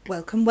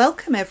Welcome,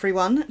 welcome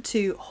everyone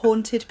to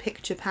Haunted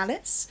Picture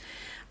Palace.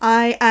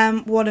 I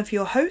am one of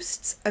your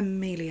hosts,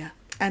 Amelia,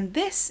 and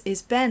this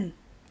is Ben.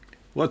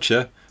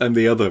 Watcher, and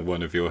the other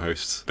one of your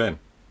hosts, Ben.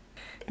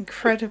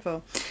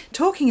 Incredible.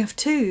 Talking of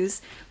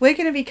twos, we're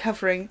going to be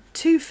covering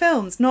two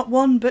films, not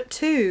one but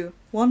two.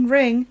 One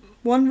Ring,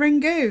 one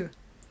Ringu.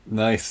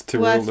 Nice, to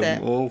rule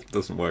them all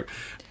doesn't work.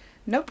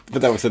 Nope.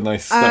 But that was a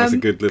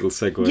good little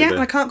segue Yeah, there.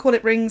 I can't call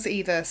it rings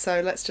either,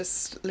 so let's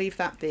just leave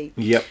that be.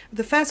 Yep.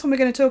 The first one we're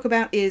going to talk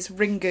about is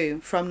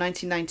Ringu from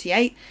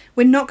 1998.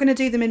 We're not going to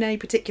do them in any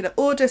particular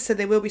order, so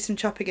there will be some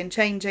chopping and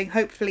changing.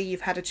 Hopefully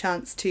you've had a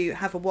chance to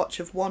have a watch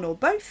of one or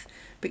both,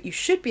 but you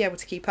should be able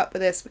to keep up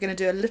with this. We're going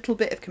to do a little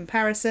bit of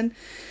comparison.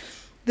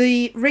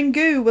 The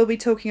Ringu we'll be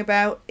talking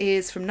about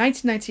is from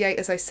 1998,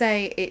 as I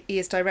say. It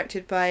is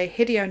directed by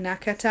Hideo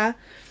Nakata,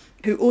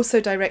 who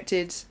also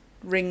directed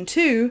Ring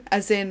 2,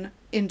 as in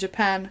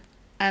Japan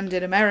and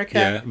in America.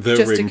 Yeah, the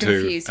just Ring to 2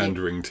 confuse you. and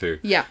Ring 2.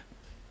 Yeah.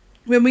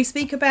 When we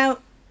speak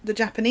about the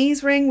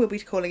Japanese ring, we'll be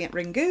calling it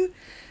Ringu.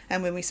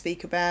 And when we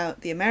speak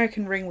about the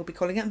American ring, we'll be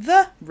calling it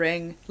the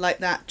Ring. Like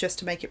that, just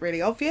to make it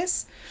really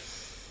obvious.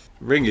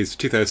 Ring is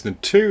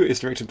 2002. It's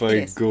directed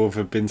by Gore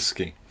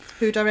Verbinski.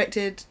 Who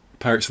directed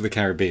Pirates of the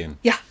Caribbean.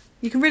 Yeah,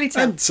 you can really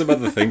tell. And some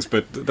other things,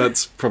 but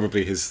that's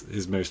probably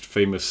his most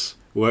famous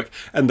work.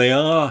 And they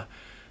are...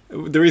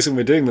 The reason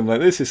we're doing them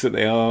like this is that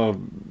they are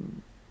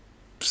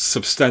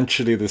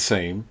substantially the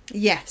same.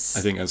 Yes.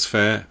 I think that's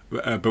fair,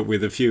 but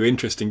with a few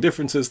interesting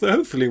differences that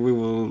hopefully we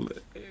will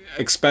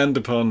expand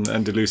upon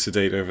and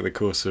elucidate over the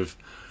course of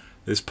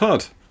this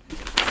pod.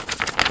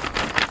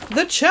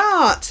 The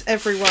chart,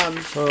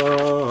 everyone.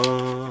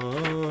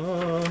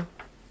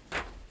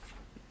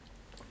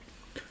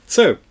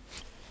 So,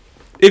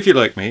 if you're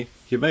like me,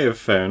 you may have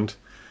found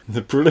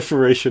the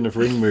proliferation of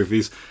Ring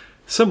movies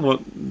somewhat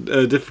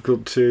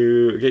difficult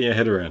to get your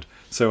head around.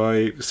 So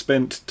I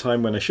spent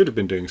time when I should have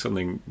been doing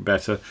something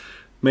better,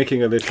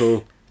 making a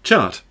little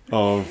chart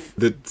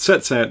that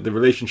sets out the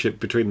relationship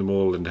between them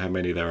all and how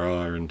many there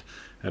are and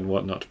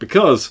whatnot.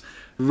 Because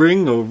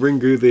Ring, or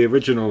Ringu, the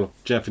original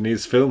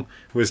Japanese film,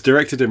 was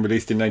directed and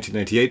released in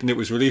 1998, and it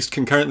was released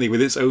concurrently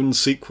with its own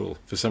sequel.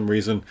 For some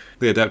reason,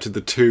 they adapted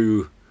the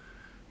two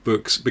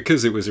books,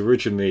 because it was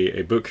originally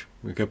a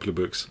couple of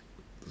books.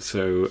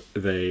 So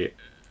they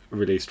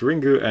released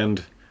Ringu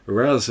and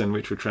Rasen,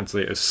 which would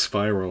translate as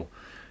Spiral,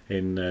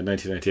 in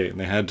 1998, and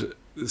they had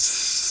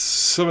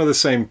some of the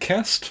same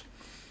cast,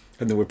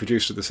 and they were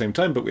produced at the same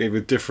time, but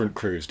with different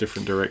crews,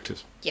 different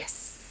directors.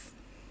 Yes.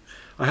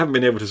 I haven't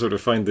been able to sort of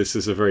find this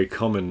as a very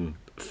common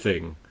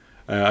thing.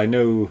 I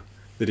know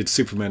they did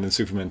Superman and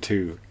Superman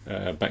 2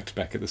 back to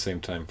back at the same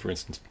time, for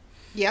instance.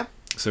 Yeah.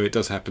 So it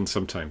does happen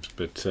sometimes,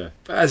 but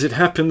as it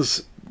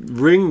happens,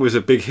 Ring was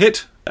a big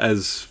hit,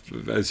 as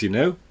you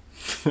know,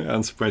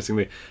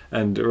 unsurprisingly,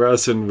 and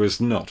Rasen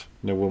was not.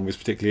 No one was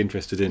particularly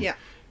interested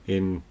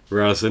in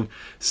Rasen.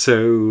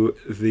 So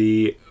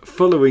the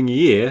following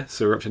year,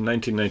 so we're up to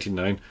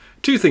 1999,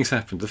 two things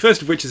happened. The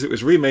first of which is it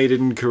was remade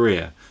in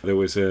Korea. There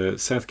was a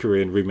South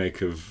Korean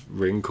remake of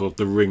Ring called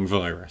The Ring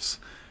Virus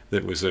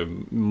that was a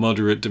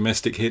moderate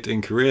domestic hit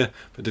in Korea,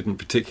 but didn't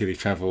particularly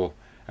travel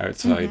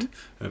outside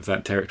of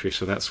that territory,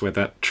 so that's where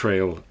that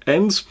trail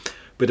ends.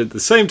 But at the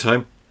same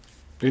time,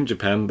 in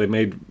Japan, they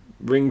made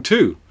Ring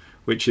 2,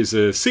 which is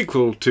a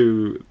sequel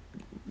to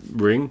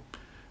Ring,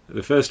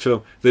 the first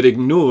film, that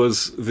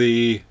ignores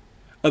the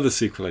other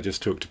sequel I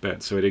just talked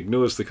about. So it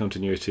ignores the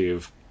continuity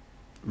of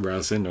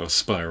Rasen, or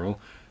Spiral,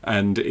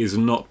 and is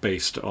not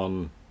based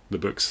on the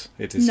books.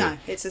 It's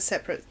a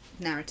separate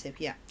narrative,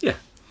 yeah. Yeah.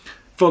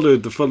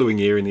 Followed the following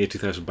year, in the year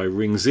 2000, by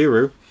Ring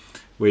Zero,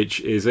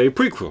 which is a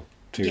prequel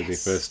to the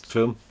first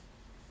film.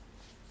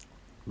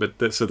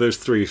 But so those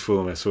three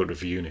form a sort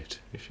of unit,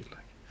 if you like.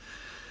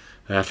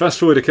 Fast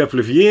forward a couple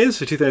of years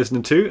to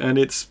 2002, and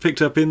it's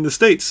picked up in the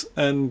States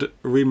and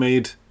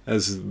remade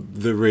as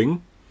The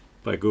Ring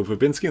by Gore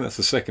Verbinski, and that's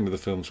the second of the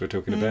films we're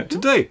talking about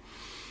today,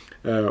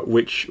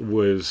 which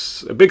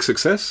was a big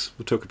success.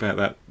 We'll talk about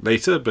that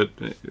later, but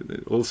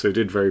it also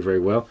did very, very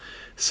well.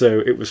 So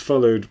it was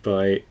followed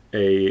by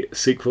a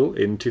sequel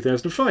in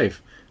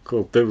 2005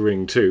 called The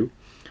Ring 2,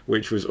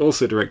 which was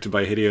also directed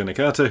by Hideo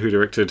Nakata, who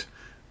directed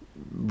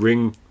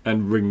Ring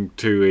and Ring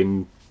 2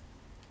 in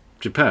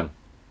Japan.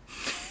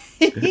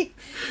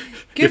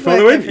 You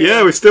following? Everyone.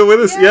 Yeah, we're still with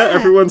us. Yeah,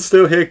 everyone's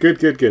still here.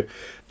 Good. Is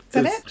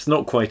that it? It's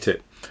not quite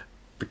it.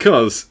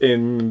 Because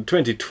in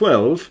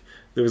 2012,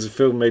 there was a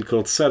film made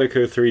called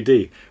Sadako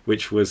 3D,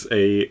 which was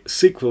a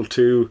sequel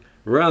to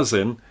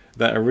Rasen,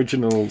 that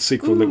original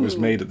sequel that was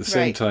made at the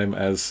same time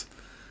as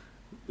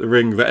The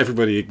Ring that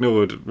everybody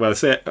ignored. Well,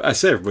 I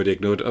say everybody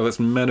ignored. Oh, that's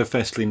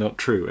manifestly not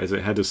true, as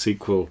it had a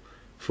sequel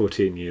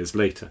 14 years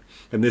later.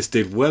 And this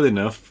did well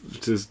enough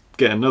to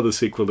get another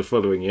sequel the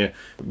following year,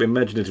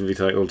 imaginatively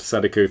titled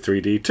Sadako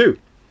 3D 2.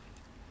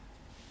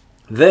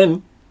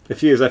 Then, a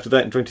few years after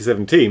that, in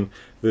 2017,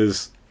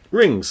 there's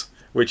Rings,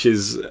 which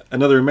is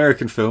another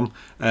American film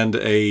and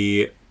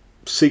a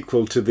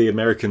sequel to the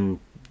American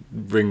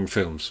Ring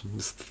films.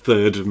 It's the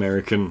third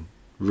American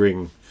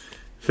Ring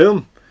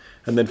film.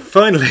 And then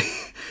finally,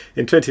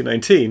 in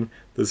 2019,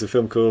 there's a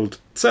film called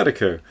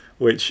Sadako,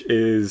 which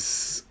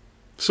is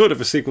sort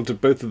of a sequel to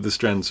both of the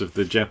strands of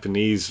the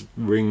Japanese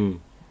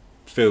Ring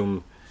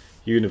film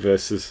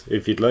universes,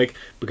 if you'd like,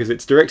 because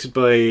it's directed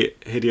by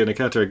Hideo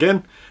Nakata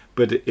again,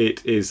 but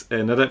it is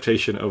an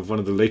adaptation of one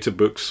of the later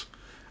books.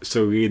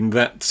 So in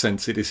that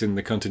sense, it is in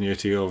the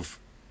continuity of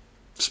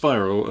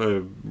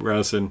Spiral,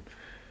 Rausen.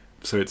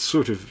 So it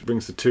sort of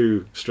brings the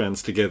two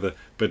strands together.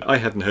 But I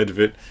hadn't heard of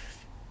it.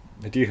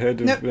 Had you heard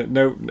of it?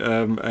 No.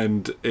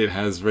 And it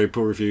has very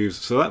poor reviews.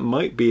 So that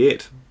might be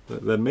it.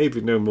 There may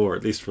be no more,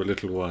 at least for a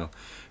little while.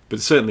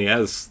 But certainly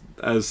as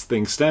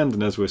things stand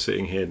and as we're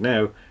sitting here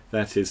now,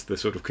 that is the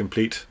sort of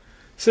complete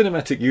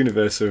cinematic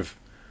universe of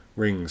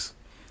Rings.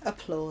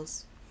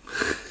 Applause.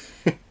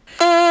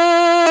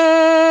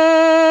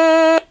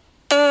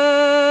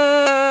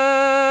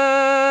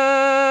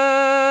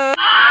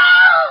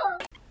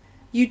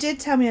 You did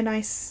tell me a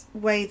nice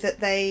way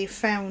that they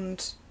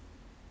found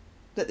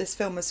that this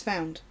film was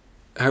found.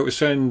 How it was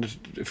found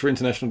for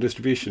international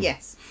distribution?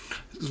 Yes.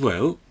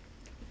 Well,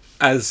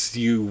 as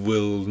you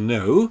will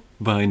know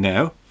by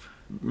now,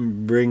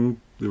 the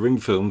Ring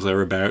films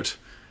are about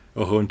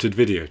a haunted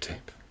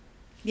videotape.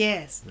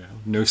 Yes. Well,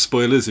 no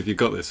spoilers if you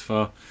got this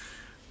far.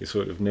 You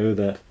sort of know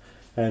that.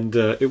 And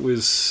it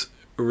was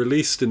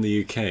released in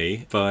the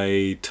UK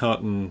by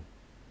Tartan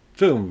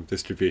Film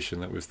Distribution.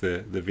 That was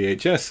the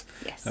VHS.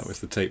 Yes. That was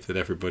the tape that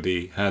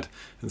everybody had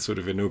and sort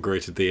of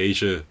inaugurated the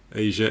Asia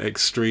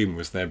Extreme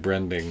was their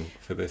branding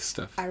for this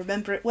stuff. I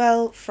remember it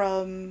well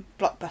from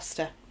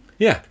Blockbuster.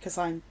 Yeah. Because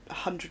I'm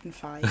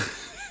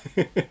 105.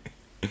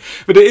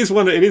 But it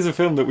is a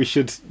film that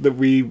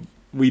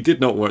we did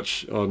not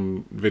watch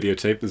on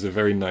videotape. There's a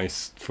very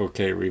nice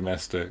 4K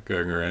remaster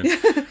going around,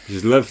 which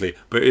is lovely.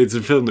 But it's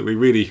a film that we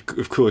really,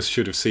 of course,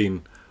 should have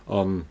seen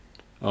on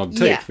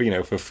tape,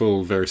 for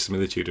full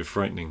verisimilitude of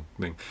frightening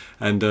thing.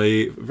 And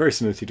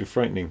verisimilitude of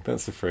frightening,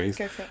 that's the phrase.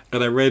 Go for it.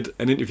 And I read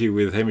an interview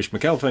with Hamish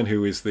McAlpine,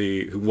 who was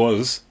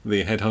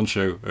the head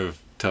honcho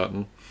of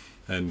Tartan.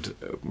 And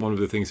one of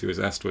the things he was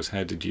asked was,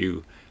 how did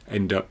you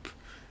end up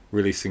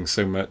releasing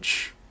so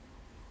much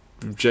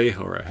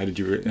J-horror? How did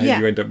you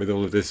end up with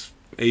all of this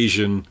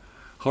Asian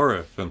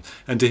horror film?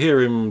 And to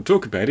hear him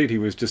talk about it, he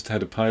just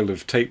had a pile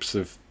of tapes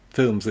of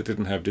films that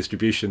didn't have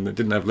distribution, that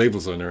didn't have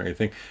labels on or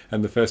anything.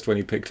 And the first one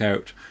he picked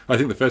out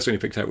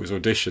was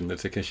Audition, the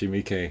Takeshi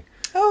Miike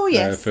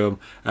film.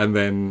 And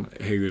then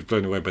he was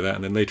blown away by that.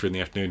 And then later in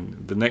the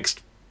afternoon, the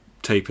next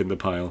tape in the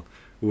pile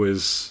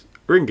was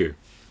Ringu.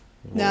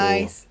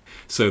 Nice.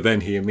 So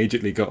then he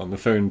immediately got on the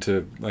phone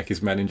to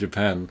his man in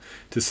Japan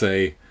to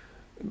say,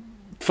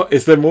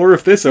 is there more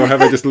of this, or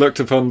have I just looked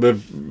upon the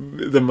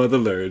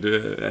motherlode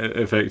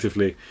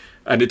effectively?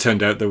 And it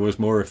turned out there was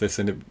more of this,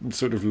 and it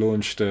sort of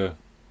launched a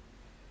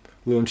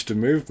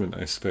movement,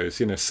 I suppose.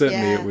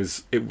 Certainly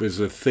it was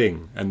a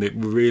thing, and it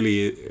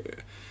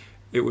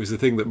was a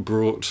thing that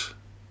brought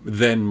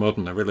then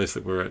modern. I realise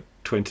that we're at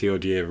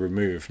 20-odd year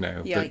remove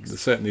now, Yikes. but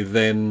certainly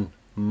then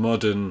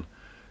modern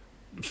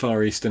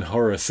Far Eastern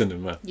horror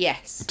cinema.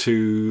 Yes.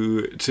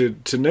 To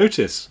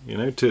notice,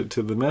 to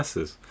the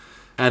masses.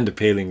 And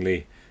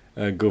appealingly,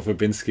 Gore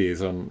Verbinski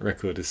is on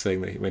record as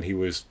saying that when he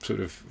was sort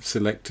of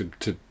selected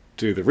to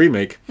do the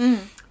remake,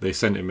 they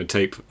sent him a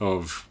tape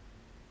of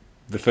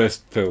the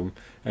first film,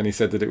 and he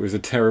said that it was a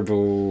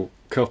terrible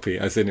copy,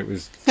 as in it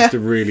was just a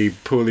really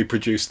poorly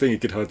produced thing. You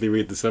could hardly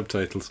read the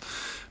subtitles.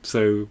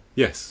 So,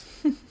 yes,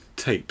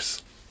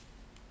 tapes.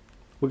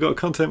 We got a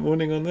content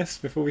warning on this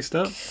before we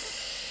start?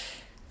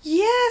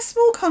 Yeah,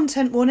 small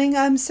content warning.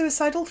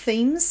 Suicidal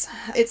themes.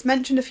 It's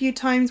mentioned a few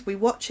times. We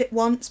watch it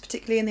once,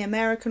 particularly in the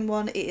American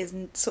one. It is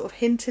sort of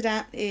hinted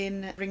at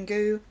in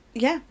Ringu.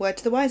 Yeah, word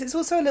to the wise. It's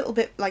also a little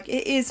bit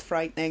it is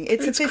frightening.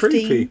 It's a 15.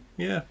 Creepy,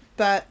 yeah.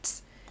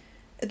 But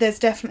there's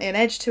definitely an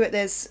edge to it.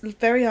 There's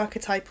very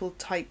archetypal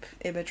type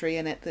imagery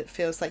in it that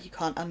feels like you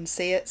can't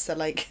unsee it. So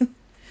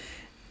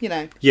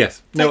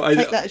yes.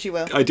 Take that as you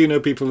will. I do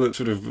know people that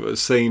sort of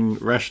sane,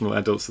 rational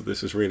adults that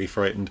this has really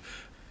frightened.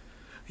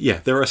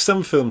 Yeah, there are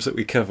some films that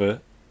we cover,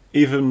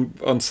 even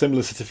on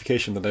similar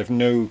certification, that I have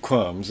no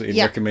qualms in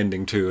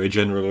recommending to a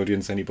general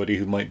audience, anybody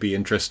who might be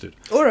interested.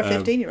 Or a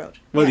 15-year-old.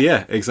 Well,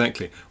 yeah,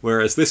 exactly.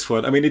 Whereas this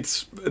one,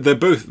 they're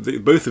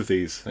both of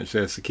these,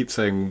 actually, I keep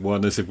saying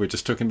one as if we're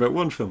just talking about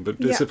one film, but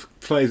this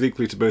applies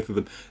equally to both of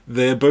them.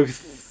 They're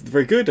both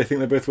very good, I think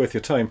they're both worth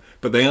your time,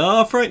 but they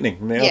are frightening,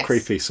 and they are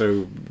creepy,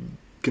 so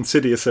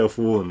consider yourself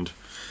warned.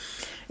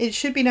 It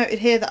should be noted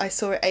here that I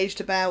saw it aged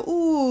about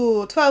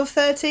 12,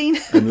 13.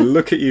 And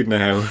look at you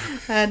now.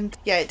 And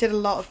yeah, it did a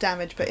lot of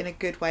damage, but in a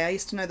good way. I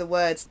used to know the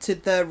words to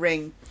The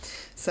Ring,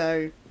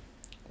 so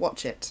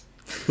watch it.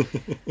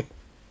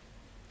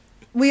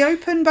 We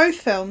open both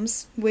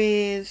films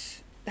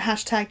with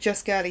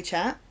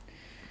 #JustGirlyChat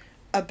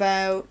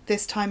about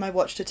this time I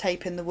watched a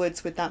tape in the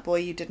woods with that boy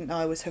you didn't know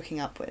I was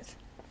hooking up with.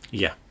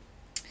 Yeah.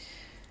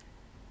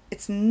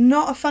 It's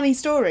not a funny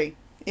story.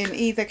 In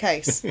either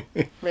case,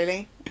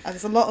 really. And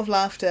there's a lot of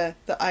laughter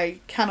that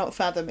I cannot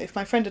fathom. If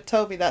my friend had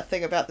told me that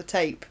thing about the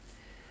tape,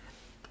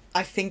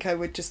 I think I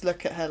would just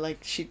look at her like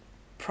she'd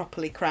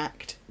properly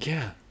cracked.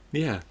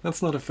 Yeah,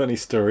 that's not a funny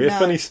story. No. A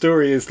funny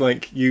story is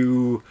like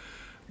the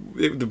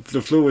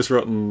floor was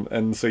rotten,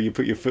 and so you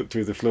put your foot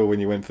through the floor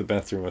when you went to the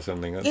bathroom or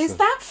something. Is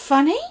that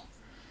funny?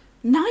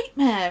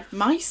 Nightmare.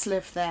 Mice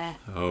live there.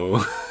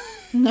 Oh.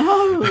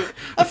 No.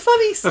 A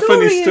funny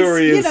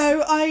story is, you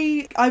know,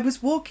 I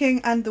was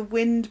walking and the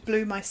wind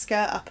blew my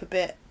skirt up a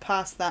bit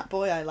past that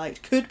boy I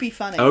liked. Could be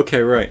funny. Okay,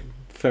 right.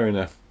 Fair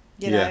enough.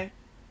 You know.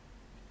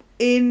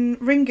 In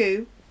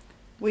Ringu,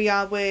 we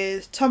are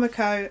with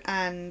Tomoko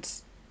and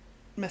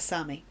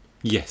Masami.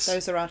 Yes.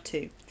 Those are our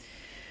two.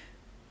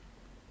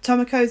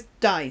 Tomoko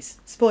dies.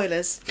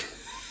 Spoilers.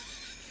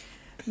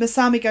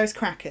 Masami goes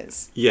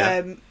crackers.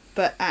 Yeah.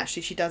 But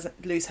actually she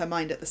doesn't lose her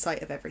mind at the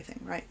sight of everything,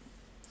 right?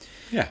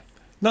 Yeah.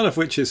 None of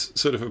which is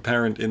sort of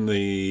apparent in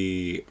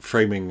the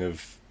framing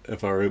of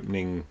our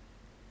opening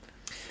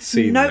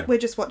scene. No, there. we're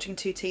just watching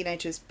two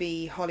teenagers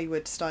be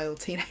Hollywood-style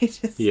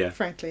teenagers,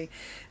 frankly,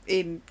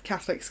 in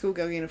Catholic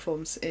schoolgirl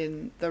uniforms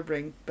in the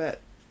ring, but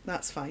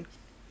that's fine.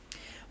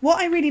 What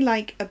I really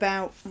like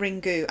about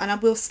Ringu, and I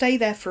will stay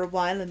there for a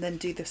while and then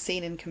do the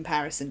scene in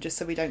comparison, just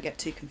so we don't get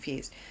too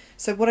confused.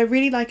 So what I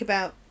really like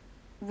about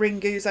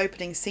Ringu's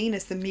opening scene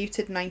is the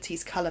muted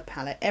 90s colour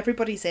palette.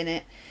 Everybody's in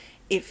it.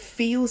 It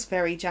feels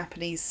very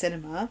Japanese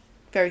cinema,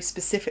 very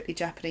specifically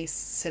Japanese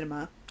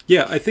cinema.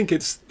 Yeah, I think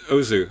it's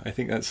Ozu. I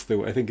think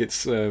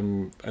it's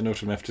An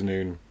Autumn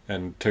Afternoon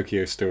and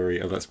Tokyo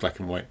Story. Oh, that's black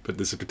and white. But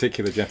there's a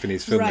particular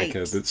Japanese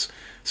filmmaker that's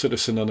sort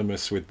of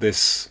synonymous with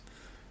this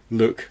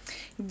look.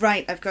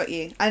 Right, I've got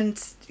you.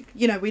 And,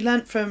 you know, we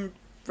learnt from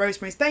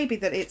Rosemary's Baby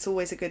that it's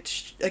always a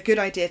good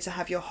idea to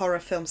have your horror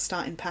film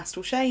start in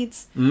pastel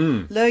shades,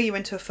 lure you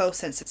into a false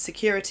sense of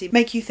security,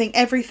 make you think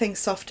everything's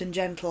soft and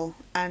gentle,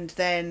 and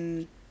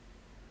then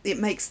it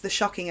makes the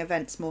shocking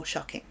events more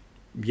shocking.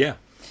 Yeah,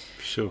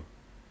 sure.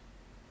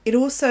 It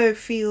also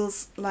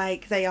feels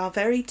like they are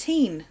very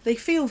teen. They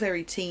feel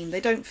very teen. They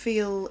don't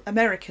feel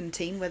American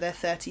teen where they're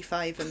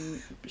 35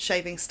 and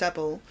shaving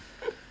stubble.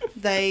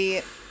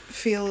 They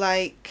feel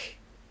like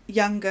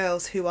young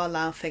girls who are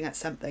laughing at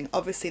something.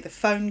 Obviously the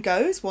phone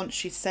goes once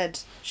she's said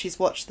she's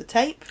watched the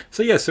tape.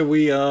 So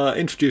we are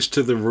introduced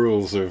to the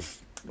rules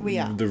of the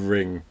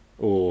ring,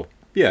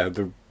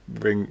 the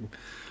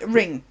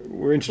ring.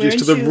 We're introduced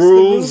to the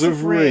rules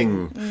of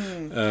Ring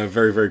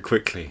very, very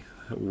quickly,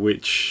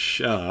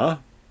 which are...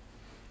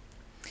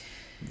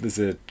 There's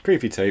a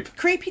creepy tape.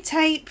 Creepy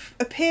tape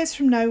appears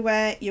from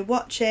nowhere. You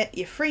watch it,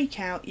 you freak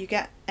out, you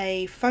get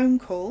a phone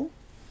call.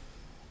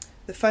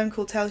 The phone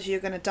call tells you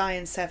you're going to die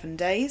in 7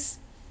 days,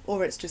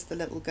 or it's just the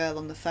little girl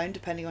on the phone,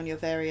 depending on your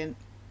variant.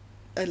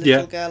 A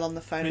little girl on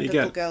the phone, a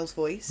little girl's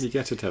voice. You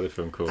get a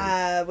telephone call.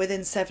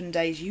 Within 7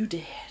 days, you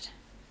did.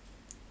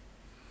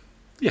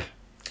 Yeah.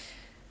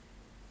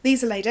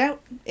 These are laid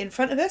out in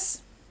front of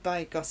us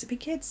by gossipy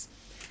kids,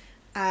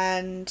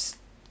 and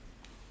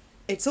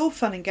it's all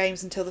fun and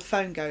games until the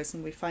phone goes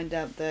and we find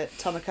out that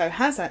Tomoko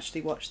has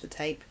actually watched the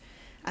tape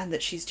and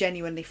that she's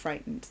genuinely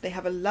frightened. They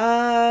have a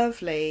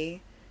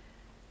lovely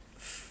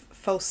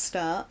false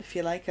start, if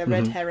you like, a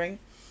red herring,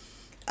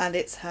 and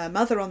it's her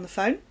mother on the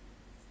phone,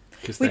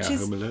 which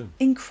is home alone.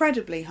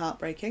 Incredibly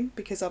heartbreaking,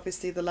 because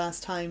obviously the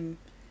last time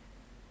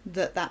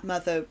that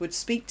mother would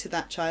speak to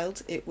that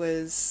child, it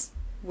was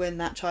when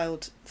that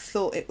child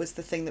thought it was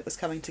the thing that was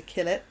coming to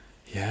kill it.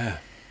 Yeah.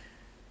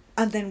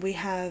 And then we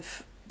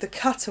have the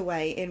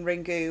cutaway in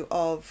Ringu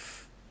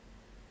of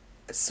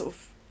sort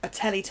of a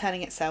telly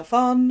turning itself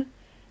on,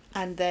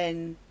 and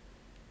then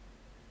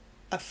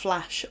a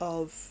flash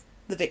of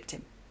the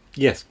victim.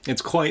 Yes,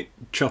 it's quite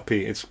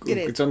choppy. It's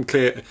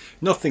unclear.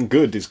 Nothing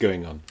good is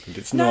going on.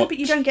 It's no, not... but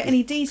you don't get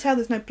any detail.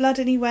 There's no blood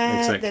anywhere.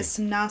 Exactly. There's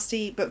some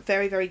nasty but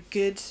very, very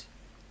good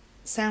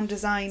sound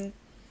design.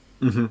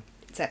 Mm-hmm.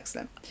 It's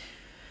excellent.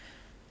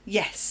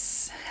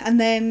 Yes. And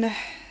then,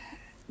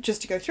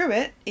 just to go through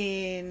it,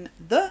 in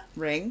The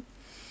Ring,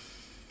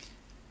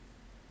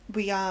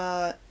 we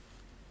are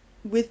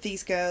with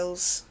these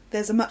girls.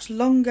 There's a much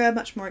longer,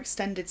 much more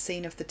extended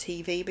scene of the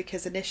TV,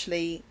 because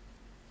initially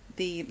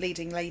the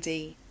leading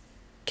lady,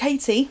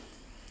 Katie,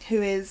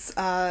 who is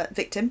a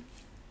victim,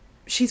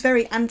 she's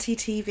very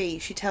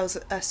anti-TV. She tells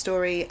a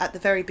story at the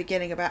very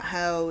beginning about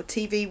how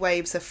TV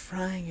waves are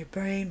frying your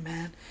brain,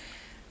 man.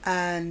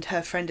 And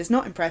her friend is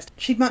not impressed.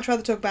 She'd much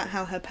rather talk about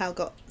how her pal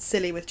got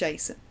silly with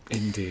Jason.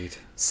 Indeed.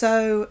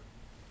 So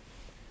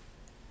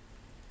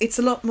it's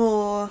a lot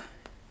more...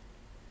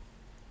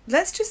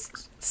 Let's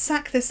just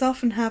sack this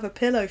off and have a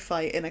pillow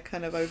fight in a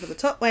kind of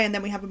over-the-top way, and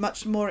then we have a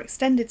much more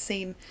extended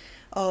scene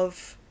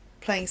of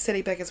playing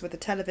silly beggars with a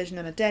television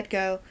and a dead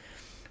girl.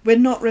 We're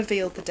not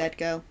revealed the dead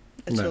girl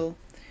at all.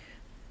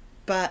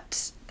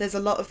 But there's a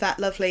lot of that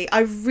lovely... I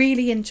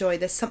really enjoy...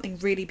 There's something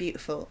really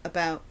beautiful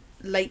about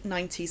late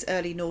 90s,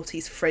 early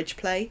noughties fridge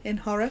play in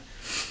horror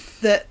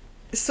that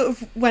sort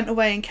of went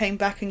away and came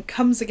back and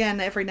comes again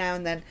every now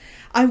and then.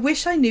 I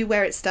wish I knew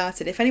where it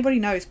started. If anybody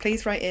knows,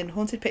 please write in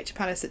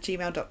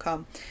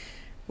hauntedpicturepalace@gmail.com.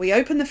 We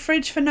open the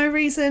fridge for no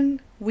reason.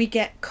 We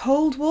get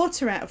cold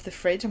water out of the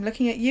fridge. I'm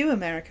looking at you,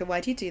 America.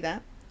 Why do you do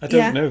that? I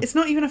don't know. It's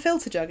not even a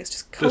filter jug, it's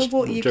just cold Just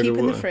water you jug keep of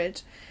in the water.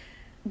 fridge.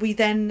 We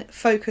then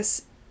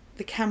focus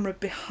the camera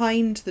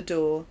behind the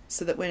door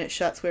so that when it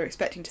shuts we're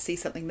expecting to see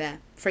something there.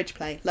 Fridge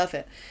play, love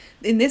it.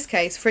 In this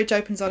case, fridge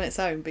opens on its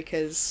own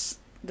because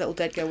little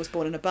dead girl was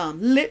born in a barn.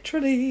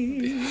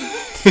 Literally.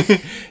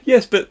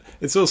 Yes, but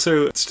it's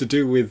to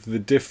do with the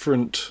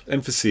different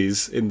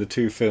emphases in the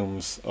two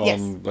films on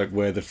Yes. like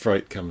where the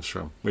fright comes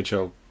from, which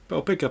I'll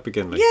pick up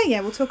again later.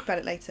 Yeah, we'll talk about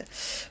it later.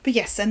 But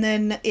yes, and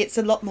then it's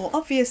a lot more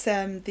obvious.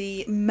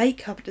 The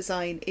makeup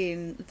design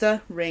in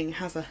The Ring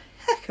has a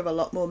heck of a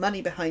lot more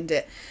money behind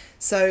it.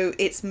 So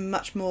it's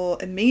much more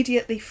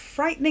immediately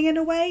frightening in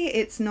a way.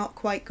 It's not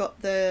quite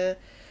got the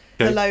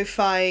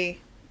lo-fi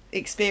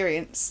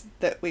experience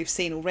that we've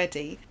seen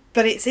already.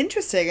 But it's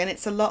interesting, and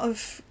it's a lot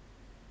of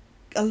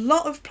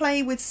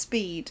play with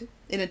speed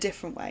in a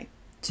different way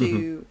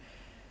to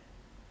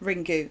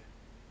Ringu.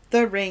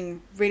 The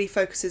Ring really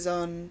focuses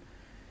on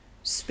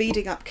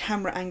speeding up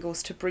camera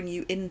angles to bring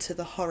you into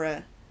the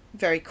horror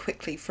very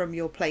quickly from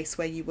your place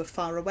where you were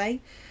far away.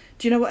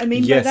 Do you know what I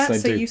mean Yes, by that? I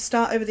So do. you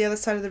start over the other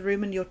side of the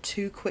room and you're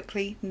too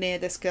quickly near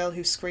this girl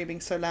who's screaming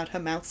so loud her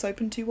mouth's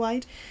open too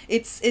wide.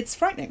 It's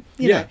frightening.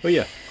 You know. Well,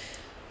 yeah.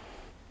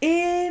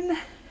 In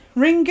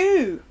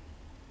Ringu,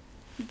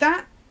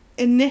 that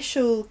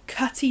initial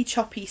cutty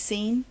choppy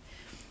scene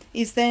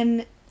is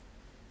then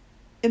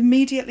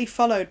immediately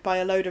followed by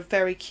a load of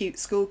very cute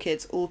school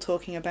kids all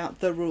talking about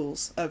the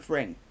rules of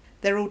Ring.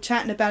 They're all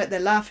chatting about it, they're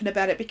laughing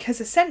about it,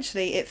 because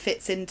essentially it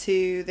fits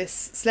into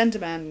this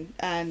Slenderman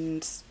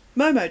and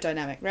Momo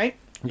dynamic, right?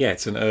 Yeah,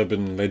 it's an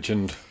urban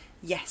legend.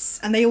 Yes,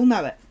 and they all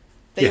know it.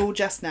 They Yeah. all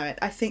just know it.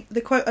 I think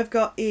the quote I've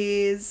got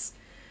is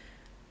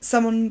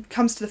someone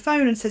comes to the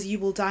phone and says, "You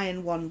will die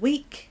in 1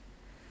 week."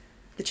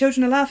 The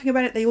children are laughing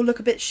about it, they all look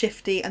a bit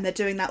shifty, and they're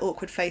doing that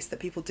awkward face that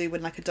people do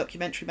when like a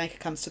documentary maker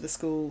comes to the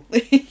school.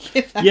 You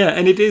know? Yeah,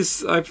 and it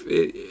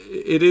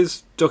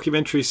is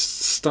documentary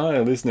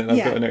style, isn't it? I've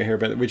Yeah. got a note here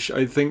about it, which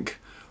I think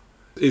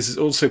is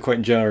also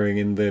quite jarring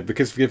in there,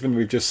 because given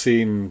we've just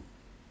seen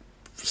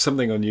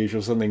something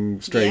unusual,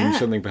 something strange, Yeah.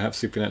 something perhaps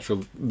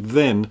supernatural,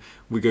 then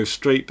we go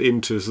straight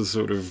into the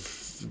sort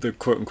of the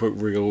quote-unquote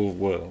real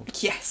world.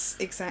 Yes,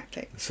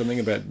 exactly. Something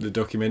about the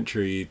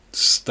documentary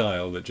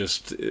style that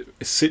just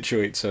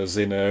situates us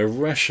in a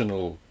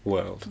rational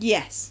world.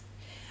 Yes.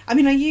 I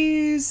mean, I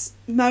use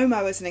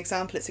Momo as an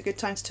example. It's a good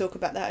time to talk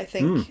about that, I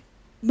think.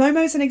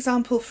 Momo's an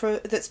example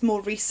that's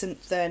more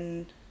recent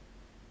than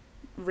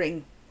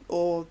Ring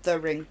or The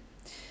Ring.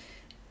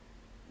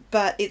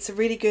 But it's a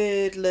really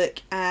good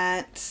look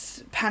at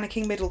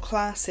panicking middle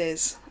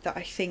classes that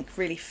I think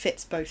really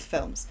fits both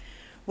films.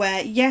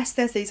 Where, yes,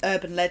 there's these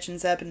urban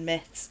legends, urban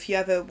myths. If you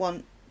ever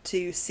want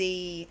to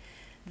see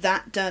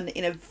that done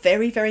in a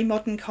very, very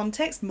modern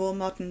context, more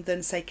modern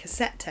than, say,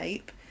 cassette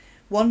tape,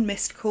 One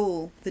Missed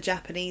Call, the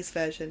Japanese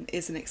version,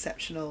 is an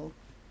exceptional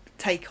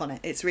take on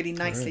it. It's really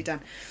nicely done.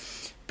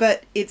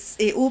 But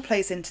it all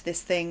plays into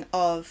this thing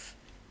of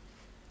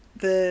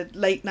the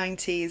late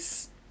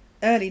 90s,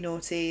 early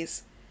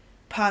noughties,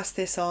 pass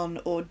this on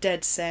or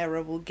dead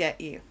Sarah will get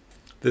you.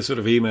 The sort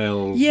of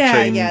email The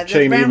chain round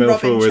email robin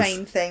forwards.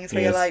 chain things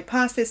where Yes. you're like,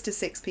 pass this to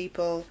 6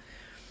 people,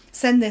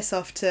 send this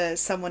off to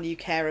someone you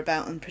care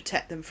about and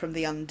protect them from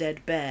the undead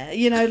bear.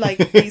 You know,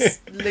 like these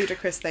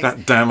ludicrous things.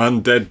 That damn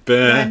undead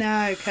bear. I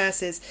know,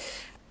 curses.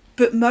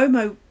 But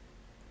Momo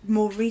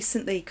more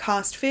recently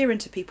cast fear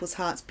into people's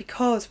hearts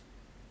because,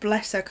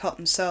 bless her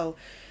cotton soul,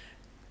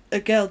 a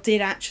girl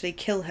did actually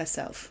kill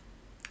herself.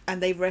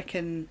 And they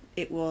reckon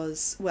it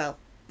was, well,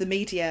 the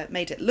media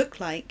made it look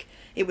like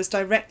it was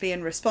directly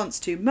in response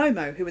to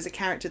Momo, who was a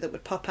character that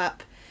would pop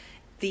up.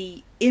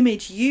 The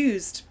image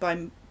used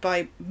by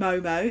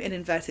Momo, in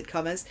inverted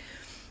commas,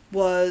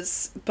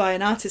 was by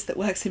an artist that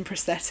works in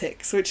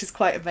prosthetics, which is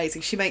quite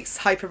amazing. She makes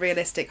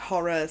hyper-realistic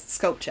horror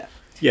sculpture.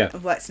 Yeah.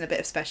 And works in a bit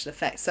of special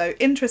effects. So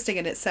interesting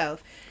in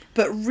itself,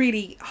 but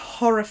really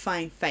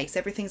horrifying face.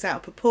 Everything's out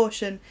of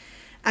proportion.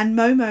 And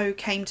Momo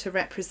came to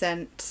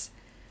represent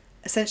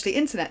essentially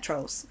internet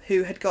trolls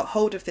who had got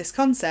hold of this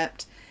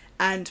concept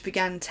and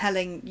began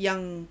telling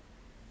young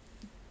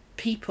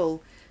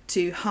people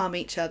to harm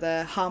each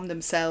other, harm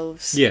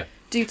themselves,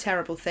 do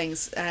terrible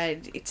things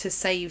to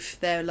save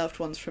their loved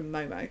ones from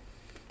Momo.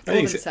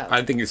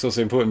 I think it's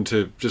also important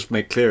to just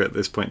make clear at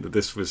this point that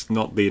this was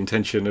not the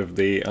intention of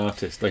the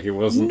artist. Like, it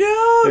wasn't.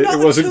 No, not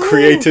it wasn't at all.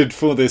 created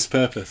for this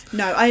purpose.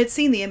 No, I had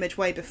seen the image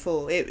way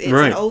before. It's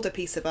Right. an older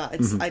piece of art.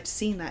 I'd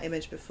seen that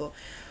image before.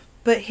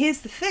 But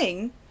here's the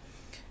thing.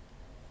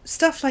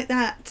 Stuff like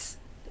that,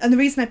 and the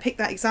reason I picked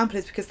that example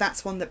is because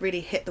that's one that really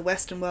hit the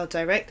Western world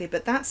directly,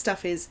 but that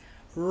stuff is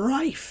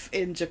rife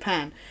in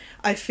Japan.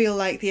 I feel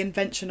like the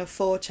invention of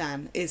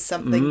 4chan is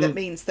something that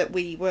means that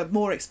we were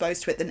more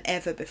exposed to it than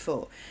ever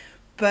before.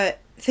 But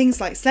things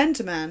like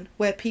Slenderman,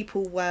 where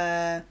people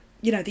were,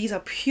 you know, these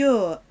are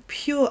pure,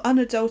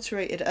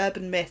 unadulterated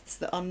urban myths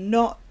that are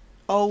not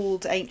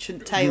old,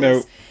 ancient tales.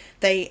 No.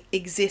 They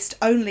exist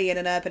only in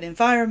an urban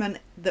environment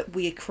that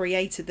we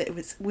created, that it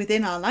was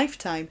within our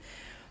lifetime,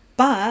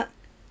 but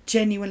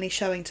genuinely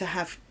showing to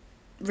have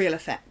real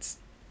effects.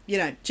 You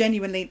know,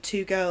 genuinely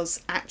 2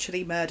 girls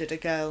actually murdered a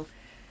girl.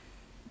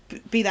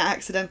 Be that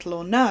accidental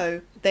or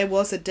no, there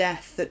was a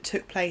death that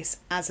took place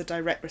as a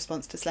direct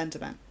response to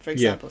Slenderman, for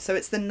example. So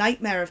it's the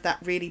nightmare of that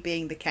really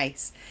being the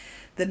case.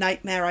 The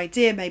nightmare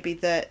idea maybe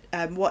that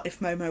what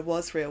if Momo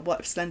was real? What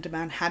if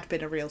Slenderman had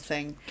been a real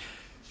thing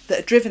that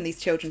had driven these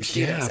children to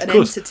do this? An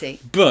entity.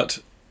 But,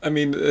 I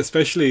mean,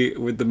 especially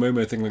with the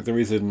Momo thing, like the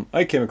reason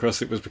I came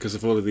across it was because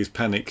of all of these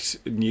panicked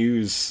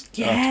news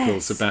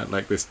articles about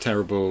like this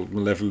terrible,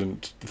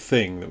 malevolent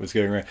thing that was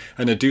going around.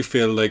 And I do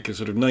feel like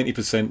sort of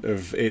 90%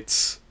 of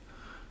its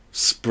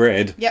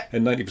spread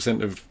and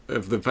 90%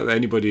 of the fact that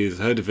anybody has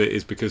heard of it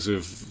is because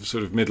of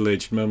sort of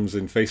middle-aged mums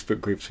in Facebook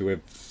groups who are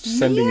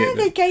sending it.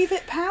 They gave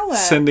it power.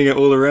 Sending it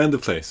all around the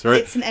place, right?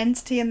 It's an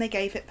entity and they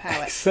gave it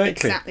power.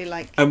 Exactly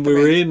like... And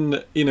we're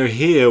in, you know,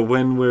 here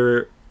when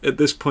we're at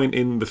this point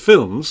in the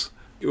films,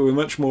 we're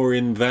much more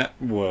in that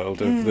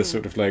world of the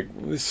sort of like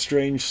this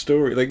strange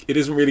story. Like, it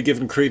isn't really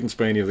given credence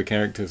by any of the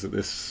characters at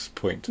this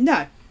point.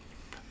 No.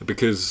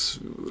 Because,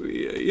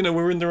 you know,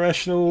 we're in the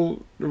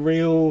rational,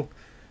 real...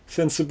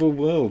 sensible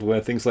world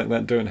where things like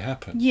that don't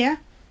happen. Yeah.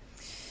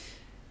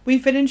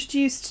 We've been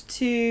introduced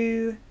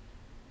to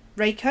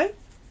Reiko.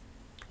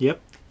 Yep.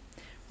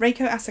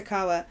 Reiko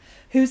Asakawa,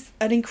 who's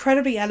an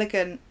incredibly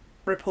elegant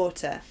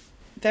reporter.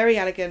 Very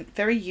elegant,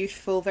 very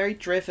youthful, very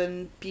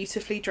driven,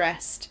 beautifully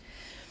dressed.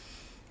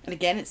 And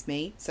again, it's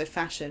me, so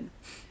fashion.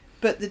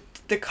 But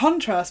the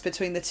contrast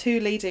between the 2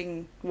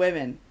 leading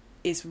women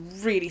is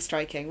really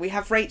striking. We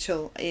have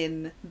Rachel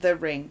in The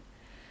Ring,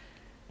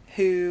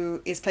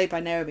 who is played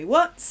by Naomi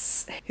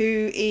Watts,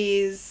 who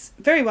is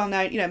very well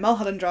known, you know,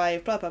 Mulholland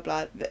Drive, blah, blah,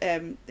 blah.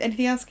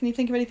 Anything else? Can you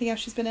think of anything else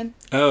she's been in?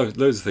 Oh,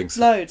 loads of things.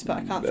 Loads, but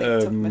I can't think off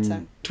the top of my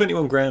tongue.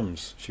 21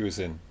 Grams she was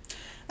in.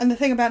 And the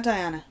thing about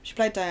Diana. She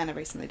played Diana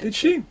recently, didn't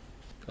she? Did she?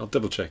 I'll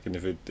double check, and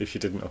if she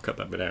didn't, I'll cut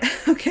that bit out.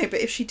 Okay, but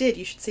if she did,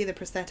 you should see the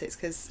prosthetics,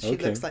 because she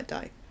looks like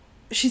Di.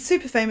 She's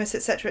super famous,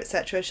 etc.,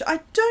 etc. I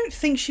don't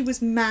think she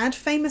was mad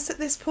famous at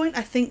this point.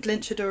 I think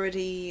Lynch had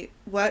already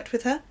worked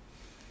with her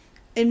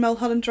in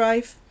Mulholland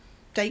Drive,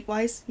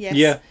 date-wise, yes.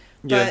 Yeah.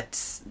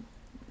 But...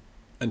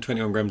 And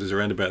 21 Grams is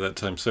around about that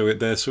time, so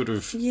they're sort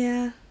of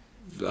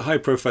high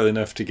profile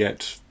enough to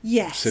get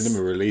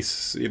cinema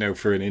release, you know,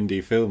 for an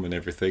indie film and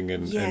everything,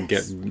 and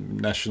get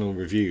national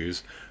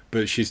reviews.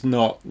 But she's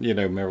not, you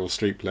know, Meryl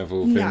Streep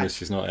level famous.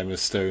 She's not Emma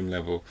Stone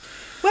level.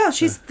 Well,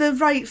 she's the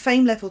right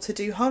fame level to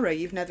do horror.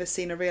 You've never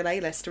seen a real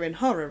A-lister in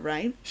horror,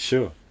 right?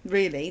 Sure.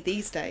 Really,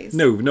 these days.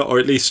 No, not, or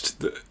at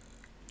least...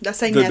 Let's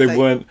say that never. They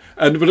weren't,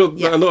 but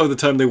a lot of the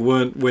time they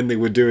weren't when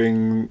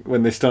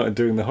they started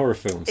doing the horror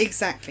films.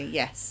 Exactly.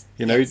 Yes.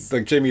 You know,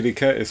 like Jamie Lee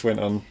Curtis went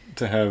on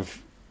to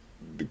have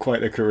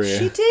quite a career.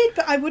 She did,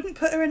 but I wouldn't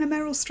put her in a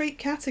Meryl Streep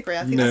category.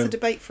 I think that's a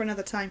debate for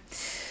another time.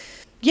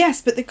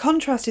 Yes, but the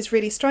contrast is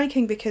really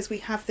striking because we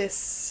have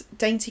this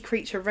dainty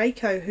creature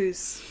Reiko,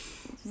 who's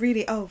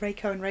really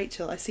Reiko and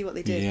Rachel. I see what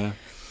they did. Yeah.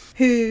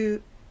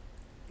 Who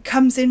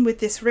comes in with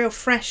this real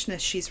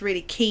freshness. She's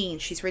really keen.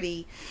 She's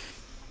really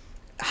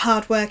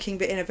hardworking,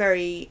 but in a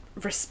very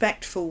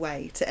respectful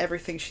way to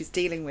everything she's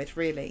dealing with,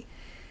 really,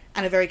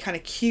 and a very kind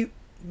of cute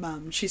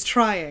mum. She's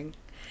trying.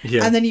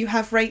 Yeah. And then you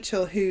have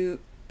Rachel, who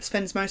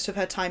spends most of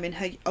her time in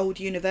her old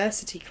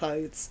university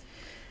clothes,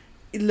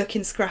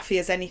 looking scruffy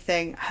as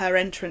anything. Her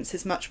entrance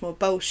is much more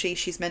bolshy.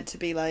 She's meant to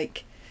be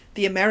like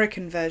the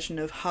American version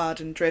of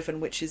hard and driven,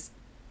 which is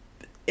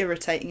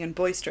irritating and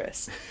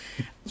boisterous.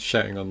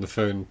 Shouting on the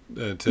phone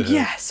to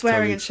her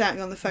swearing colleagues. And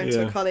shouting on the phone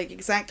to a colleague,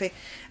 exactly.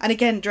 And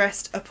again,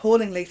 dressed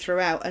appallingly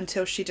throughout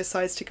until she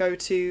decides to go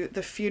to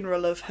the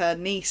funeral of her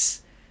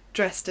niece,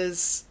 dressed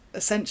as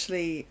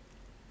essentially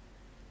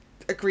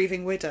a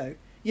grieving widow.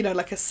 You know,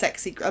 like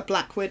a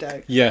black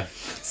widow. Yeah.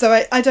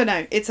 So I don't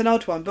know. It's an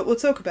odd one, but we'll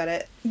talk about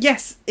it.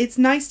 Yes, it's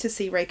nice to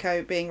see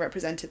Reiko being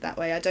represented that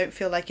way. I don't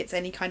feel like it's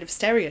any kind of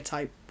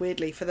stereotype,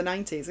 weirdly, for the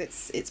 90s.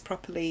 It's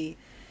properly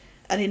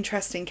an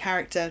interesting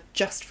character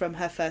just from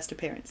her first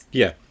appearance.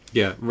 Yeah.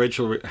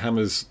 Rachel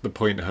hammers the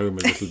point home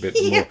a little bit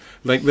more.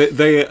 Like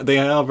they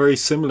are very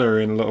similar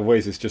in a lot of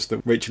ways. It's just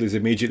that Rachel is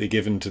immediately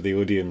given to the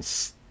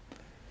audience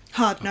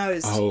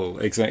hard-nosed. Oh,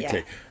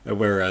 exactly. Yeah.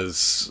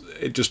 Whereas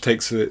it just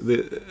takes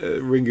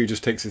Ringu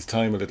just takes his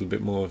time a little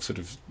bit more, sort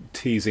of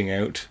teasing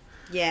out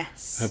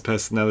her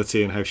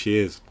personality and how she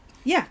is.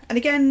 Yeah, and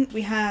again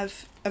we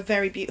have a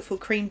very beautiful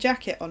cream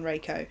jacket on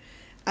Reiko,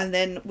 and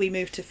then we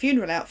move to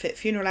funeral outfit.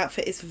 Funeral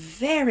outfit is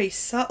very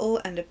subtle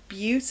and a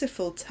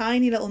beautiful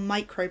tiny little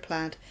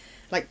microplaid,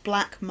 like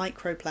black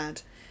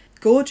microplaid.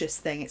 Gorgeous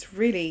thing. It's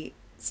really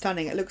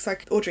stunning. It looks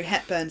like Audrey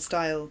Hepburn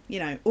style, you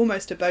know,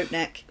 almost a boat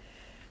neck.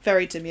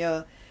 Very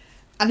demure.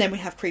 And then we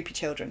have creepy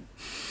children.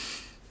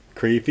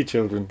 Creepy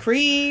children.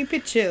 Creepy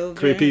children.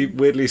 Creepy,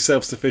 weirdly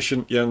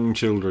self-sufficient young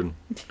children.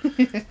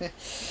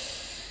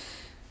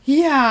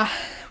 Yeah.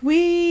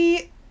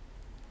 We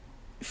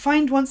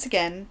find once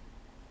again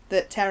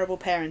that terrible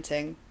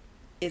parenting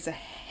is a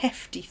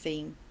hefty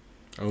theme.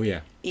 Oh, yeah.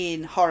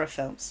 In horror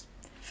films.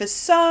 For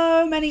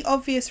so many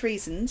obvious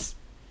reasons.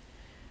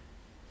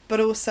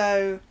 But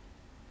also,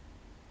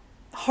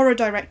 horror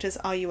directors,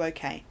 are you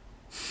okay?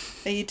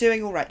 Are you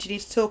doing all right? Do you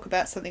need to talk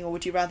about something, or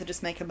would you rather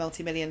just make a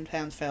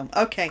multi-million-pound film?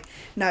 Okay.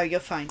 No, you're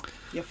fine.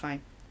 You're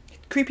fine.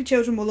 Creepy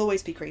children will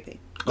always be creepy.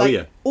 Oh,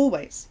 yeah.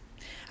 Always.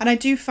 And I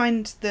do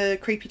find the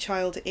creepy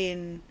child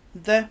in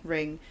The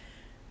Ring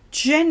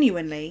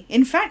genuinely,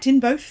 in fact, in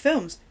both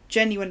films,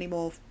 genuinely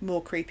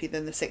more creepy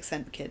than the Sixth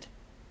Sense kid.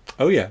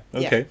 Oh, yeah.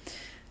 Okay. Yeah.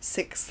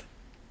 Sixth.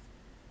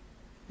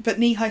 But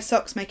knee-high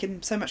socks make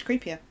him so much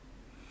creepier.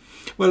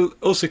 Well,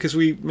 also because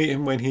we meet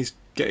him when he's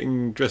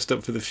getting dressed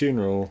up for the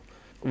funeral.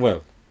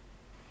 Well,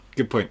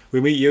 good point.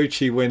 We meet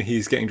Yoichi when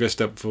he's getting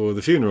dressed up for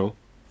the funeral.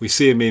 We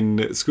see him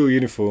in school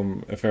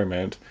uniform a fair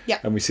amount. Yeah.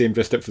 And we see him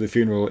dressed up for the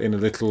funeral in a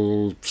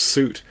little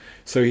suit.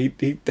 So he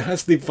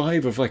has the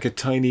vibe of like a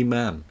tiny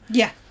man.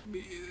 Yeah.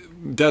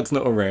 Dad's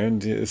not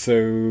around,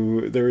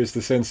 so there is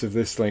the sense of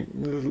this like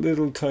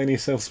little tiny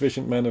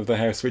self-sufficient man of the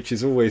house, which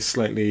is always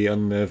slightly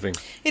unnerving.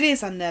 It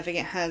is unnerving.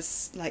 It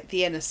has like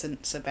the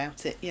innocence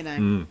about it, you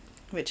know,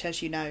 which,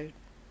 as you know,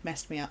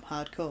 messed me up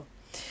hardcore.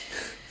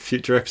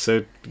 Future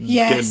episode.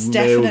 Yes,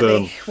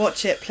 definitely.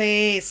 Watch it,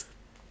 please.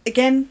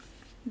 Again,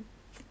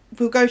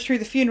 we'll go through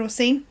the funeral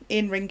scene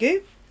in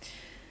Ringu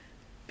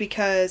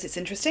because it's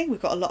interesting. We've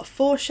got a lot of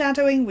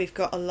foreshadowing. We've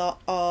got a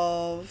lot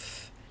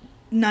of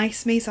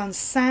nice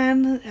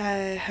mise-en-scène.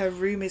 Her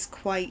room is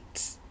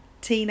quite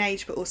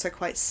teenage but also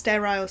quite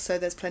sterile, so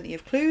there's plenty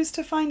of clues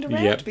to find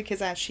around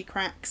because as she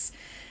cracks,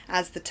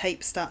 as the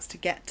tape starts to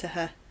get to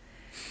her,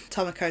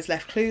 Tomoko's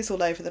left clues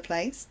all over the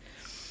place.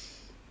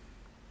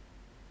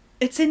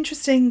 It's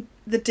interesting,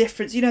 the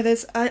difference. You know,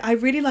 I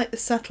really like the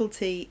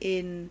subtlety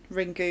in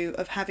Ringu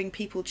of having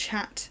people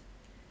chat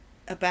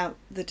about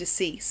the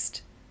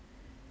deceased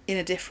in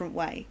a different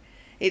way.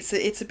 It's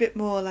a bit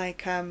more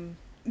like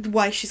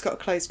why she's got a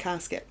closed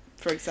casket,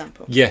 for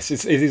example. Yes,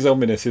 it is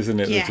ominous, isn't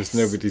it? Yes.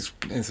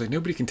 It's like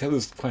nobody can tell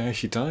us quite how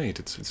she died.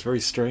 It's very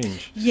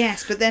strange.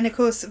 Yes, but then of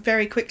course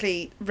very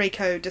quickly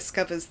Reiko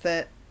discovers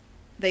that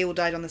they all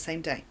died on the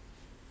same day.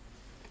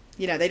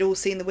 You know, they'd all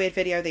seen the weird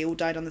video, they all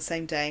died on the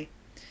same day.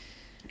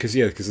 Because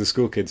the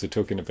school kids are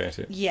talking about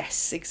it.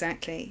 Yes,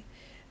 exactly.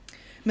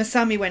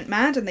 Masami went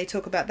mad, and they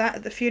talk about that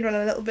at the funeral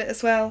a little bit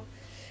as well.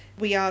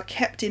 We are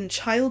kept in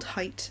child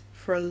height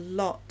for a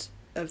lot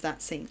of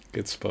that scene.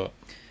 Good spot.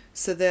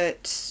 So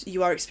that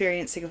you are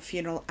experiencing a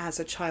funeral as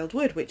a child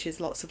would, which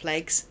is lots of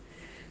legs,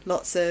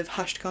 lots of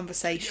hushed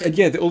conversation. And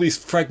yeah, all these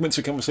fragments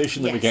of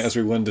conversation that we get Yes. as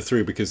we wander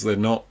through, because they're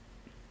not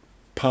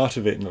part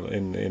of it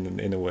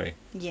in a way.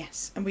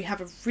 Yes, and we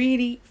have a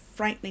really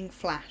frightening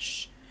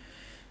flash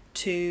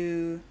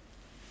to...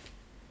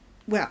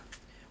 Well,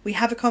 we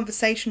have a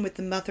conversation with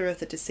the mother of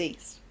the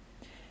deceased,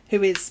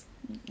 who is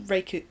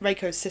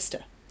Reiko's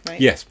sister, right?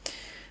 Yes.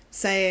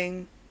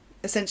 Saying,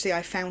 essentially,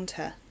 I found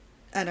her,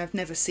 and I've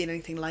never seen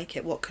anything like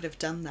it. What could have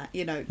done that?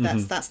 You know,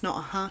 that's not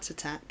a heart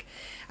attack.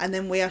 And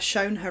then we are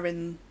shown her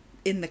in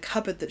the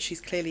cupboard that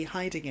she's clearly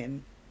hiding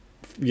in.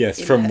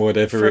 Yes, from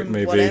whatever it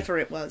may be. Whatever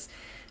it was.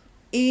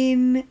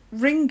 In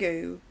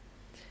Ringu,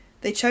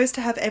 they chose to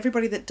have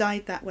everybody that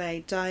died that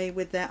way die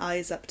with their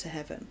eyes up to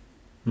heaven,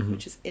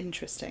 which is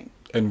interesting.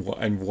 And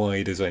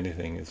wide as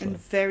anything as well. And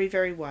very,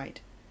 very wide.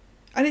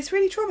 And it's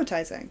really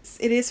traumatising.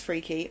 It is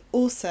freaky.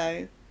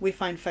 Also, we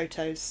find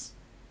photos.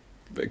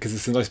 Because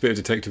it's a nice bit of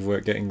detective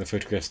work getting the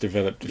photographs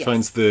developed. It Yes.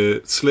 finds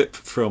the slip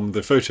from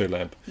the photo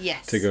lab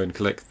Yes. to go and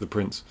collect the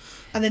prints.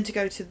 And then to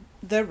go to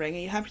The Ring. Are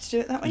you happy to do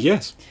it that way?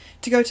 Yes.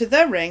 To go to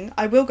The Ring,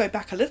 I will go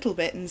back a little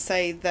bit and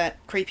say that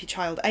creepy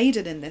child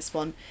Aiden in this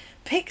one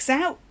picks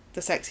out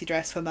the sexy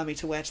dress for Mummy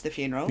to wear to the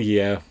funeral.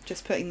 Yeah.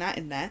 Just putting that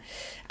in there.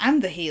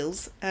 And the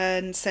heels.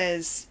 And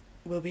says,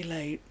 we'll be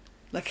late.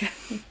 Like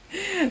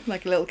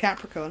a little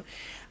Capricorn.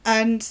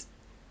 And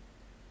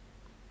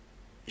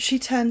she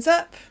turns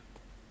up.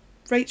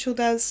 Rachel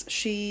does.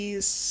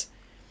 She's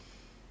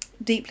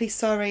deeply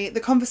sorry. The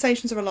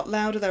conversations are a lot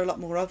louder. They're a lot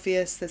more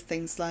obvious. There's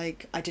things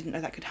like, I didn't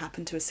know that could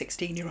happen to a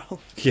 16-year-old.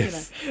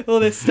 Yes. You know, all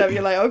this stuff.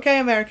 You're like, okay,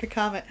 America,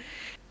 calm it.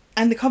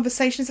 And the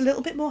conversation is a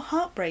little bit more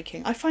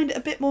heartbreaking. I find it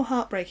a bit more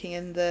heartbreaking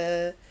in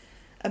the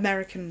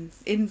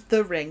in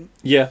The Ring.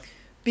 Yeah.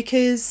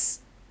 Because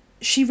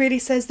she really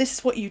says, this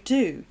is what you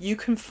do. You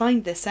can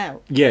find this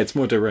out. Yeah, it's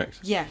more direct.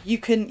 Yeah, you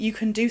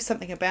can do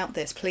something about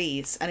this,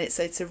 please. And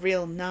it's a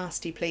real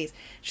nasty please.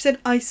 She said,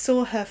 I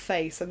saw her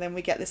face, and then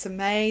we get this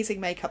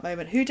amazing makeup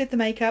moment. Who did the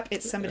makeup?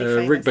 It's somebody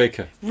famous. Rick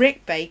Baker.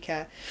 Rick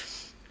Baker,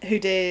 who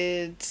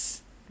did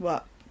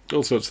what?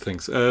 All sorts of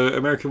things.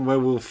 American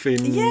Werewolf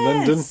in Yes.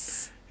 London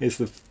is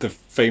the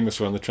famous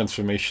one, the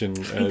transformation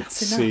that's enough,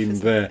 scene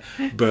isn't there.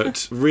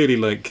 But really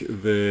like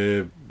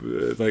the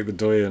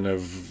doyen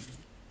of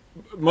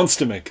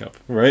monster makeup,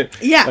 right?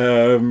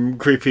 Yeah.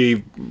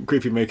 Creepy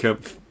makeup,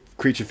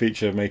 creature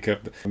feature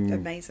makeup.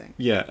 Amazing.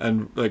 Yeah,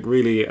 and like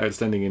really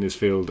outstanding in his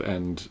field,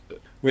 and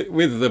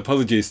with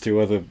apologies to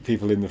other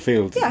people in the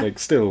field, Yeah. like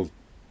still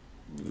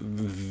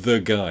the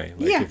guy.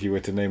 Like Yeah. if you were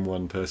to name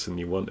one person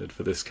you wanted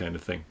for this kind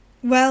of thing.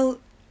 Well,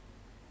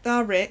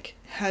 our Rick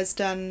has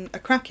done a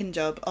cracking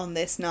job on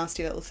this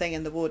nasty little thing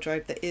in the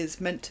wardrobe that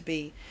is meant to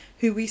be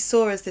who we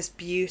saw as this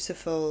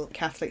beautiful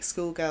Catholic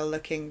schoolgirl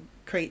looking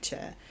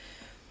creature.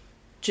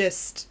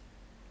 Just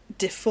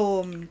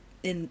deformed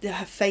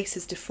her face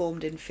is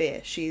deformed in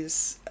fear.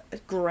 She's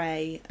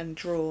grey and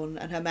drawn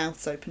and her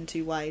mouth's open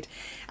too wide,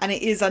 and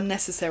it is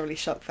unnecessarily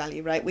shock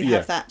value, right? We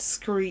have that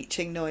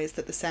screeching noise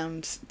that the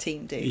sound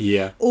team do.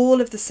 Yeah.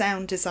 All of the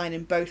sound design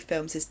in both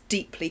films is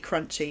deeply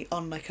crunchy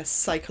on like a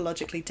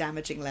psychologically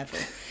damaging level.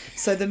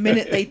 So the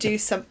minute they do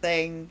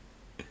something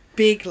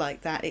big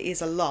like that, it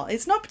is a lot.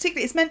 It's not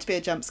particularly, it's meant to be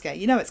a jump scare,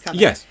 you know it's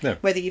coming. Yes, no.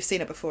 Whether you've seen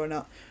it before or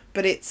not,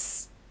 but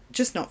it's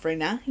just not very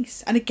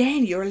nice. And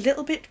again, you're a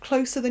little bit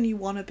closer than you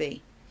want to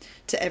be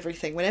to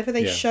everything. Whenever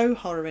they show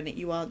horror in it,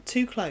 you are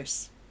too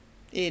close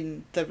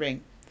in The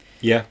Ring.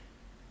 Yeah.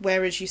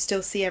 Whereas you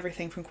still see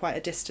everything from quite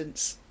a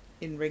distance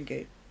in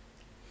Ringu.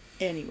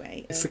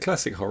 Anyway. It's the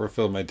classic horror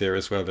film idea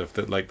as well, of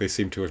that like they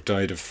seem to have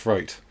died of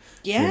fright.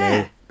 Yeah. You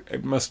know,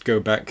 it must go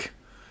back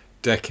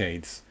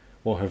decades.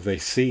 What have they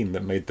seen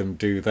that made them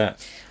do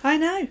that? I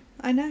know.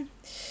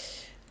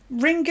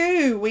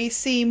 Ringu, we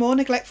see more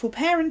neglectful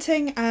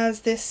parenting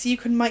as this, you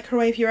can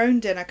microwave your own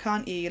dinner,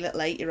 can't you little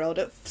 8-year-old?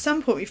 At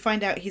some point we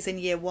find out he's in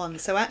year 1,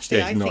 so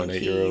actually I think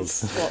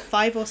he's,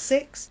 5 or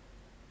 6?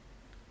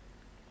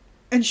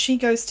 And she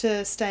goes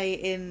to stay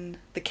in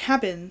the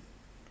cabin,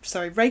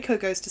 Reiko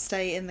goes to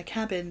stay in the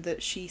cabin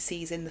that she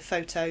sees in the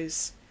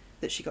photos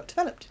that she got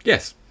developed.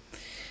 Yes.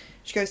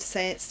 She goes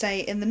to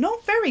stay in the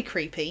not very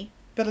creepy,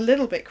 but a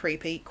little bit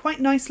creepy, quite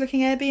nice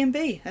looking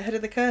Airbnb ahead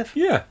of the curve.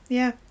 Yeah.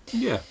 Yeah.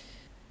 Yeah.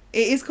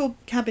 It is called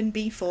Cabin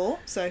B4,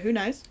 so who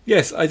knows?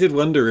 Yes, I did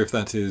wonder if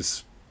that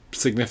is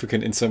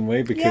significant in some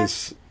way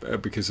because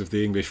of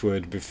the English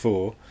word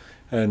before,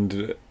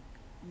 and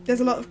there's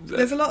a lot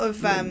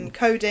of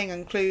coding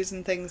and clues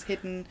and things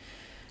hidden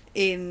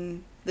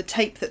in the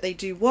tape that they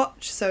do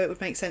watch, so it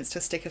would make sense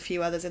to stick a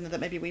few others in there that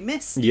maybe we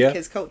missed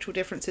because cultural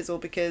differences or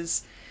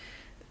because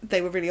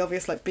they were really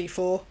obvious, like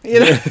B4, you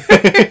know.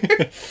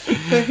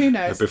 But who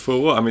knows?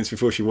 Before what? I mean, it's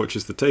before she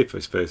watches the tape, I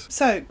suppose.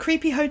 So,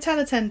 creepy hotel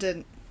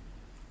attendant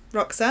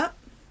rocks up.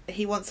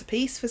 He wants a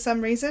piece for some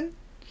reason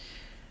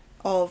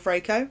of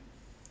Reiko,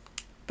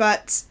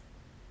 but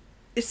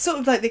it's sort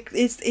of like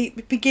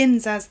it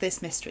begins as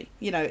this mystery.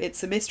 You know,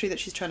 it's a mystery that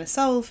she's trying to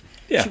solve.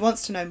 Yeah. She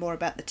wants to know more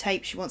about the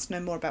tape. She wants to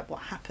know more about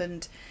what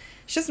happened.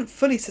 She doesn't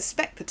fully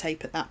suspect the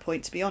tape at that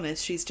point, to be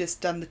honest. She's just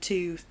done the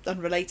two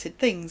unrelated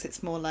things.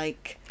 It's more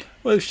like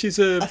if she's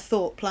a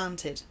thought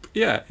planted.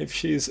 Yeah, if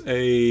she's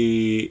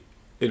a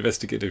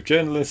investigative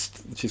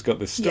journalist, she's got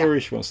this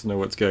story, she wants to know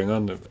what's going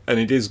on,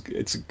 and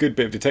it's a good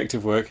bit of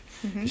detective work.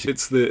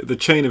 It's the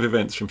chain of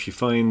events from she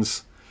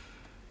finds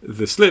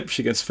the slip,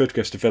 she gets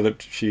photographs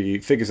developed, she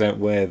figures out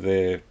where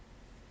the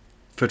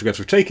photographs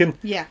were taken,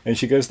 and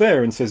she goes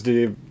there and says,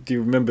 do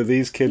you remember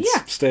these kids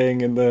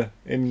staying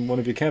in one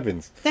of your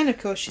cabins? Then of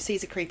course she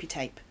sees a creepy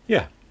tape.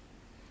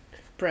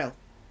 Brill.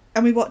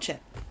 And we watch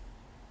it.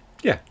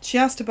 She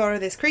asks to borrow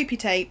this creepy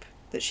tape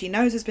that she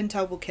knows has been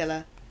told will kill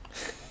her.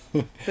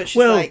 But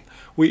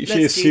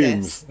she's she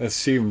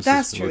assumes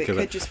that's true. It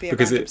could just be a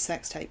random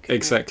sex tape.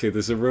 Exactly.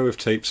 There's a row of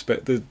tapes,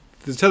 but the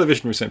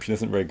television reception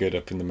isn't very good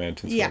up in the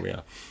mountains where we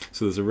are.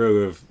 So there's a row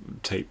of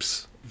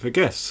tapes for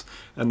guests,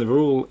 and they're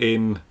all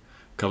in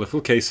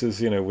colourful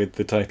cases, you know, with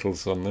the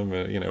titles on them,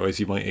 you know,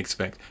 as you might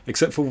expect,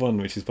 except for one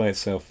which is by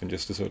itself and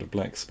just a sort of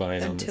black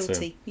spine on it. And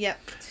tilty. Yeah.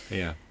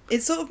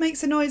 It sort of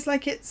makes a noise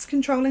like it's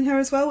controlling her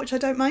as well, which I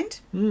don't mind.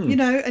 You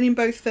know, and in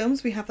both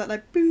films we have that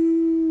like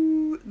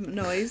boo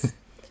noise.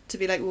 To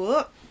be like,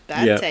 what?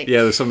 Bad tape.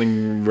 Yeah, there's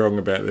something wrong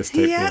about this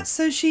tape. Yeah,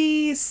 so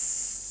she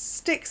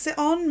sticks it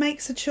on,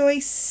 makes a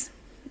choice,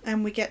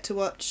 and we get to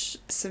watch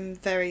some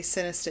very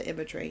sinister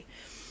imagery.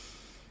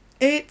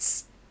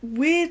 It's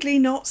weirdly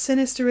not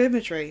sinister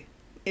imagery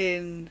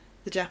in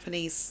the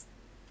Japanese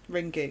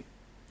Ringu.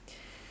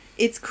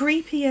 It's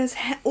creepy as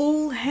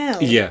all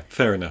hell. Yeah,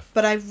 fair enough.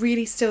 But I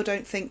really still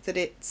don't think that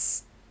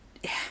it's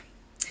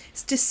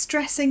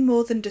distressing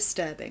more than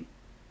disturbing.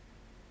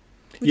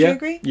 Would you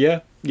agree?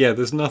 Yeah,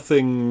 there's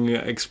nothing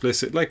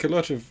explicit, like a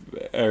lot of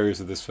areas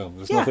of this film,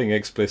 there's nothing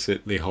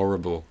explicitly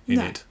horrible in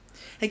it.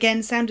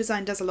 Again, sound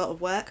design does a lot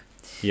of work.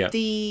 Yeah.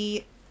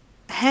 The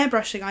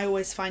hairbrushing I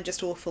always find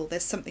just awful.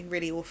 There's something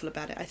really awful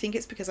about it. I think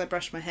it's because I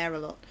brush my hair a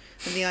lot,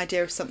 and the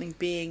idea of something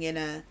being in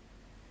a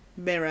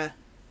mirror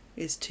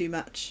is too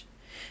much.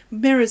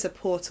 Mirrors are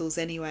portals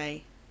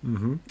anyway,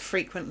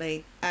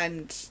 frequently,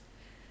 and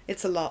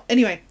it's a lot.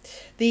 Anyway,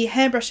 the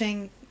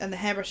hairbrushing and the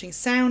hairbrushing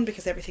sound,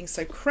 because everything's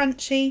so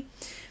crunchy.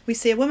 We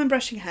see a woman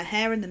brushing her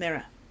hair in the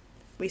mirror.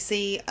 We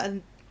see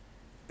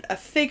a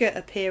figure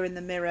appear in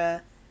the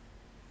mirror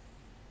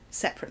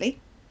separately,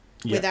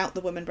 without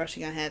the woman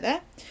brushing her hair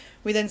there.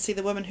 We then see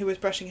the woman who was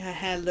brushing her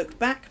hair look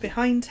back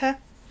behind her,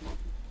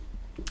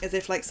 as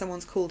if like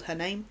someone's called her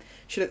name.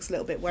 She looks a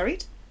little bit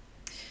worried,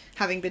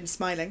 having been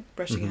smiling,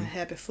 brushing her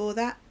hair before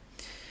that.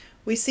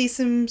 We see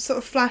some sort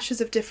of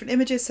flashes of different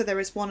images. So there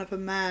is one of a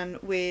man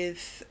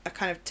with a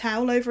kind of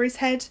towel over his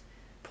head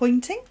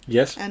pointing.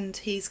 Yes. And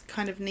he's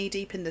kind of knee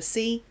deep in the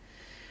sea.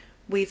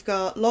 We've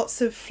got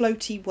lots of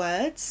floaty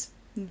words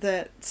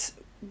that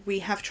we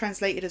have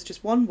translated as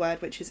just one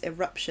word, which is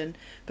eruption,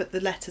 but the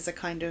letters are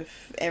kind of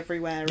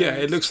everywhere. Yeah,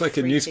 and it looks like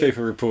freaky. a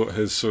newspaper report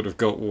has sort of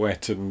got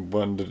wet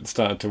and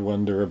started to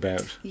wander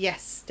about.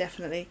 Yes,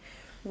 definitely.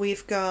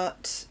 We've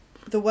got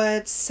the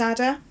word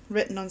Sada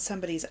written on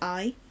somebody's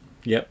eye.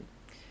 Yep.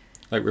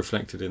 Like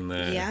reflected in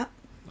their Yeah.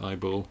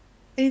 eyeball.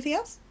 Anything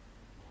else?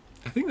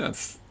 I think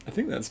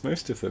that's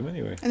most of them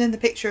anyway. And then the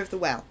picture of the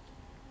well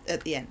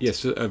at the end.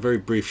 Yes, a very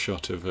brief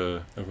shot of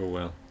a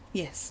well.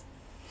 Yes.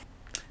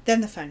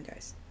 Then the phone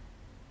goes.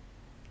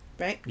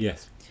 Right?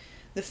 Yes.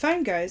 The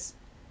phone goes,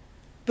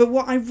 but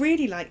what I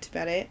really liked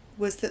about it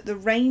was that the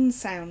rain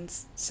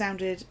sounds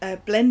sounded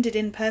blended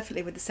in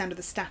perfectly with the sound of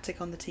the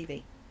static on the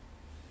TV.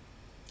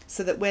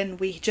 So that when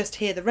we just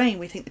hear the rain,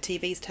 we think the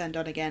TV's turned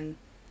on again,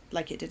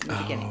 like it did in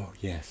the beginning. Oh,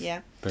 yes.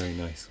 Yeah. Very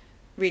nice.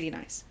 Really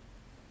nice.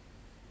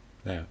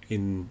 Now,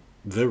 in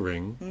The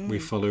Ring, we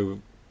follow,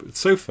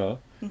 so far,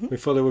 we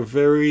follow a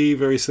very,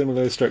 very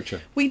similar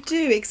structure. We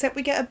do, except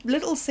we get a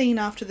little scene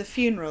after the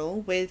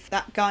funeral with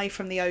that guy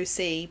from the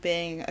OC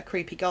being a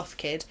creepy goth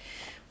kid,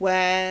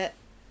 where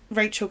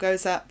Rachel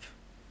goes up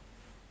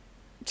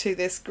to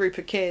this group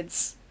of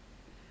kids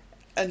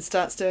and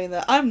starts doing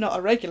the "I'm not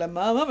a regular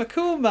mum, I'm a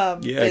cool mum"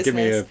 Yeah,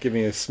 business. give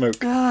me a smoke.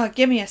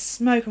 Give me a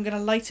smoke. I'm going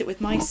to light it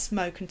with my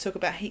smoke and talk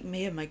about how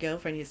me and my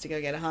girlfriend used to go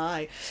get a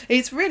high.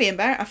 It's really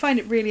embarrassing. I find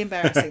it really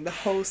embarrassing, the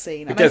whole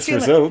scene. It gets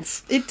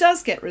results. It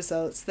does get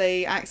results.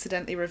 They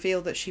accidentally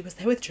reveal that she was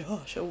there with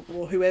Josh or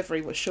whoever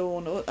he was,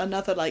 Sean, or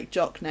another like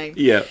jock name.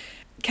 Yeah.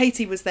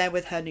 Katie was there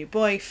with her new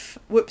boyf.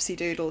 Whoopsie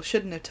doodle,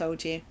 shouldn't have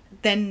told you.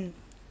 Then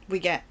we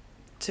get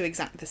to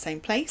exactly the same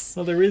place.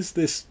 Well, there is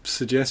this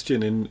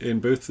suggestion in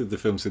both of the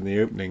films in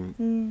the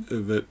opening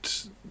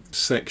that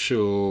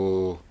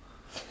sexual...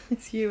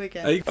 It's you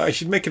again. I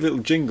should make a little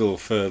jingle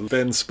for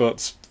Ben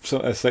spots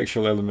a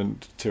sexual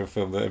element to a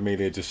film that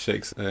Amelia just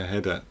shakes her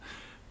head at.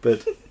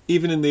 But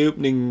even in the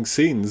opening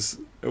scenes,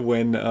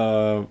 when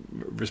our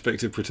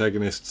respective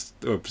protagonists,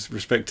 or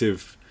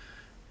respective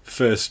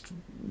first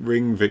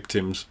Ring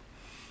victims,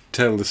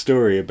 tell the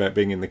story about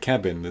being in the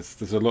cabin,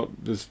 there's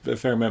a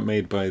fair amount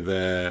made by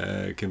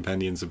their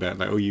companions about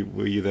like, were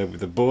you there with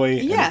the boy?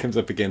 Yeah. And it comes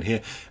up again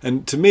here.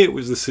 And to me it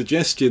was the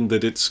suggestion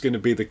that it's going to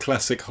be the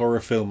classic horror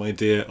film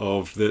idea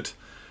of that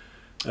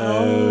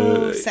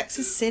sex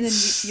is sin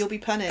and you'll be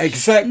punished.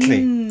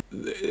 Exactly.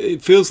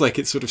 It feels like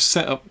it's sort of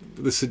set up,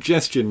 the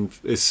suggestion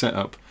is set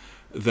up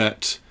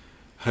that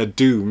her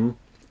doom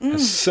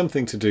has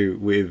something to do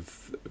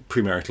with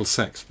premarital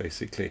sex,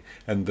 basically,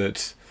 and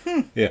that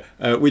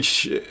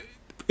which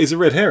is a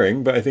red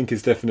herring, but I think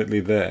is definitely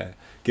there,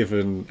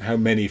 given how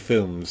many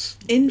films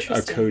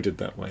are coded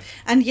that way.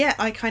 And yet,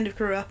 I kind of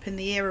grew up in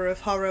the era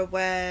of horror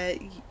where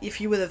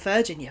if you were the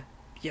virgin,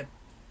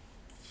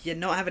 you're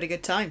not having a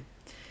good time.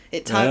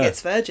 It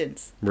targets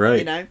virgins, right?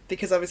 You know,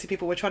 because obviously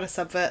people were trying to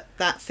subvert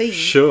that theme.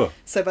 Sure.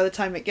 So by the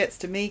time it gets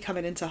to me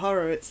coming into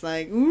horror, it's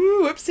like,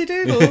 ooh, whoopsie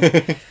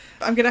doodle.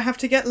 I'm going to have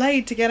to get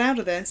laid to get out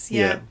of this.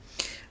 Yeah.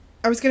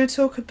 I was going to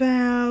talk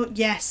about,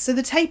 so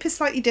the tape is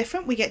slightly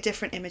different. We get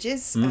different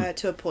images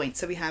to a point.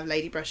 So we have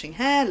lady brushing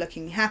hair,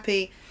 looking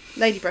happy,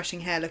 lady brushing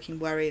hair, looking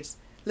worried,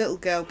 little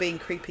girl being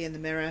creepy in the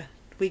mirror.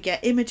 We get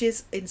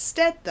images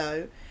instead,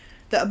 though,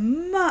 that are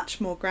much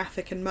more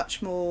graphic and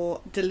much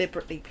more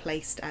deliberately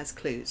placed as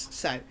clues.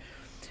 So,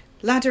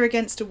 ladder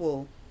against a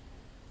wall.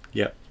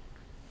 Yep.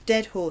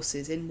 Dead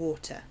horses in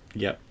water.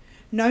 Yep.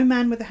 No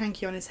man with a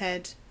hanky on his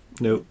head.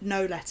 No.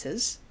 No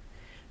letters.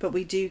 But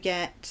we do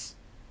get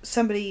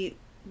somebody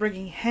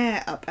bringing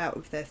hair up out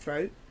of their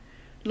throat.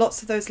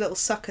 Lots of those little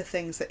sucker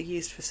things that are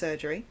used for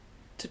surgery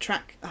to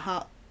track a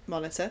heart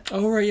monitor.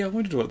 Oh, right, yeah, I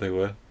wondered what they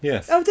were.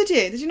 Yes. Oh, did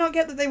you? Did you not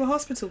get that they were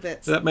hospital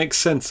bits? That makes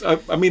sense.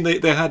 I mean, they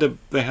had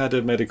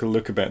a medical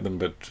look about them,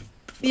 but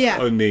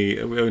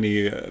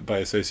only by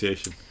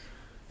association.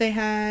 They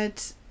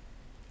had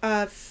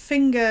a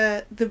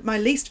finger. My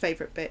least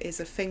favourite bit is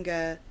a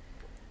finger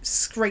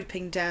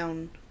scraping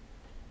down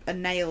a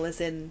nail,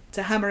 as in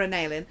to hammer a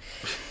nail in.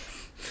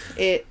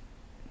 It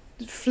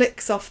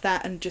flicks off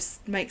that and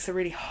just makes a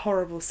really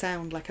horrible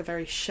sound, like a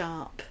very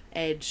sharp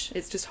edge.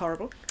 It's just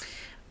horrible.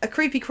 A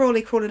creepy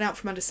crawly crawling out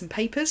from under some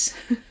papers.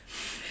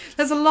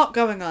 There's a lot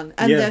going on.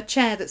 And the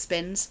chair that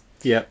spins.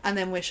 Yeah. And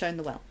then we're shown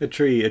the well. A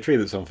tree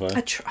that's on fire.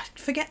 I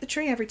forget the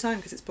tree every time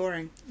because it's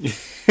boring.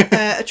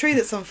 A tree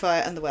that's on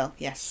fire and the well,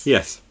 yes.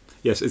 Yes.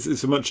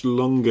 It's a much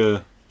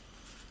longer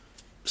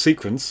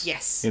sequence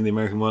in the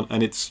American one,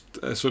 and it's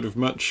a sort of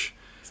much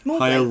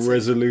higher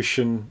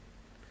resolution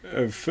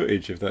of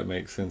footage, if that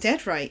makes sense.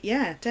 Dead right.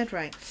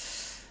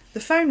 The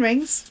phone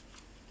rings.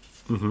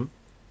 Mm-hmm.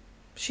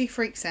 She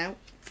freaks out.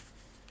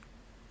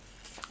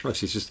 Well,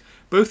 she's just...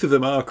 Both of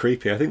them are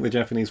creepy. I think the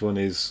Japanese one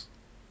is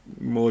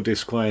more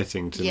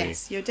disquieting to me.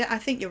 Yes, I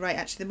think you're right,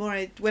 actually.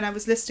 When I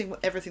was listing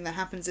everything that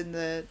happens in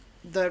the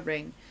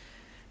Ring,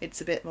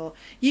 it's a bit more...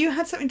 You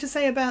had something to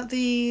say about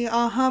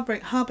our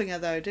harbinger,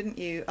 though, didn't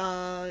you?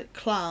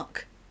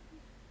 Clark.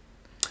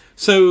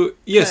 So,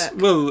 yes,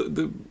 Kirk. Well,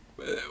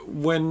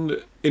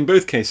 when in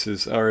both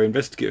cases, our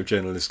investigative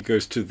journalist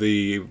goes to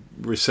the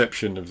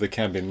reception of the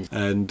cabin,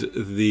 and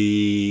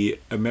the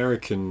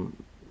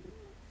American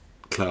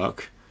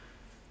clerk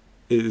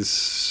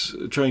is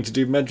trying to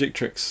do magic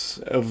tricks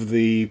of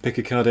the pick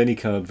a card, any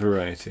card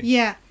variety.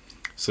 Yeah.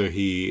 So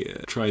he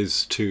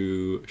tries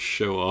to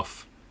show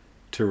off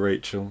to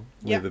Rachel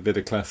with a bit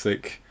of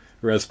classic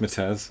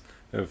razzmatazz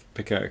of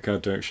pick out a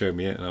card, don't show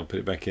me it, and I'll put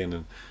it back in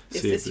and see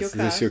if is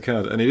this your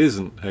card. And it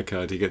isn't her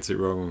card. He gets it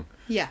wrong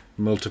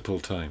multiple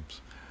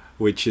times,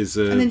 which is...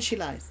 and then she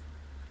lies.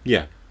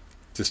 Yeah,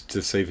 just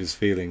to save his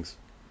feelings.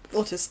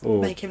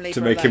 Or make him leave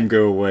to her make alone. him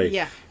go away.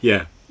 Yeah.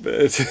 Yeah.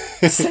 But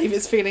save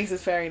his feelings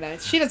is very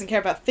nice. She doesn't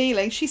care about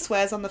feelings. She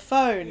swears on the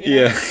phone. You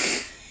know?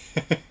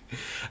 Yeah.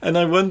 And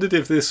I wondered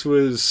if this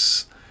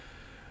was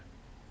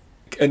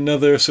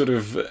another sort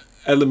of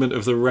element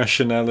of the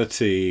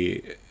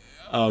rationality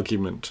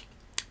argument,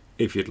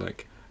 if you'd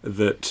like,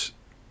 that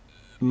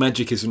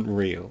magic isn't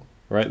real,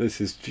 right?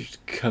 This is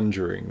just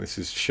conjuring, this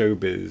is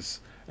showbiz,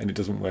 and it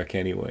doesn't work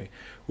anyway.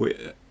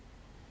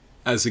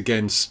 As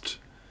against,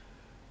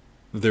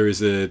 there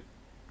is a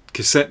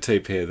cassette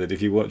tape here that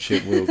if you watch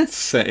it will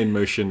set in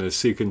motion a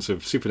sequence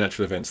of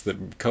supernatural events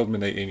that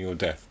culminate in your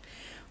death.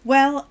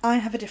 Well, I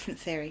have a different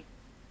theory.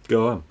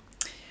 Go on.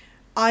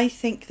 I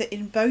think that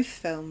in both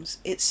films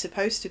it's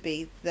supposed to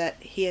be that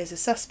he is a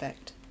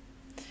suspect,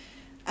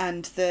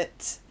 and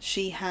that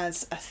she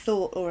has a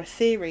thought or a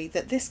theory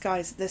that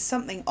there's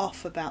something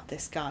off about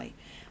this guy.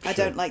 Sure. I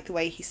don't like the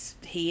way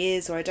he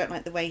is, or I don't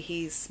like the way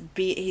he's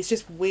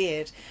just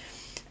weird,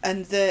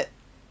 and that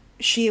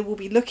she will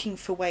be looking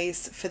for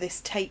ways for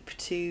this tape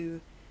to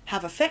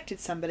have affected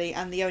somebody,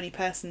 and the only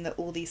person that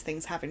all these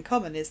things have in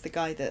common is the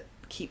guy that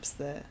keeps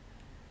the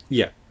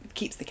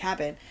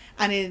cabin.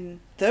 And in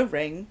The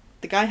Ring,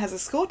 the guy has a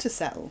score to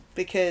settle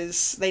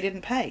because they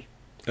didn't pay.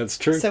 That's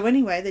true. So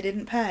anyway, they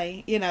didn't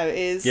pay,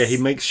 is... Yeah, he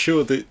makes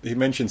sure that he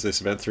mentions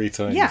this about 3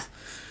 times. Yeah.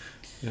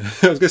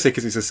 I was going to say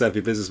because he's a savvy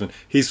businessman.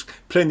 He's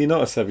plainly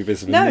not a savvy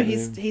businessman. No,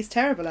 he's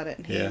terrible at it.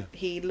 And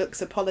he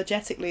looks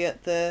apologetically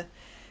at the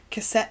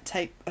cassette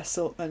tape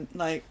assortment,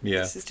 like,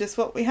 this is just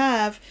what we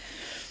have.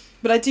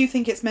 But I do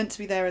think it's meant to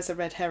be there as a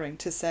red herring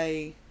to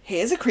say,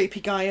 here's a creepy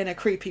guy in a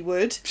creepy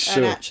wood.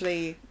 Sure. And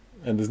actually...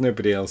 And there's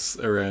nobody else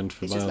around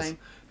for miles. Just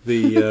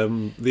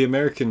lame. The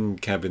American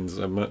cabins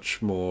are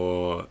much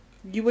more...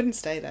 You wouldn't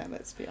stay there,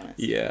 let's be honest.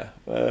 Yeah.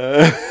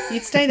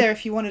 You'd stay there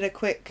if you wanted a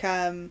quick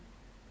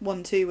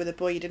 1-2 with a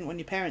boy you didn't want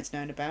your parents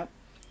knowing about.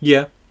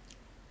 Yeah.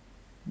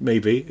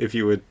 Maybe, if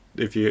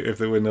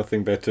there were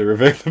nothing better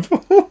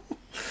available.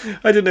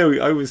 I don't know,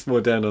 I was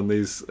more down on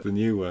these than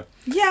you were.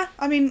 Yeah,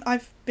 I mean,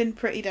 I've been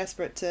pretty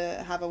desperate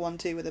to have a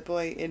 1-2 with a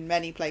boy in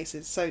many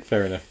places, so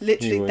fair enough.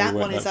 Literally, that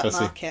one is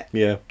fussy.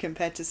 upmarket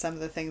compared to some of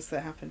the things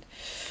that happened.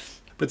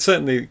 But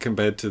certainly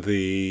compared to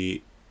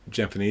the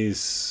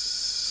Japanese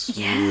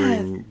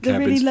ring they're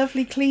cabins. really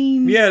lovely,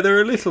 clean. Yeah,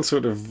 they're a little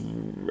sort of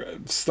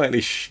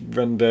slightly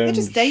run down, they're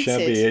just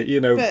dated,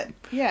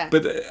 shabby,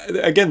 But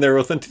again, they're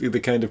authentically the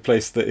kind of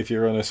place that if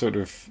you're on a sort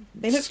of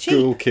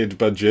school kid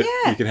budget,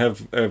 you can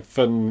have a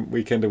fun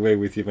weekend away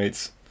with your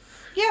mates.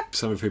 Yeah.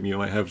 Some of whom you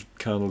might have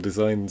carnal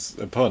designs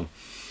upon.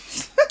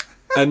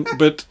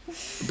 But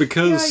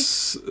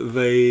because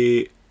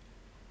they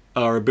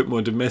are a bit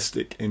more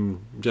domestic in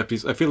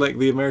Japanese, I feel like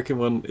the American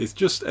one is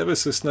just ever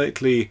so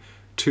slightly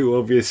too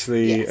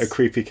obviously a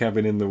creepy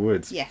cabin in the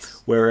woods.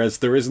 Yes. Whereas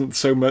there isn't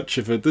so much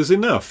of it. There's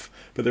enough,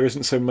 but there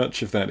isn't so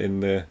much of that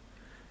in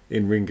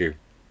Ringu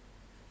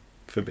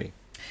for me.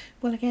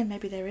 Well, again,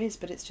 maybe there is,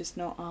 but it's just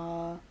not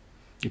our...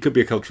 It could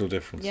be a cultural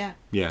difference. Yeah.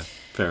 Yeah,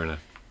 fair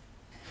enough.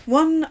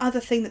 One other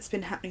thing that's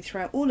been happening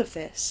throughout all of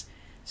this,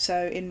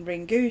 so in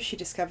Ringu, she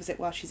discovers it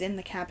while she's in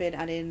the cabin,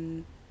 and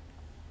in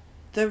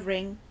The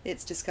Ring,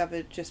 it's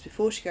discovered just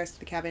before she goes to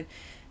the cabin,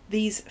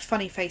 these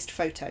funny-faced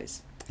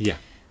photos. Yeah.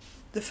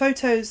 The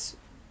photos,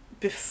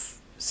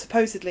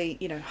 supposedly,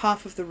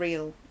 half of the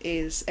reel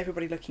is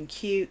everybody looking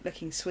cute,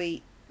 looking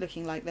sweet,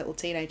 looking like little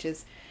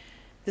teenagers.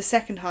 The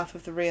second half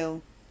of the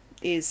reel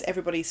is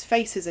everybody's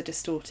faces are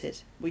distorted.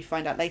 We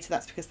find out later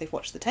that's because they've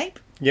watched the tape.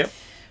 Yep.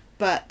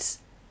 But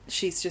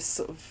she's just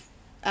sort of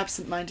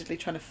absent-mindedly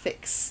trying to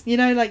fix,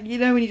 when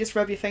you just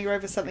rub your finger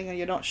over something and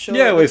you're not sure.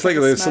 Yeah, well, it's like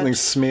there's something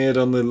smeared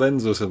on the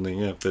lens or something,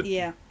 yeah. But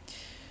yeah.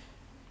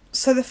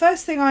 So the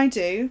first thing I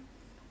do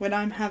when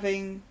I'm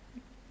having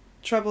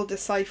trouble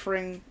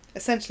deciphering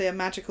essentially a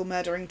magical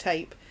murdering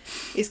tape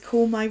is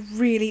call my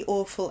really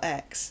awful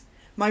ex.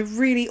 My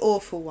really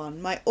awful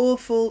one. My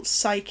awful,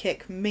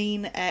 psychic,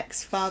 mean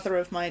ex, father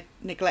of my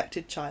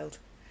neglected child.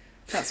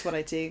 That's what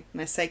I do.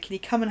 And I say, can you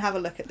come and have a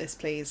look at this,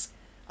 please?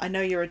 I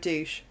know you're a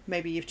douche.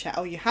 Maybe you've changed.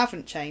 Oh, you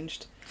haven't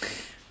changed.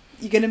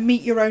 You're going to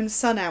meet your own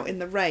son out in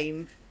the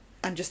rain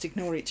and just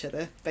ignore each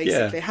other,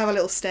 basically. Yeah. Have a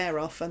little stare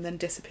off and then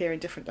disappear in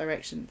different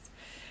directions.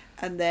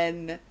 And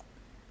then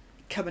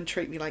come and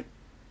treat me like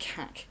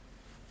cack.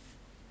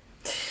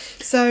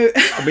 So...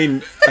 I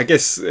mean, I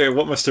guess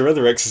what must her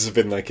other exes have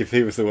been like if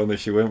he was the one that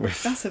she went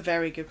with? That's a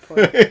very good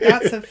point.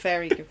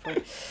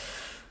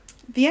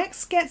 The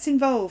ex gets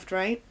involved,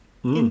 right?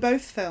 In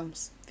both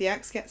films. The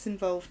X gets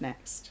involved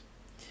next.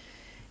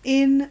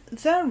 In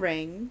The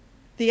Ring,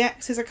 the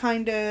X is a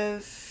kind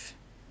of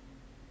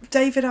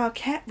David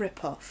Arquette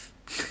rip-off,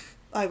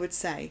 I would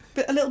say.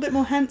 But a little bit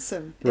more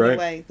handsome, in a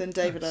way, than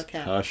David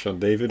Arquette. Harsh on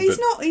David. He's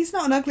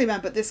not an ugly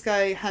man, but this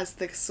guy has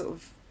the sort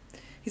of...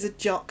 He's a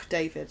jock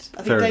David.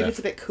 I think Fair David's enough.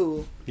 a bit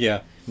cool. Yeah,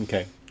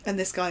 okay. And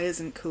this guy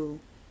isn't cool.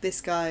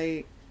 This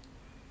guy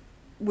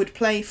would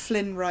play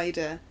Flynn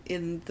Rider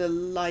in the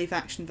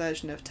live-action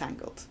version of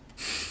Tangled.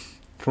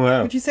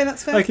 Wow. Would you say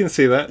that's fair? I can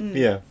see that,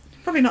 yeah.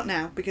 Probably not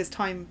now, because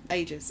time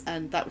ages,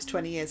 and that was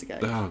 20 years ago.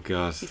 Oh,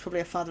 God. He's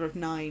probably a father of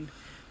 9.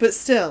 But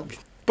still.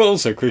 But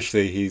also,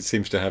 crucially, he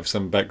seems to have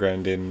some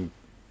background in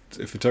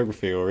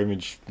photography or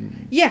image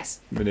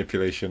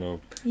manipulation, or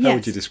how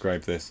would you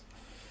describe this?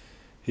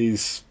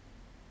 He's...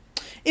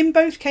 In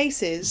both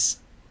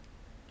cases,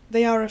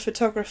 they are a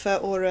photographer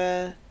or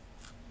a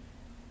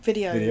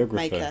videographer.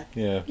 Maker.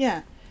 Yeah.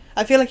 Yeah.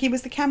 I feel like he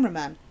was the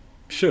cameraman.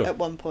 Sure. At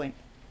one point.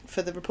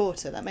 For the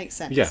reporter. That makes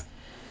sense. Yeah.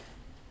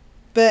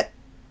 But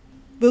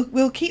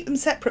we'll keep them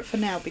separate for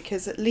now,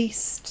 because at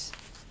least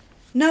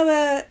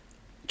Noah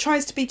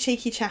tries to be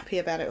cheeky chappy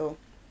about it all.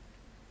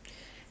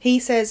 He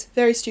says,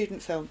 very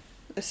student film,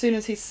 as soon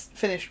as he's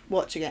finished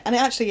watching it. And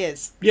it actually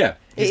is. Yeah.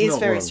 It is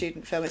very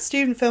student film. It's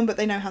student film, but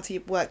they know how to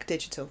work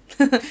digital.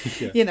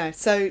 Yeah. You know,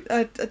 so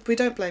we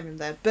don't blame him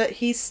there. But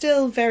he's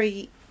still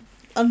very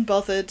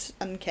unbothered,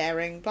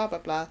 uncaring, blah, blah,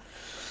 blah.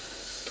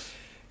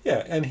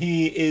 Yeah, and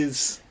he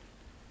is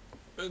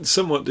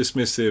somewhat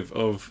dismissive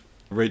of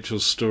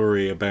Rachel's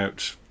story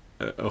about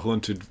a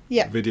haunted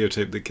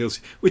videotape that kills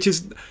you, which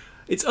is...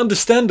 It's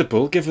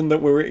understandable given the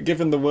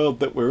world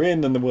that we're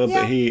in and the world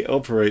that he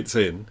operates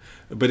in,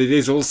 but it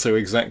is also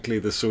exactly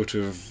the sort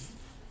of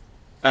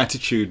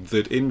attitude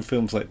that in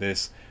films like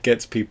this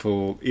gets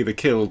people either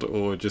killed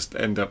or just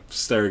end up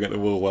staring at the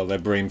wall while their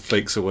brain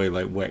flakes away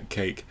like wet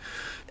cake.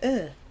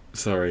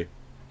 Sorry.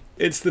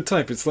 It's the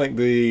type, it's like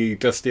the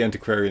dusty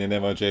antiquarian in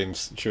M.R.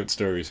 James' short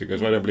stories who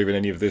goes, well, I don't believe in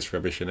any of this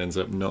rubbish, and ends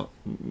up not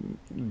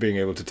being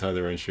able to tie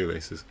their own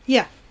shoelaces.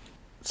 Yeah.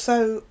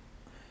 So,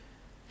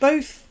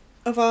 both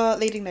of our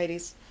leading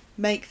ladies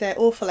make their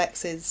awful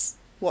exes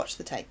watch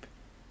the tape.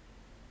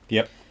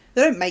 Yep.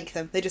 They don't make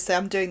them, they just say,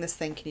 I'm doing this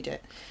thing, can you do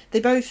it?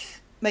 They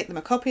both make them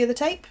a copy of the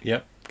tape.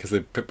 Yep, because they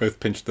both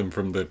pinched them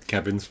from the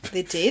cabins.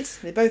 They did.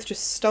 They both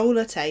just stole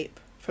a tape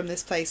from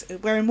this place,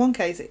 where in one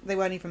case they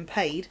weren't even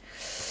paid.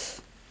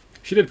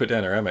 She did put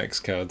down her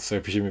Amex card, so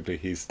presumably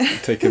he's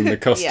taken the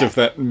cost of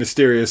that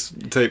mysterious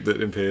tape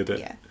that appeared.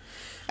 Yeah.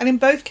 And in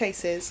both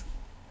cases,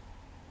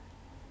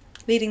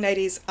 leading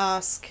ladies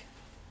ask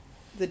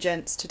the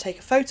gents to take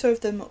a photo of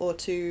them, or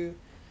to,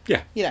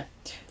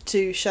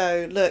 to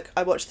show, look,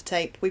 I watched the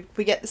tape.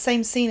 We get the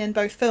same scene in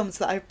both films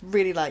that I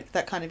really like,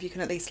 that kind of, you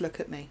can at least look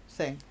at me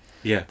thing.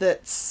 Yeah.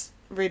 That's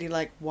really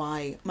like,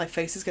 why? My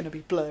face is going to be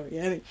blurry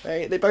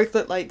anyway. They both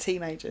look like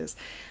teenagers.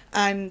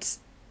 And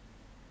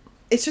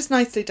it's just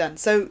nicely done.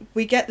 So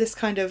we get this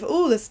kind of,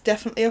 there's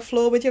definitely a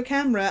flaw with your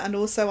camera, and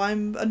also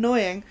I'm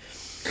annoying.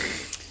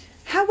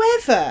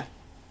 However,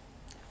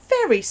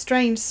 very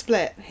strange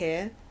split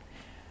here.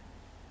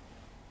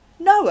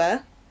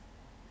 Noah,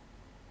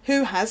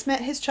 who has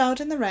met his child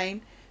in the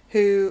rain,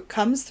 who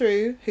comes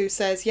through, who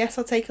says, yes,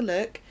 I'll take a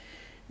look.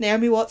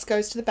 Naomi Watts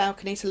goes to the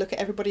balcony to look at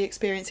everybody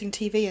experiencing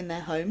TV in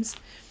their homes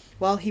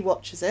while he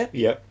watches it.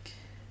 Yep.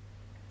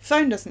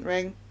 Phone doesn't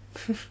ring.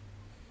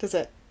 Does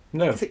it?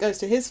 No. Because it goes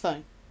to his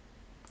phone.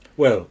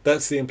 Well,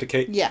 that's the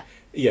implication. Yeah.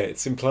 Yeah,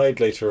 it's implied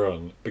later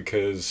on,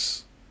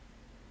 because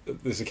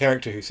there's a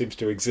character who seems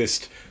to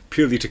exist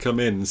purely to come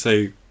in and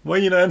say, why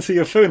you not answer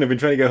your phone? I've been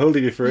trying to get hold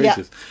of you for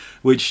ages.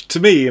 Which, to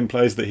me,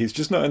 implies that he's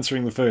just not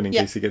answering the phone in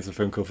case he gets a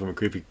phone call from a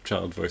creepy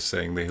child voice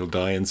saying that he'll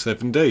die in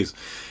 7 days.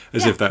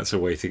 As if that's a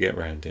way to get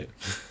around it.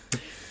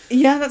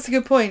 Yeah, that's a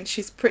good point.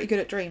 She's pretty good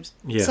at dreams.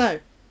 Yeah. So,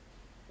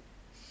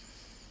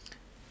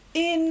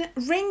 in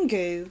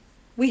Ringu,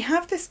 we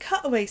have this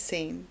cutaway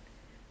scene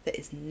that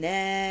is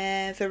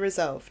never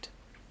resolved,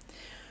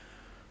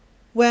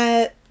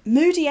 where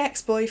moody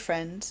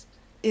ex-boyfriend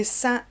is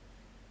sat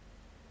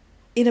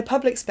in a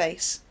public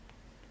space,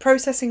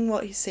 processing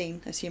what he's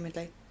seen,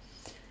 assumedly.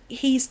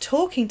 He's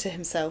talking to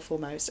himself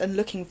almost, and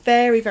looking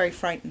very, very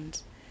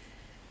frightened.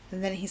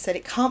 And then he said,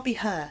 it can't be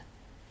her.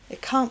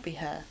 It can't be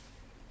her.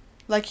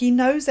 Like, he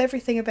knows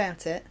everything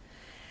about it.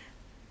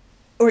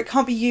 Or it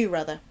can't be you,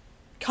 rather.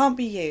 Can't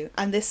be you.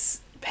 And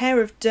this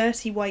pair of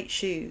dirty white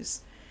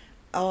shoes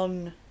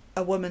on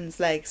a woman's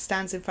leg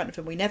stands in front of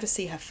him. We never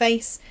see her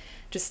face,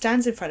 just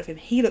stands in front of him.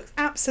 He looks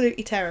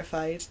absolutely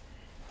terrified,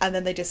 and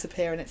then they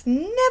disappear, and it's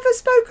never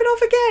spoken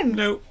of again.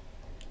 No.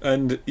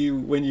 And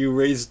when you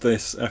raised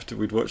this after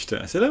we'd watched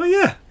it, I said, oh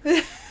yeah,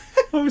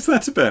 what was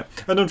that about?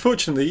 And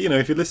unfortunately,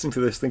 if you're listening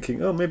to this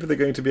thinking, oh, maybe they're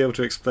going to be able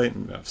to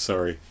explain, no,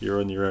 sorry, you're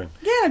on your own.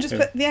 Yeah, just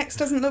put the ex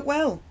doesn't look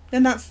well,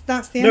 and that's the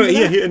end of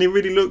that. And he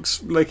really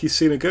looks like he's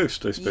seen a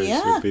ghost, I suppose,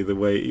 would be the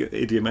way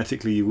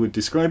idiomatically you would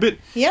describe it.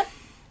 Yeah.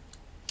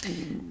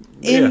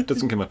 It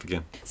doesn't come up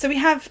again. So we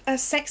have a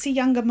sexy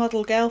younger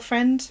model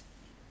girlfriend.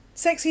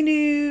 Sexy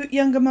new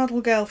younger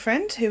model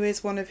girlfriend who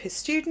is one of his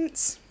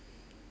students.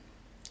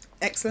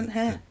 excellent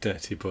hair.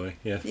 Dirty boy,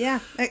 yeah. Yeah,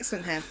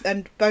 excellent hair.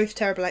 And both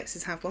Terrible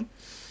Exes have one.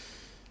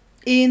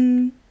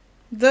 In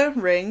The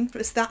Ring,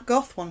 it's that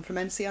goth one from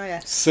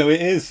NCIS. So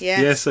it is.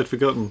 Yes. Yes, I'd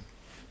forgotten.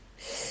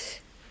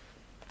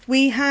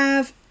 We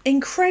have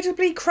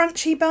incredibly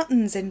crunchy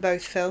buttons in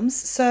both films.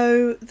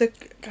 So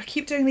I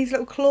keep doing these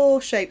little claw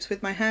shapes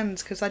with my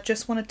hands because I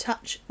just want to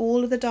touch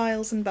all of the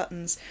dials and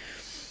buttons.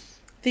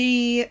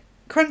 The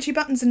crunchy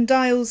buttons and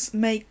dials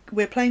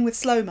we're playing with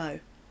slow-mo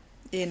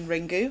in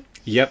Ringu.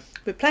 Yep.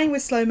 We're playing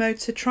with slow-mo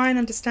to try and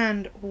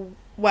understand,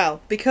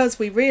 well, because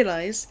we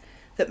realise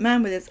that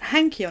man with his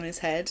hanky on his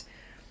head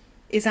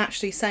is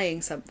actually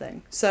saying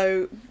something.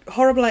 So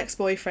Horrible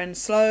Ex-Boyfriend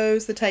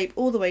slows the tape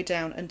all the way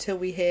down until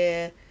we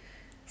hear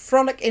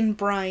Frolic in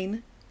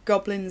brine,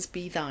 goblins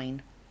be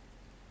thine.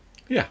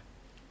 Yeah.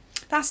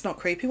 That's not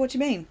creepy, what do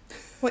you mean?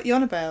 What are you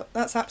on about?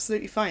 That's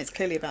absolutely fine. It's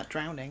clearly about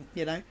drowning,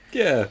 you know?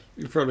 Yeah,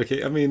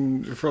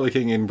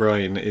 frolicking in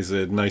brine is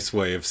a nice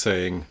way of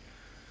saying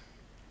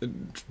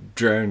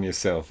drown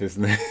yourself,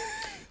 isn't it?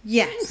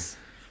 Yes.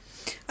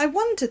 I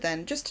wonder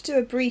then, just to do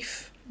a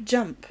brief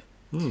jump,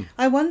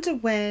 I wonder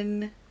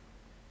when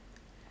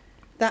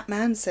that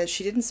man says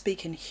she didn't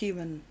speak in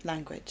human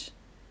language.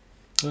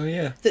 Oh,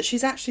 yeah. That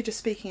she's actually just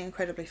speaking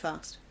incredibly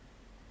fast.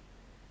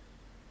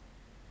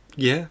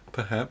 Yeah,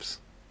 perhaps.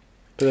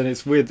 But then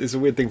it's weird. It's a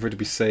weird thing for her to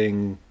be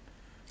saying.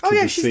 Oh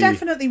yeah, she's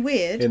definitely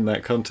weird. In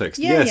that context.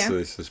 Yeah, yes, yeah.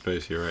 I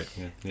suppose you're right.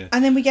 Yeah.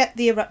 And then we get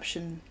the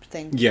eruption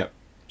thing. Yeah.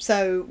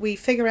 So we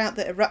figure out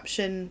that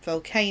eruption,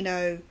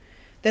 volcano.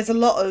 There's a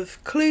lot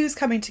of clues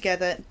coming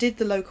together. Did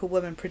the local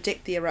woman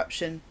predict the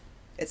eruption,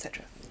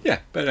 etc.? Yeah,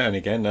 but and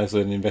again, as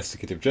an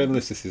investigative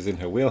journalist, this is in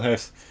her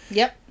wheelhouse.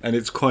 Yep. And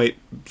it's quite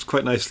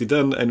nicely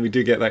done, and we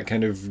do get that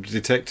kind of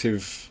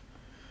detective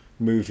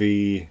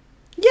movie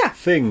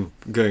thing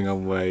going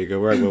on where you go,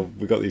 right, well,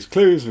 we've got these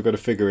clues, we've got to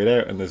figure it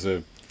out,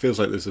 and feels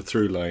like there's a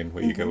through line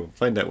where you go,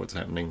 find out what's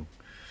happening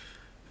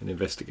and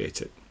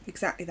investigate it.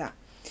 Exactly that.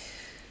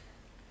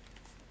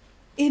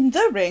 In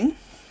The Ring,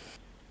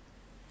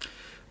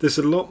 there's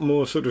a lot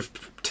more sort of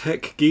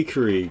tech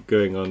geekery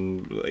going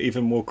on,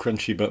 even more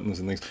crunchy buttons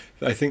and things.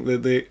 I think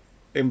that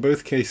in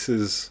both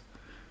cases,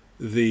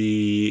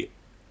 the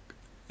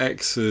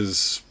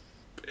X's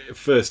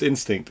first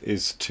instinct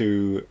is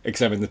to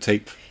examine the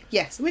tape.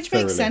 Yes, which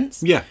thoroughly. makes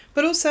sense. Yeah.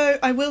 But also,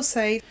 I will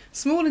say,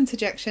 small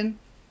interjection,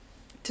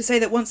 to say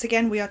that once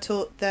again we are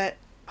taught that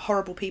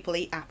horrible people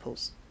eat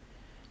apples.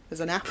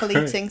 There's an apple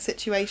eating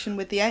situation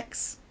with the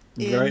X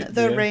in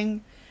The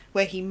Ring,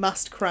 where he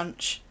must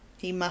crunch.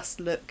 He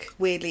must look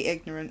weirdly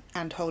ignorant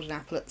and hold an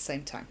apple at the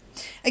same time.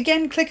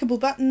 Again, clickable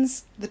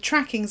buttons. The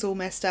tracking's all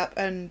messed up,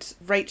 and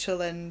Rachel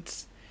and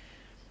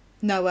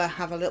Noah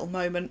have a little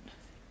moment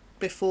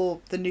before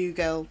the new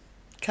girl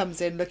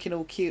comes in looking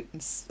all cute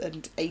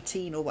and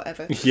 18 or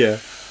whatever. Yeah.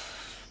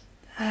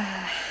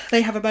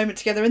 They have a moment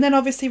together, and then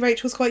obviously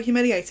Rachel's quite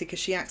humiliated because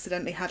she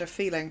accidentally had a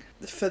feeling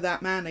for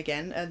that man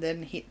again, and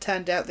then it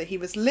turned out that he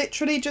was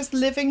literally just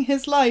living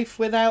his life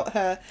without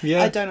her.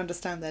 Yeah. I don't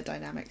understand their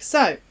dynamic.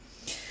 So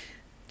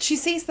she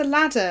sees the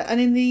ladder,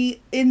 and in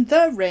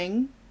the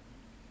Ring,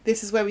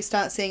 this is where we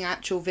start seeing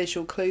actual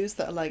visual clues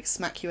that are like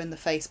smack you in the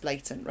face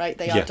blatant, right?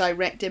 They are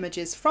direct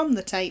images from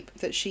the tape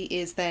that she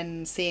is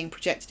then seeing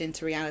projected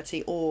into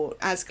reality or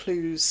as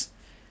clues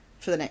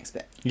for the next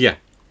bit. Yeah.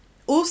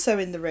 Also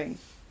in The Ring,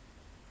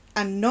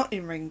 and not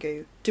in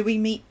Ringu, do we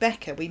meet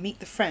Becca. We meet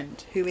the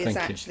friend who is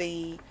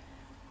actually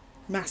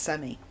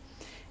Masami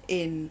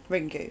in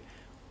Ringu.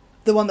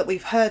 The one that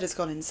we've heard has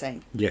gone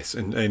insane. Yes,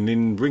 and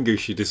in Ringu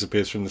she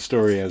disappears from the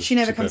story as she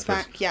never comes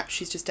back. Yeah,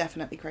 she's just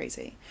definitely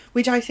crazy.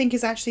 Which I think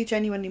is actually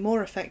genuinely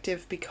more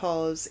effective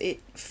because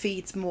it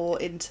feeds more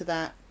into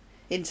that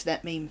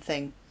internet meme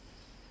thing.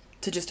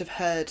 To just have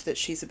heard that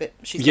she's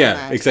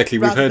mad, exactly.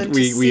 We've heard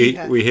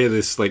we hear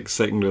this like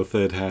second or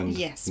third hand.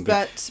 Yes,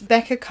 but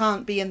Becca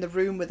can't be in the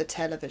room with a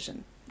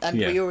television. And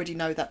we already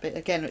know that bit.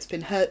 Again, it's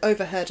been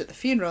overheard at the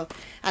funeral,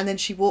 and then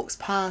she walks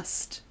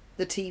past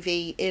the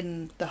TV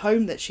in the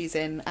home that she's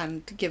in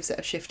and gives it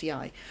a shifty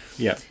eye.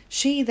 Yeah.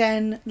 She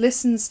then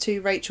listens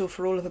to Rachel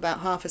for all of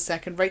about half a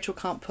second. Rachel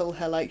can't pull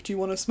her like, do you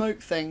want to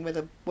smoke thing with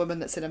a woman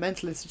that's in a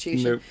mental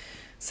institution. Nope.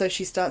 So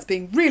she starts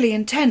being really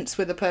intense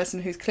with a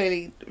person who's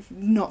clearly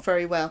not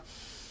very well.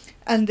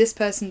 And this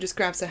person just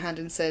grabs her hand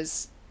and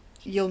says,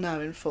 you'll know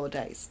in 4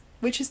 days.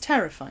 Which is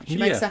terrifying. She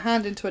makes her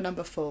hand into a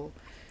number 4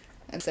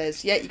 and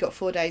says, yeah, you got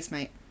 4 days,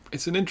 mate.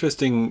 It's an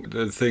interesting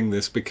thing,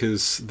 this,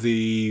 because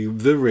the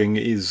Ring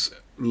is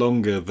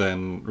longer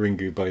than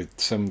Ringu by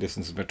some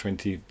distance, about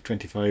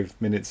 25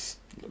 minutes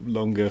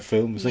longer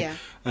film. Yeah.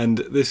 And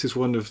this is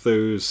one of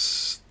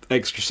those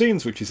extra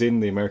scenes which is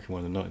in the American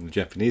one and not in the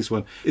Japanese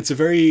one. It's a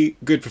very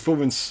good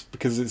performance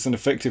because it's an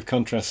effective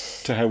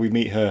contrast to how we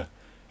meet her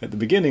at the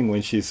beginning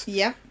when she's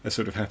a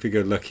sort of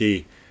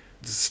happy-go-lucky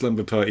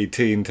slumber party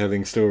teen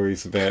telling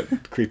stories about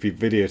creepy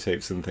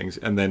videotapes and things,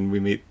 and then we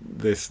meet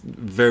this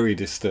very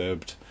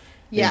disturbed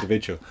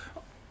individual.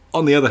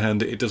 On the other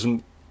hand, it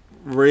doesn't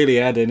really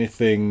add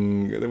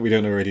anything that we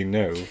don't already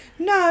know.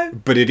 No.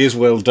 But it is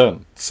well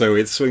done. So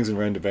it swings and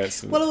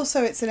roundabouts. Well,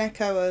 also it's an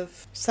echo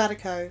of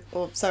Samara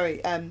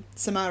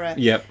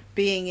Yep.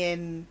 being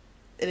in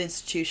an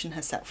institution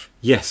herself.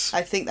 Yes.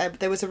 I think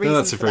there was a reason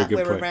that's a for very that. good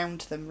We're point.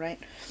 around them, right?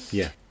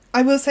 Yeah.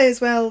 I will say as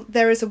well,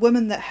 there is a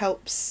woman that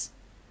helps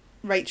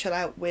Rachel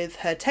out with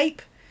her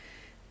tape.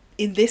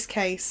 In this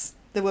case,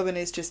 the woman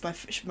is just my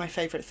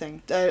favourite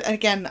thing. And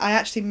again, I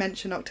actually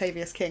mention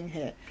Octavius King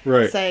here.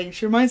 Right. Saying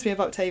she reminds me of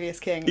Octavius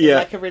King in Yeah.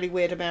 like a really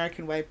weird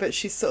American way, but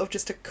she's sort of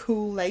just a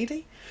cool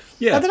lady.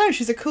 Yeah. I don't know,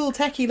 she's a cool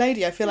techie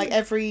lady. I feel like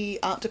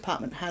every art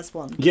department has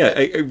one. Yeah,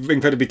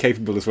 incredibly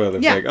capable as well.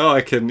 It's Yeah.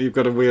 like, you've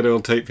got a weird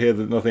old tape here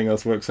that nothing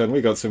else works on. We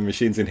got some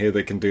machines in here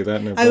that can do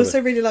that. No I bother.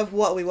 also really love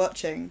What Are We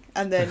Watching?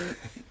 And then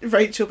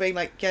Rachel being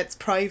like, yeah, it's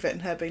private,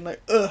 and her being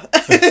like, ugh.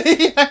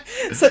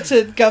 Such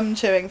a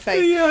gum-chewing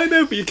face. Yeah, I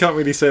know, but you can't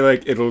really say,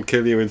 like, it'll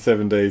kill you in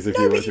 7 days if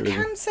No, you but watch you it with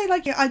me. can say,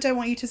 like, I don't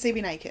want you to see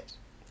me naked.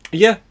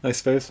 Yeah, I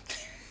suppose.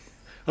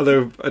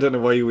 Although, I don't know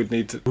why you would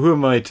need to... Who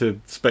am I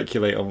to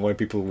speculate on why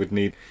people would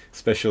need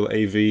special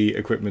AV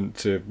equipment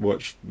to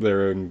watch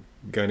their own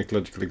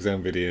gynecological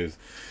exam videos?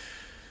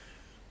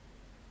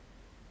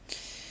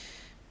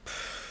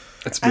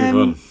 Let's move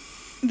on.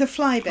 The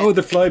fly bit. Oh,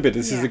 the fly bit.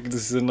 This Yeah.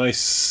 is a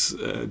nice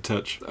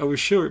touch. I was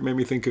sure it made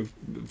me think of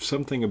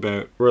something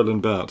about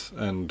Roland Barthes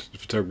and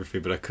photography,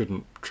 but I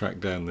couldn't track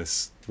down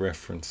this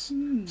reference.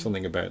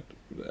 Something about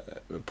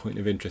a point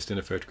of interest in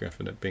a photograph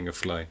and it being a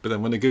fly. But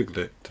then when I googled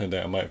it, turned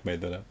out I might have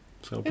made that up.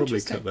 So I'll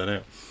probably cut that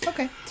out.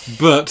 Okay.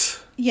 But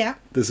Yeah.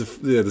 there's a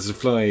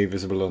fly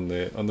visible on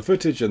the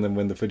footage, and then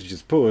when the footage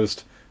is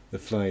paused, the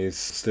fly is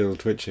still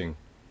twitching.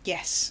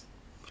 Yes.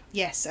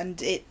 Yes,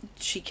 and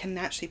she can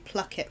actually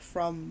pluck it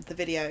from the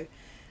video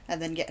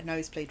and then get a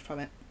nosebleed from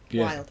it.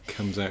 Yeah, Wild.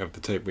 comes out of the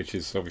tape, which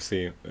is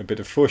obviously a bit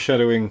of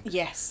foreshadowing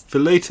Yes. for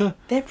later.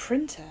 Their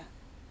printer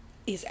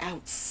is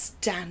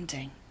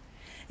outstanding.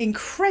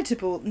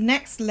 Incredible,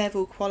 next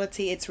level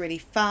quality. It's really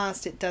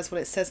fast. It does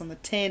what it says on the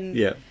tin.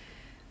 Yeah.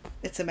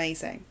 It's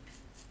amazing.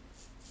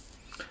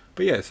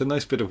 But yeah, it's a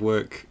nice bit of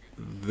work.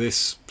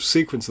 This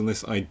sequence and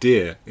this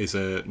idea is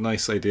a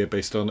nice idea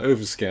based on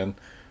overscan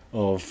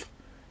of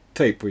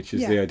tape, which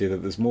is the idea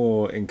that there's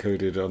more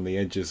encoded on the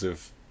edges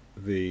of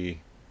the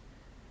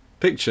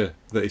picture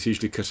that is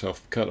usually cut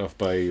off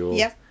by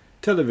your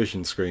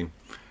television screen,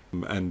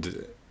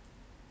 and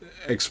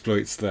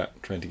exploits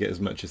that, trying to get as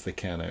much as they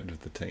can out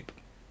of the tape.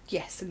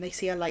 Yes, and they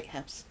see a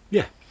lighthouse.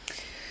 Yeah.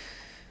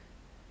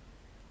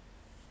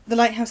 The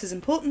lighthouse is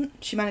important.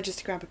 She manages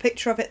to grab a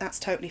picture of it. That's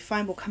totally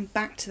fine. We'll come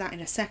back to that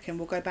in a second.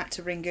 We'll go back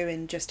to Ringu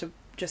in just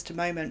a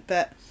moment.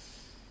 But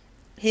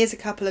here's a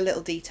couple of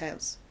little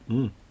details.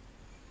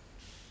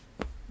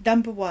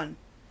 Number one,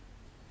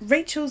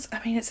 Rachel's...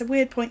 I mean, it's a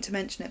weird point to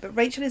mention it, but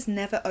Rachel is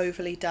never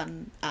overly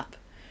done up.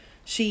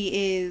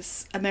 She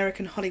is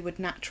American Hollywood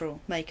natural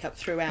makeup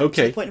throughout.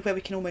 Okay. To the point where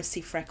we can almost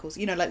see freckles.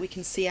 You know, like we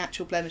can see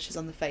actual blemishes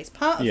on the face.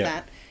 Part of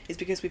that is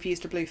because we've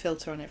used a blue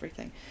filter on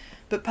everything.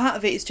 But part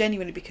of it is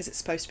genuinely because it's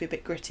supposed to be a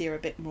bit grittier, a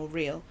bit more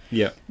real.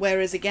 Yeah.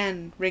 Whereas,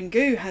 again,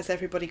 Ringu has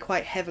everybody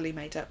quite heavily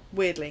made up.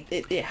 Weirdly.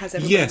 It has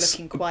everybody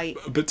looking quite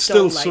but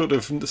still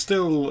doll-like.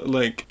 still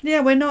like...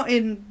 Yeah, we're not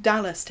in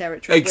Dallas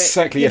territory.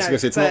 Exactly, yes,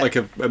 because it's not like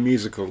a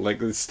musical. Like,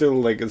 there's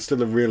still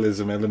a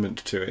realism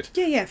element to it.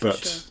 Yeah, for but,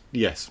 sure.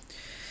 Yes.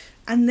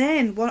 And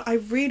then, what I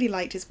really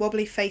liked is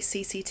Wobbly Face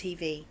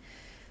CCTV.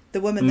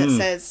 The woman that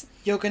says,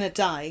 "You're going to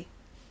die,"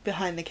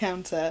 behind the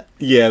counter.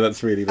 Yeah,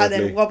 that's really lovely.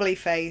 And then Wobbly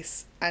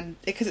Face,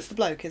 and because it's the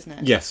bloke, isn't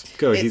it? Yes,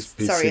 go. It's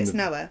He's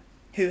Noah,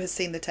 who has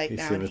seen the tape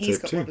now, and the he's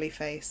tape got too. Wobbly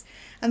Face.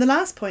 And the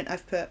last point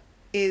I've put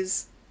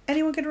is,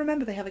 anyone going to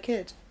remember they have a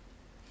kid?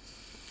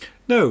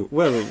 No,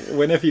 well,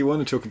 whenever you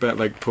want to talk about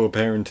like poor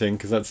parenting,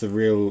 because that's a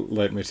real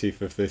leitmotif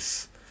of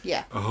this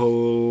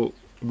whole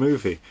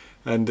movie,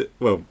 and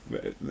well,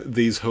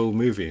 these whole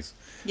movies.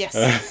 Yes,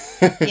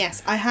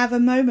 yes. I have a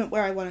moment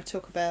where I want to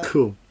talk about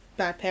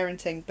bad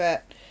parenting,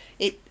 but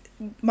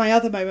my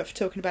other moment for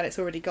talking about it's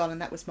already gone,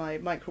 and that was my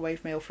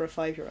microwave meal for a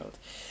 5-year-old.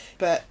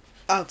 But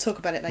I'll talk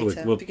about it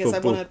later because I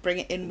want to bring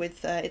it in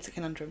with It's a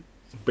Conundrum.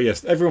 But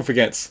yes, everyone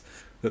forgets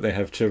that they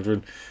have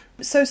children.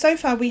 So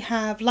far we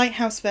have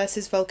Lighthouse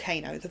versus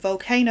Volcano. The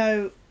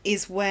volcano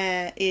is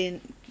where,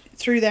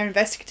 through their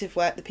investigative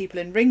work, the people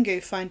in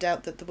Ringu find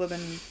out that the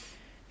woman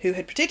who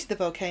had predicted the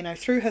volcano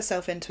threw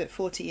herself into it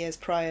 40 years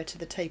prior to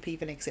the tape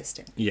even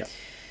existing. Yeah.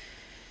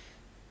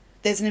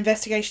 There's an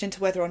investigation into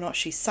whether or not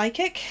she's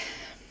psychic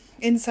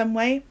in some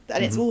way,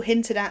 and it's all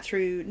hinted at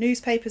through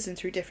newspapers and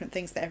through different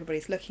things that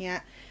everybody's looking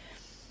at.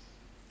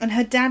 And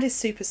her dad is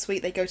super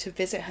sweet. They go to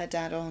visit her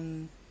dad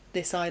on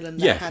this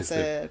island that has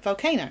a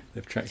volcano.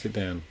 They've tracked it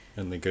down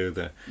and they go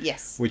there.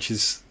 Yes. Which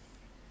is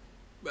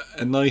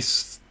a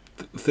nice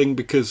thing,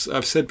 because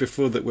I've said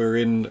before that we're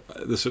in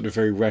the sort of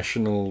very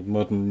rational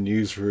modern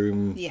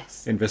newsroom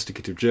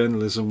investigative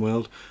journalism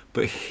world,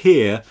 but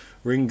here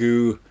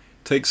Ringu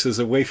takes us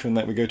away from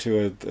that. We go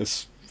to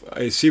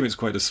I assume it's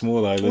quite a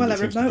small island. Well, a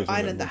remote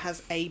island that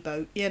has a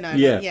boat,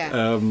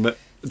 Yeah.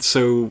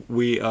 So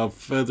we are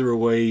further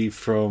away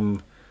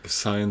from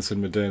science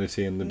and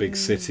modernity and the big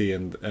city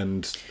and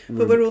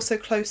But we're also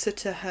closer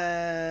to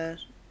her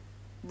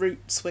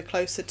roots. We're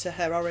closer to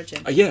her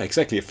origin. yeah,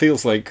 exactly. It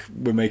feels like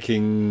we're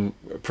making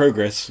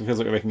progress. It feels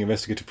like we're making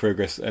investigative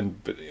progress,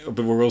 but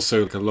we're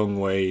also like a long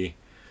way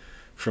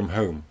from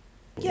home.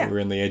 Yeah. We're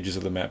in the edges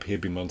of the map. Here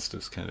be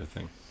monsters, kind of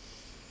thing.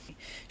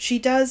 She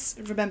does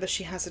remember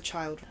she has a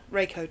child.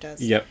 Reiko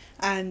does. Yep.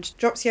 And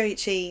drops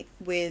Yoichi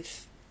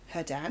with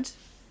her dad,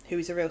 who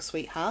is a real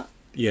sweetheart.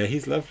 Yeah,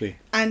 he's lovely.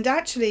 And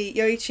actually,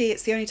 Yoichi,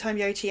 it's the only time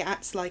Yoichi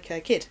acts like a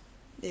kid,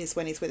 is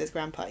when he's with his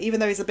grandpa. Even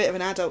though he's a bit of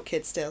an adult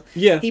kid still.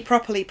 Yeah. He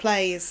properly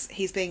plays,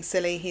 he's being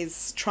silly,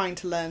 he's trying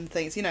to learn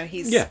things. You know,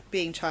 he's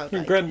being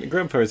childlike.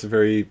 Grandpa is a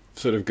very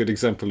sort of good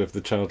example of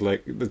the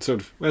childlike, the sort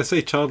of, when I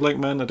say childlike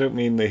man, I don't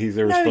mean that he's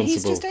irresponsible. No,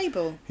 he's just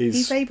able.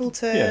 He's able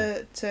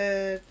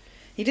to...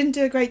 He didn't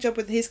do a great job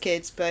with his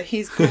kids, but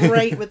he's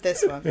great with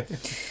this one.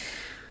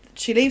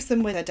 She leaves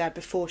them with her dad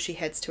before she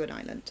heads to an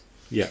island.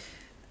 Yeah.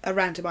 A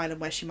random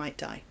island where she might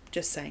die.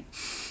 Just saying.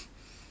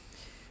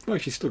 Well,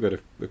 she's still got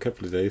a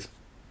couple of days.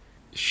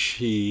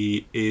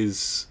 She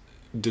is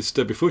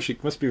disturbed before she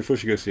goes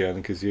to the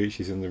island, because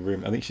she's in the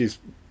room. I think she's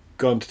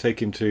gone to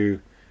take him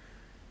to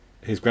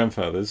his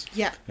grandfather's.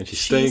 Yeah. And she's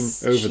staying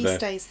over there. She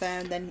stays there,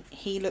 and then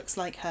he looks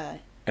like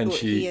her. And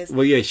she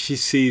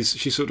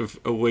sort of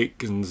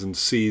awakens and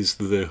sees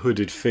the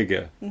hooded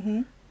figure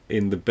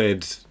in the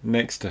bed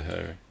next to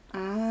her.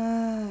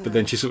 Ah. But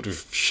then she sort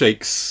of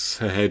shakes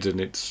her head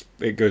and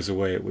it goes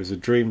away. It was a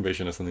dream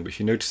vision or something. But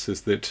she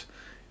notices that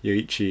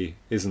Yoichi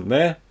isn't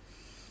there,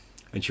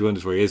 and she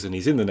wonders where he is. And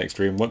he's in the next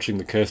room watching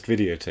the cursed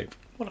videotape.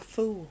 What a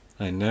fool!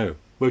 I know.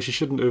 Well, she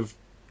shouldn't have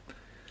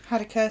had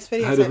a cursed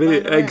videotape. Had a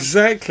video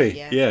exactly.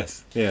 Yeah.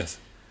 Yes.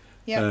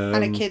 Yeah,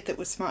 and a kid that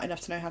was smart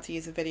enough to know how to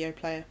use a video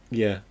player.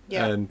 Yeah.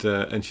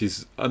 And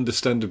she's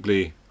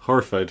understandably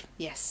horrified.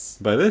 Yes.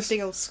 By this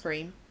big old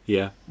scream.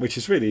 Yeah, which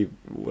is really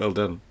well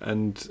done.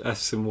 And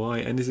asks him why.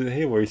 And isn't it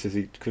here where he says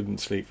he couldn't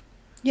sleep?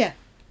 Yeah.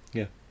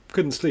 Yeah,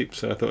 couldn't sleep.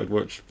 So I thought I'd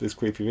watch this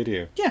creepy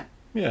video. Yeah.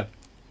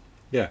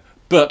 Yeah.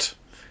 But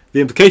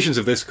the implications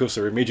of this, of course,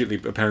 are immediately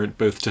apparent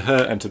both to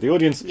her and to the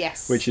audience.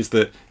 Yes. Which is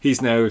that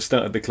he's now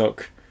started the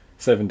clock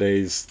 7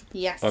 days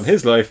yes. on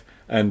his life.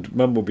 And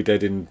Mum will be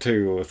dead in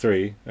 2 or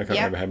 3. I can't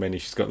remember how many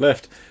she's got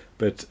left.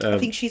 But I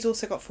think she's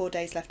also got 4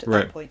 days left at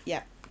that point.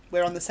 Yeah.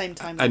 We're on the same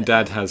time. And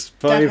Dad has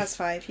 5. Dad has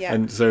 5, yeah.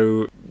 And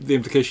so the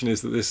implication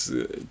is that this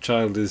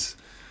child is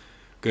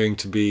going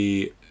to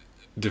be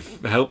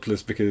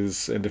helpless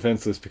and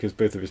defenceless because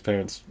both of his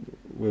parents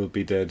will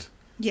be dead.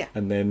 Yeah.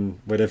 And then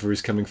whatever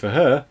is coming for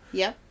her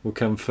will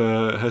come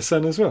for her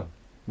son as well,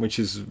 which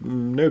is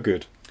no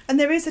good. And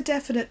there is a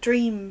definite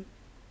dream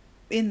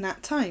in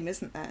that time,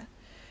 isn't there?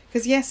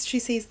 Because yes, she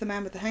sees the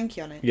man with the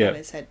hanky on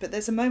his head, but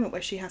there's a moment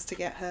where she has to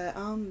get her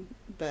arm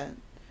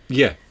burnt.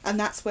 Yeah. And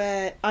that's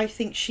where I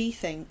think she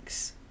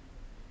thinks,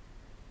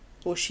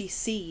 or she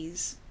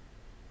sees,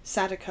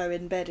 Sadako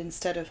in bed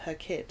instead of her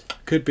kid.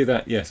 Could be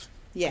that, yes.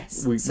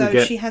 Yes.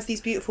 She has these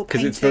beautiful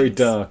paintings. Because it's very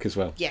dark as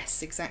well.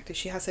 Yes, exactly.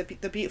 She has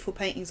the beautiful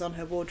paintings on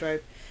her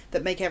wardrobe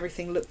that make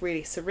everything look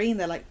really serene.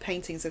 They're like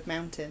paintings of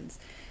mountains.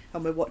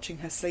 And we're watching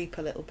her sleep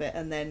a little bit.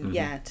 And then,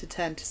 to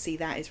turn to see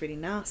that is really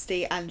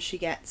nasty. And she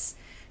gets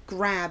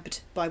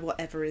grabbed by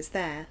whatever is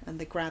there. And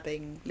the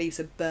grabbing leaves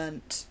a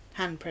burnt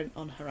handprint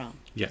on her arm.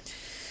 Yeah.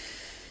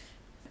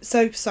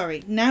 So,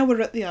 sorry. Now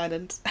we're at the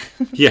island.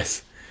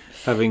 Yes.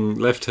 Having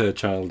left her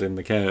child in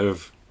the care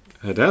of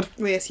her dad.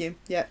 We assume,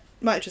 yeah.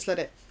 Might have just let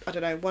it, I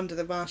don't know, wander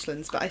the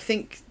marshlands, but I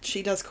think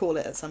she does call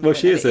it at some point. Well,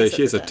 she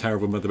is a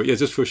terrible mother, but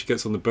just before she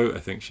gets on the boat, I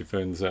think she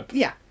phones up.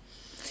 Yeah.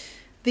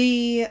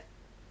 The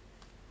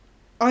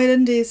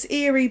island is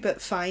eerie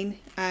but fine,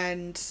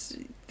 and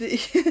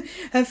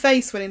her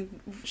face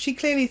she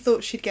clearly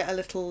thought she'd get a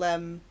little,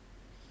 a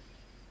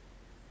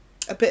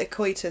bit of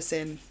coitus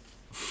in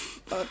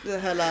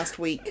her last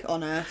week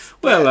on Earth.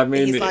 Well, I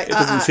mean, it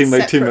doesn't seem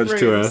like too much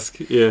to ask.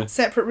 Yeah.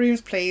 Separate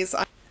rooms, please.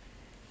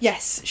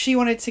 Yes, she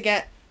wanted to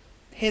get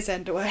his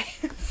end away.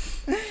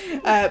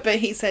 But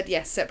he said,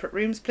 yes, separate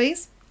rooms,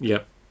 please.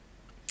 Yep.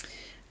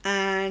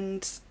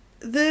 And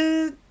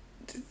the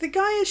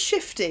guy is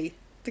shifty.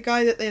 The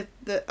guy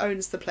that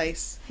owns the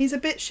place. He's a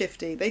bit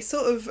shifty. They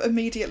sort of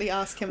immediately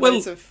ask him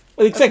loads of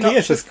exactly,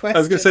 yes. questions. I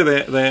was going to say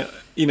they're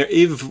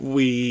if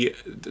we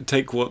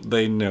take what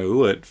they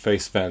know at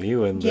face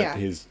value and that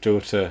his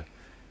daughter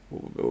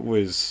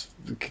was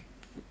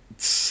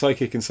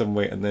psychic in some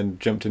way and then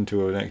jumped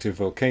into an active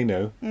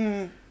volcano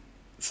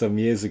some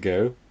years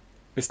ago,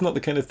 it's not the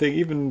kind of thing,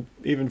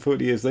 even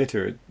 40 years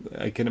later,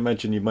 I can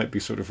imagine you might be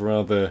sort of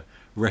rather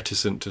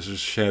reticent to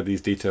share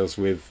these details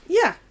with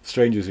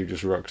strangers who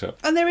just rocked up.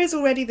 And there is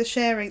already the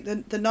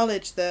sharing, the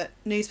knowledge that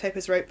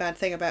newspapers wrote bad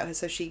thing about her,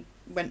 so she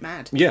went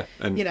mad. Yeah,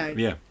 and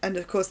and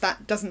of course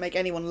that doesn't make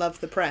anyone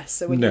love the press.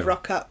 So when you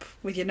rock up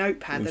with your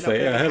notepad, they're not going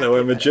to be hello,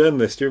 I'm a happy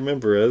journalist. Do you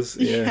remember us?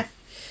 Yeah.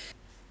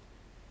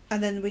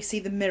 And then we see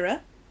the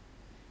mirror.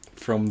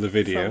 From the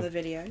video.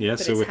 Yeah,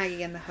 but it's hanging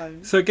in the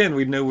home. So again,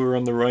 we know we're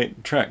on the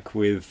right track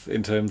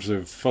in terms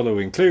of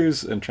following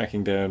clues and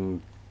tracking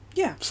down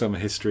Yeah. some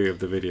history of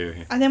the video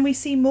here. And then we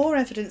see more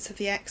evidence of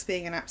the ex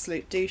being an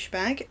absolute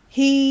douchebag.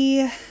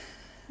 He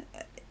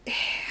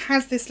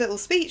has this little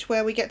speech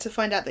where we get to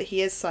find out that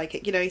he is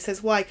psychic. You know, he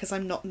says, why? Because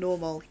I'm not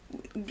normal.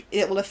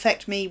 It will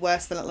affect me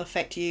worse than it'll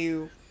affect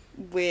you.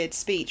 Weird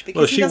speech,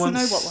 because he doesn't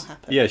know what will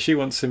happen. Yeah, she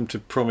wants him to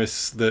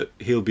promise that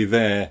he'll be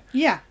there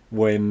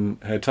when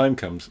her time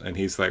comes. And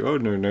he's like, oh,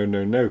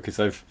 no, because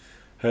I've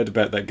heard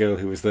about that girl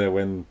who was there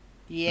when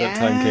that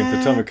time came for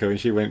Tomoko, and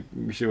she went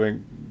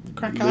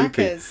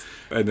loopy.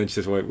 And then she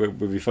says, well, we'll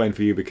be fine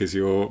for you because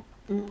you're...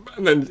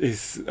 And then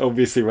he's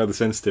obviously rather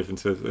sensitive and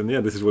says, and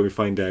this is where we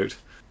find out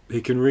he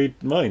can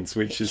read minds,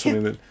 which is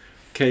something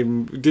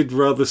that did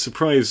rather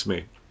surprise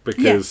me.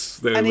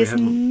 Because and is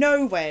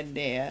nowhere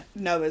near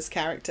Noah's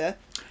character.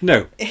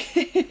 No.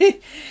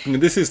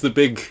 This is the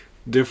big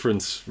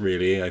difference,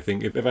 really, I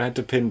think. If I had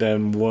to pin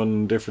down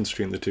one difference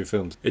between the two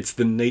films, it's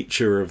the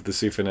nature of the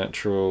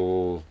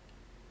supernatural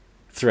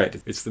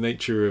threat. It's the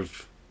nature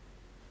of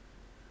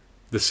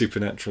the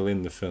supernatural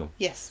in the film.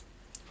 Yes.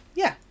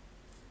 Yeah.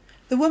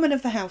 The woman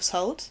of the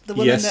household, the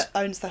woman that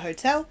owns the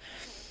hotel,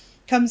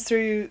 comes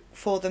through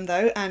for them,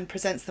 though, and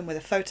presents them with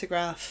a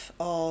photograph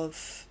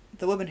of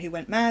the woman who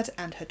went mad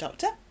and her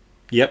doctor.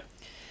 Yep.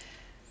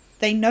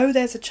 They know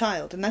there's a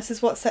child, and this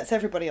is what sets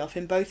everybody off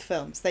in both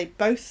films. They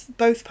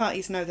both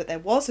parties know that there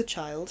was a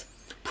child.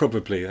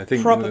 Probably. I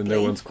think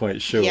no one's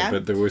quite sure,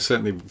 but there were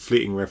certainly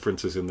fleeting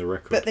references in the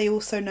record. But they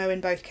also know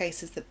in both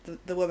cases that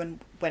the woman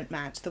went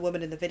mad. The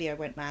woman in the video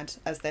went mad,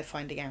 as they're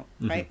finding out,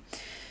 right?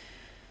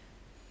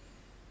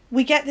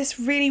 We get this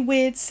really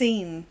weird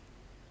scene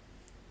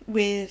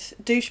with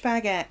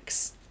douchebag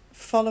X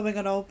following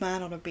an old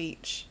man on a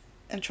beach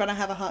and trying to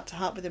have a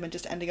heart-to-heart with him and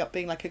just ending up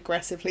being, like,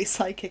 aggressively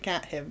psychic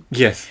at him.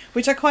 Yes.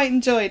 Which I quite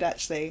enjoyed,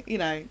 actually. You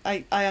know,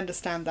 I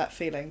understand that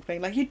feeling.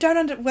 Being like, you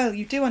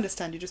do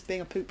understand, you're just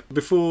being a poop.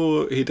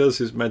 Before he does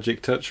his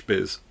magic touch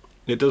biz,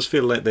 it does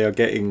feel like they are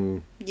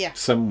getting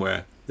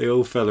somewhere. The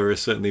old fella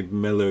has certainly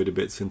mellowed a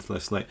bit since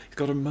last night. He's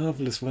got a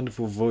marvellous,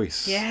 wonderful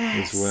voice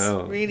as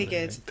well. Really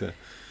good.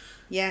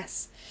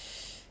 Yes.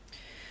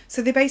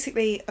 So they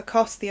basically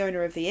accost the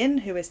owner of the inn,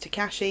 who is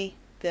Takashi,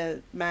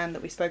 the man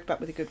that we spoke about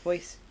with a good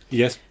voice.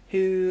 Yes.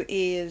 Who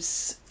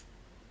is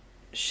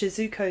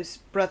Shizuko's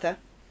brother.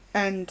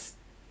 And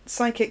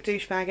psychic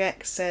douchebag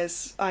X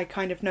says, I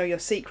kind of know your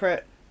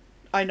secret.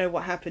 I know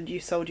what happened. You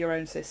sold your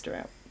own sister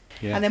out.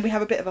 Yeah. And then we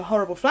have a bit of a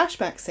horrible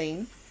flashback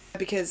scene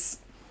because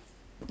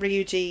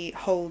Ryuji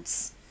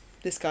holds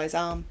this guy's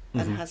arm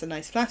and has a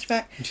nice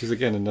flashback. Which is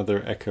again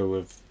another echo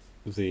of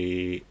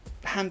the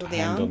hand on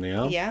the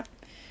arm. Yeah.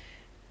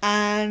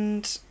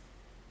 And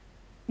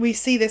we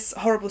see this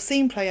horrible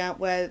scene play out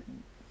where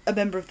a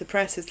member of the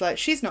press is like,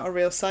 she's not a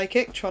real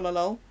psychic,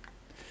 trollolol.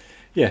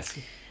 Yes.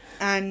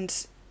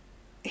 And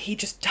he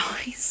just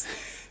dies.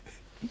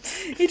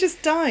 He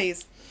just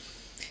dies.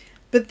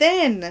 But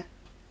then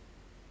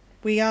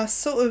we are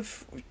sort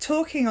of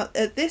talking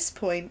at this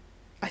point,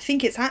 I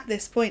think it's at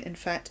this point, in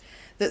fact,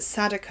 that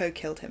Sadako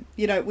killed him.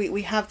 You know,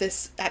 we have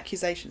this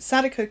accusation.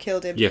 Sadako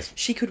killed him. Yes.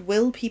 She could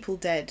will people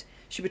dead.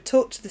 She would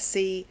talk to the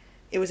sea.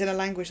 It was in a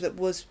language that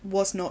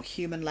was not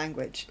human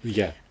language.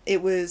 Yeah.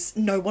 It was,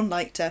 no one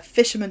liked her.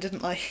 Fishermen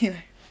didn't like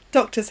her.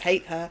 Doctors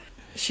hate her.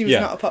 She was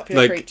not a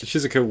popular creature.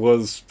 Shizuko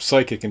was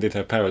psychic and did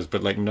have powers,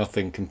 but like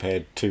nothing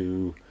compared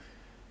to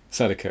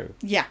Sadako.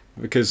 Yeah.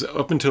 Because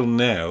up until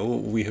now,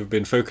 we have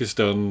been focused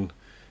on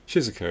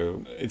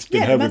Shizuko. It's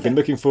been her we've been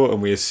looking for,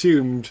 and we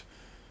assumed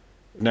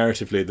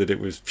narratively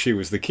that she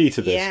was the key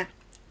to this. Yeah.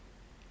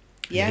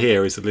 Yeah. And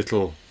here is a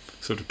little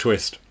sort of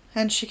twist.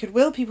 And she could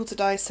will people to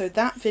die, so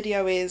that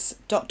video is ...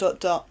 not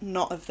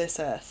of this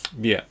earth.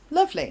 Yeah.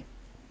 Lovely.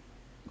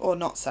 Or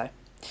not so.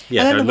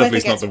 Yeah, no,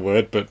 lovely's not the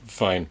word, but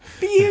fine.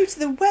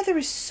 The weather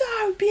is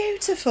so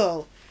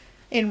beautiful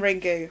in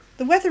Ringu.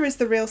 The weather is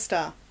the real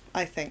star,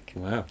 I think.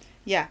 Wow.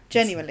 Yeah,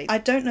 genuinely. I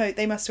don't know,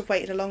 they must have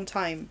waited a long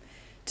time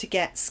to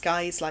get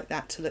skies like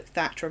that to look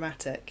that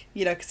dramatic.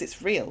 You know, because it's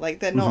real.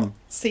 Like, they're not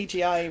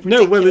CGI ridiculous.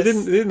 No, well, they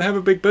didn't have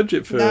a big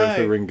budget for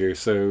Ringu,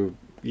 so...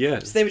 Yeah.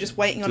 So they were just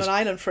waiting on an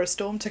island for a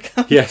storm to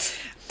come. Yes.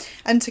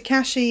 And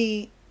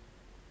Takashi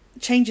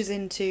changes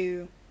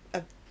into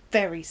a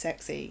very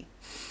sexy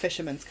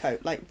fisherman's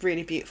coat. Like,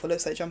 really beautiful.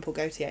 Looks like Jean-Paul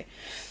Gaultier.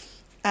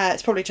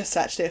 It's probably just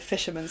actually a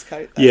fisherman's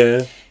coat, though.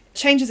 Yeah.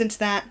 Changes into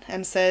that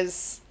and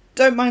says,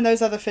 don't mind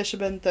those other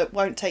fishermen that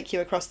won't take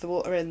you across the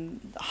water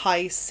in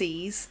high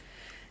seas.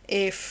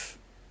 If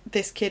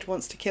this kid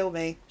wants to kill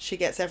me, she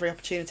gets every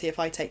opportunity. If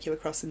I take you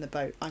across in the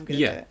boat, I'm going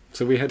to do it.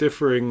 So we had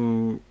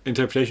differing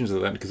interpretations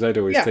of that, because I'd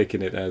always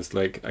taken it as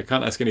like, I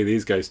can't ask any of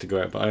these guys to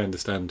go out, but I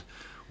understand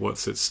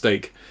what's at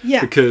stake.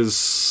 Yeah.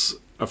 Because,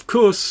 of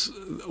course,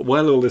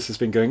 while all this has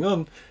been going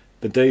on,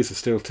 the days are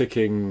still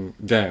ticking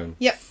down.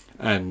 Yep.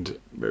 And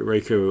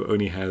Reiko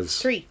only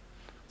has... Three.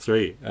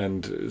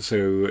 And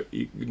so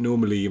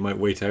normally you might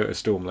wait out a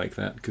storm like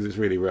that, because it's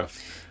really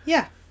rough.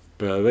 Yeah.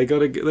 But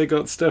they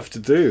got stuff to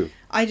do.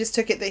 I just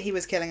took it that he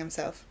was killing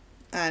himself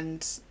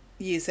and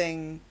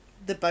using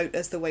the boat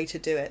as the way to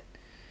do it.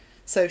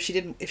 So if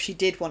she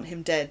did want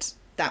him dead,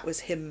 that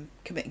was him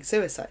committing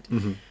suicide.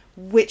 Mm-hmm.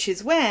 which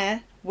is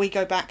where we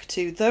go back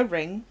to The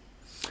Ring.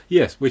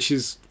 Yes, which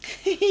is...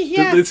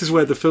 Yeah. This is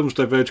where the films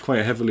diverge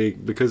quite heavily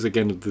because,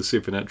 again, of the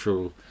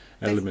supernatural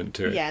element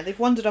to it. Yeah, they've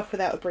wandered off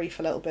without a brief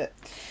a little bit.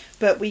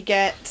 But we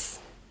get...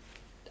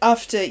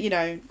 After,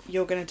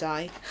 you're going to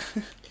die.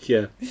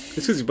 Yeah. It's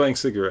because he's buying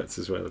cigarettes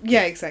as well.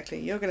 Yeah, exactly.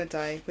 You're going to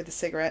die with the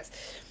cigarettes.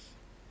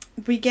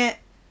 We get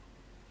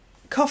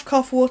cough,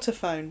 cough, water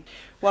phone.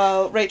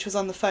 While Rachel's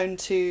on the phone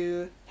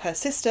to her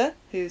sister,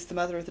 who's the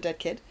mother of the dead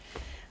kid,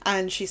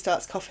 and she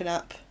starts coughing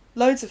up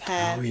loads of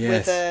hair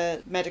with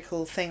a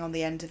medical thing on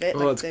the end of it.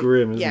 Oh, it's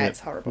grim, isn't it? Yeah, it's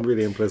horrible.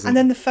 Really unpleasant. And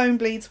then the phone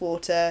bleeds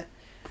water,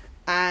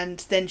 and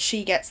then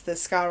she gets the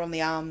scar on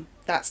the arm.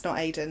 That's not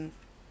Aiden.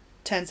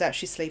 Turns out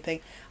she's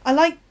sleeping.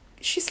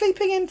 She's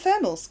sleeping in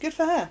thermals. Good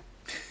for her.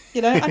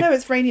 I know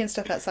it's rainy and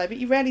stuff outside, but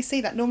you rarely see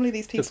that. Normally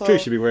these people... That's true,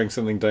 she'd be wearing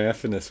something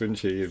diaphanous, wouldn't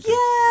she?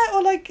 Yeah,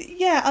 or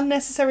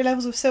unnecessary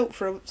levels of silk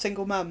for a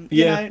single mum.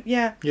 Yeah.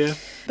 Yeah. Yeah.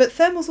 But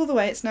thermals all the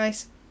way, it's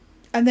nice.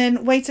 And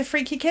then way to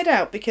freak your kid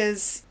out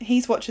because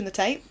he's watching the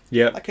tape.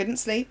 Yeah. I couldn't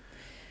sleep.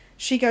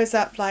 She goes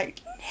up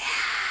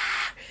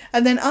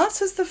and then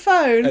answers the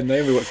phone. And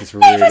Naomi Watts is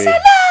really... Leave us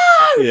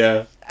alone!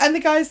 Yeah. And the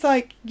guy's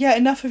like, yeah,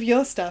 enough of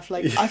your stuff.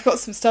 I've got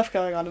some stuff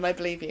going on and I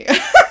believe you.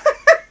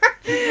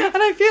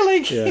 And I feel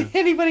like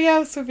anybody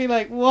else would be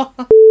like, what?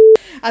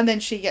 And then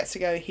she gets to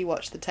go, he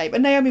watched the tape.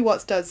 And Naomi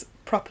Watts does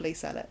properly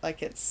sell it.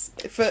 It's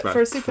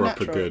for a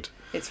supernatural, good.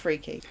 It's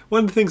freaky.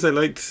 One of the things I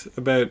liked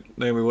about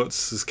Naomi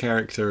Watts'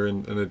 character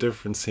and a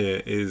difference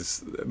here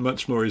is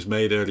much more is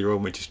made earlier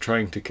on, which is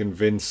trying to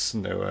convince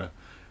Noah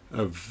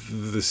of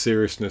the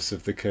seriousness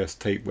of the cursed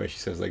tape, where she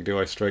says, do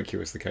I strike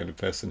you as the kind of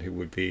person who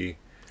would be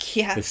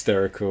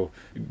hysterical?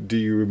 Do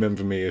you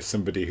remember me as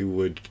somebody who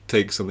would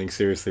take something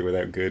seriously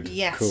without good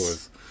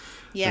cause?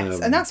 Yes,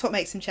 and that's what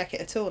makes him check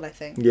it at all, I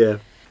think. Yeah.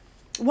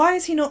 Why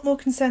is he not more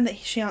concerned that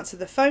she answered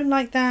the phone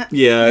like that?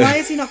 Yeah. Why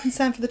is he not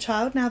concerned for the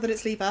child now that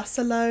it's leave us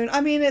alone? I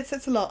mean, it's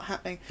a lot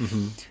happening.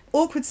 Mm-hmm.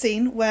 Awkward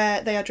scene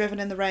where they are driven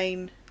in the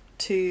rain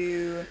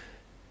to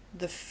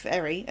the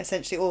ferry,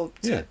 essentially, or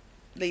to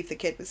leave the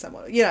kid with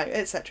someone,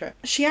 etc.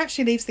 She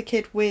actually leaves the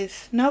kid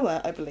with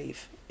Noah, I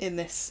believe,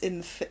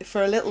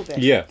 for a little bit.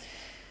 Yeah.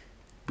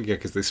 Yeah,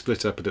 because they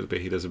split up a little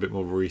bit. He does a bit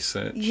more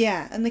research.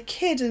 Yeah, and the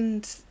kid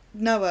and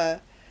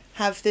Noah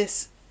have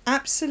this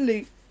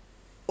absolute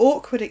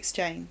awkward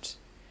exchange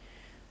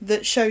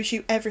that shows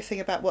you everything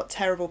about what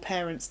terrible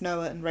parents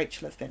Noah and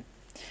Rachel have been.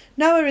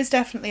 Noah is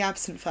definitely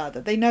absent father.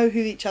 They know who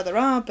each other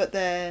are, but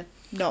they're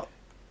not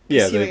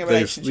pursuing a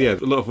relationship. Yeah,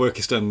 a lot of work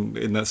is done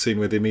in that scene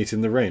where they meet in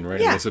the rain, right?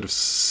 Yeah. And they sort of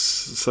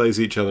size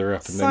each other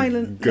up and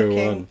Silent then go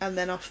looking, on. And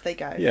then off they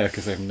go. Yeah,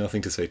 because they have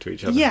nothing to say to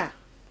each other. Yeah.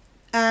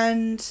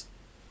 And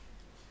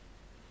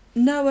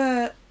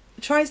Noah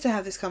tries to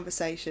have this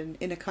conversation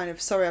in a kind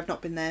of, sorry I've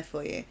not been there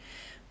for you.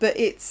 But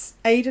it's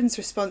Aiden's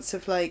response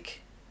of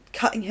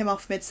cutting him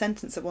off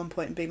mid-sentence at one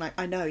point and being like,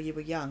 I know, you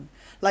were young.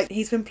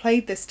 He's been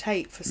played this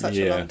tape for such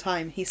a long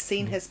time. He's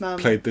seen his mum...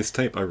 Played this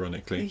tape,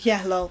 ironically.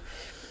 Yeah, lol.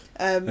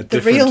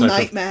 The real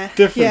nightmare.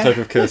 Different type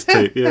of cursed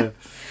tape, yeah.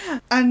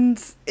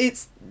 And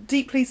it's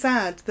deeply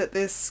sad that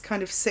this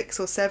kind of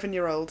 6 or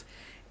 7-year-old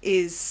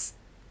is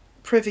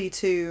privy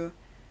to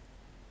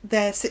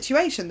their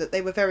situation, that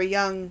they were very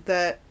young,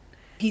 that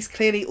he's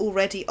clearly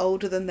already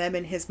older than them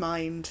in his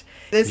mind.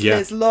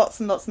 There's lots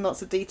and lots and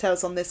lots of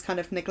details on this kind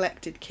of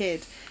neglected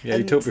kid. Yeah,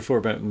 you talked before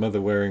about mother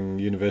wearing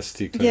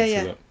university clothes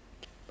a lot.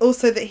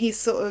 Also that he's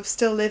sort of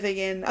still living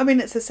in... I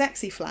mean, it's a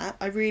sexy flat.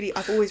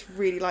 I've always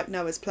really liked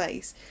Noah's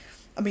place.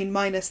 I mean,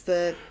 minus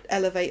the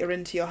elevator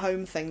into your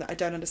home thing that I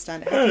don't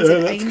understand. It happens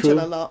in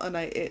Angel a lot, and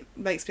it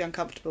makes me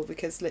uncomfortable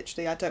because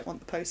literally I don't want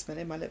the postman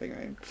in my living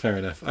room. Fair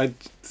enough. I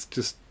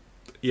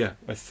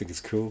think it's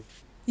cool.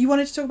 You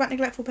wanted to talk about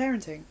neglectful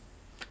parenting?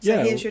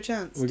 So here's your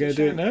chance. We're going to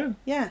do it now?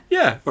 Yeah.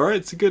 Yeah, alright,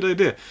 it's a good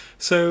idea.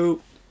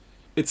 So,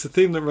 it's a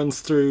theme that runs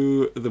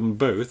through them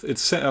both.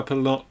 It's set up a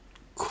lot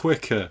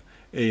quicker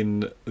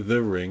in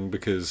The Ring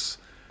because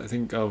I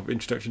think our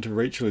introduction to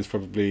Rachel is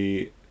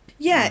probably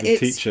the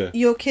teacher.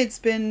 Your kid's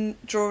been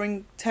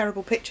drawing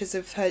terrible pictures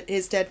of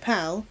his dead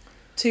pal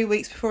 2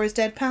 weeks before his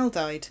dead pal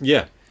died.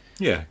 Yeah,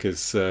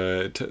 because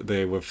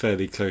they were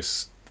fairly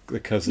close,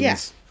 the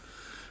cousins.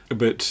 Yeah.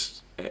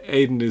 But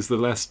Aiden is the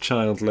last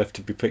child left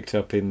to be picked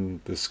up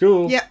in the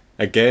school. Yeah.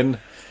 Again.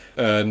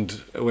 And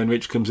when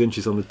Rich comes in,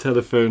 she's on the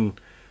telephone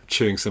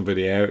chewing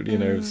somebody out,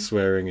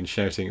 swearing and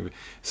shouting.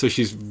 So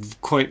she's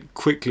quite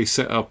quickly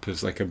set up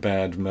as a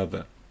bad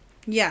mother.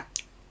 Yeah.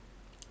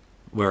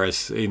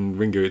 Whereas in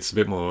Ringo, it's a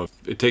bit more...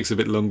 It takes a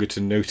bit longer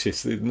to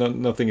notice.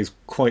 Nothing is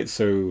quite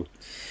so...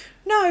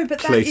 No,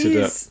 but that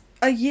is up.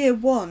 A year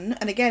one.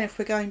 And again, if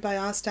we're going by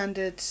our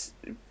standard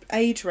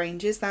age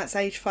ranges, that's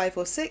age 5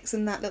 or 6,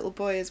 and that little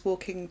boy is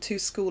walking to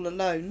school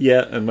alone.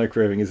 Yeah, and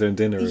microwaving his own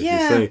dinner, as you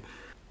say.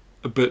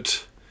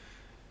 But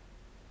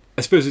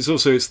I suppose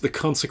it's the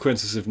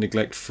consequences of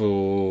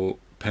neglectful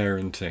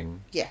parenting.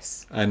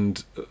 Yes.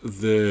 And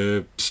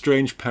the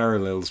strange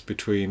parallels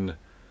between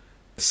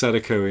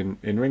Sadako in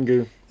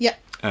Ringu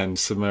and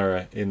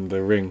Samara in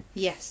The Ring.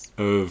 Yes.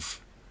 Of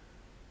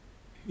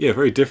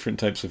very different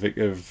types of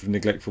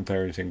neglectful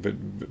parenting,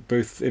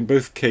 but in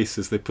both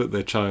cases they put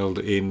their child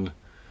in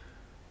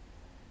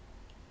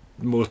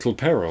mortal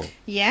peril.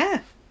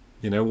 Yeah.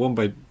 One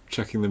by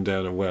chucking them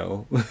down a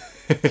well,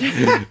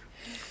 Yeah.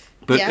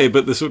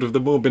 but the sort of the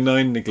more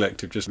benign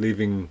neglect of just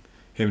leaving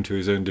him to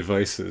his own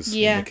devices.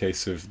 Yeah. In the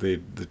case of the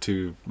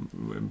two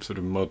sort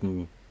of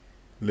modern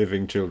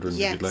living children,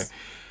 Yes. if you'd like,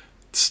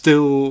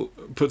 still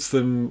puts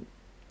them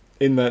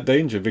in that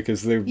danger,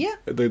 because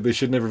they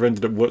should never have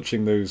ended up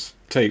watching those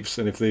tapes,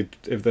 and if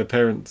their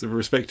parents, the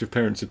respective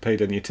parents, had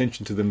paid any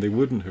attention to them, they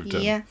wouldn't have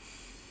done.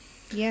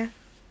 Yeah.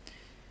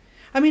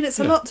 I mean, it's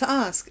a lot to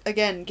ask,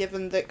 again,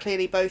 given that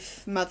clearly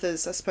both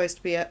mothers are supposed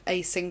to be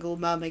a single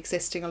mum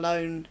existing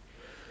alone,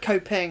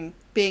 coping,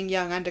 being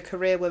young and a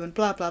career woman,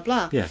 blah, blah,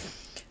 blah. Yeah.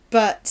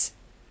 But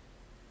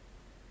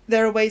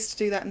there are ways to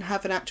do that and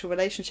have an actual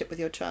relationship with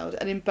your child,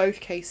 and in both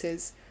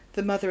cases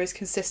the mother is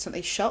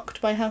consistently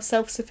shocked by how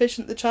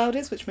self-sufficient the child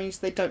is, which means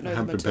they don't know them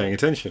haven't at been paying all.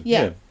 attention.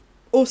 Yeah.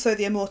 Also,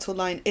 the immortal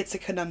line, it's a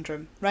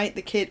conundrum, right?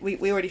 The kid,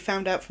 we already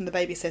found out from the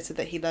babysitter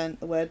that he learned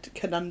the word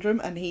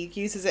conundrum, and he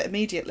uses it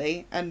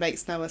immediately and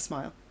makes Noah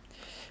smile.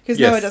 Because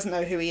Noah doesn't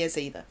know who he is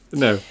either.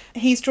 No.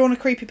 He's drawn a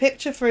creepy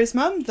picture for his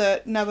mum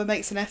that Noah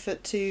makes an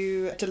effort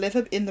to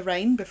deliver in the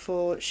rain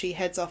before she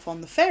heads off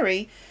on the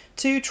ferry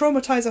to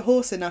traumatise a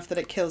horse enough that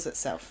it kills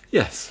itself.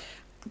 Yes.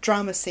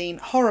 Drama scene,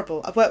 horrible.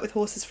 I've worked with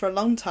horses for a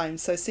long time,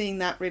 so seeing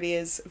that really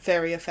is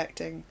very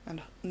affecting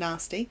and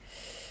nasty.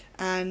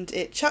 And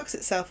it chucks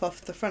itself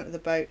off the front of the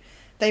boat.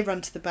 They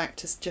run to the back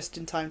just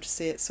in time to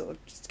see it sort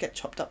of just get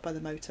chopped up by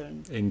the motor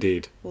and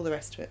Indeed. all the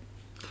rest of it.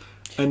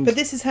 And but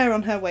this is her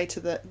on her way to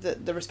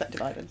the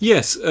respective island.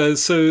 Yes,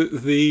 so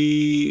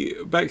the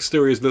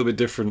backstory is a little bit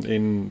different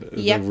in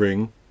The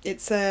Ring.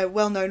 It's a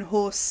well-known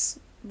horse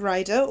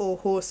rider or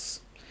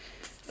horse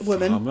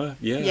woman. Farmer,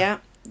 yeah. Yeah,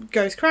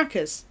 goes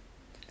crackers.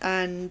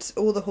 And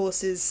all the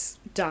horses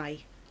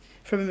die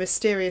from a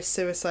mysterious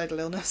suicidal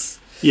illness.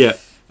 Yeah,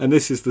 and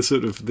this is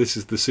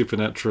the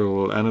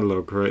supernatural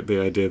analogue, right? The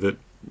idea that,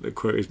 the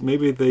quote is,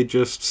 maybe they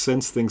just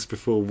sense things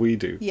before we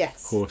do.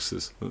 Yes.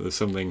 Horses. That there's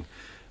something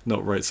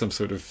not right, some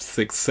sort of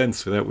sixth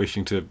sense, without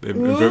wishing to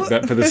invoke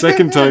that for the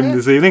second time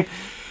this evening.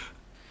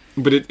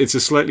 But it's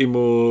a slightly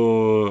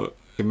more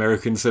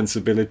American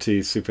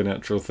sensibility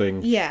supernatural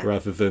thing,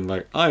 rather than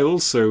like, I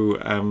also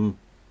am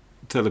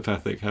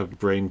telepathic, have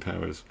brain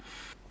powers.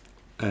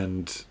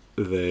 And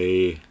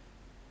here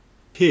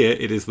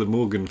it is the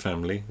Morgan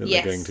family that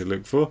they're going to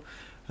look for,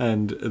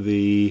 and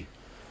the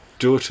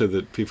daughter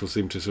that people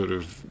seem to sort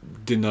of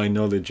deny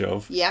knowledge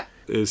of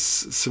is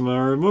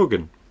Samara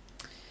Morgan.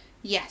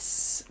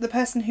 Yes, the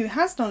person who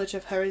has knowledge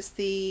of her is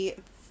the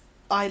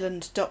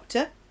island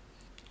doctor,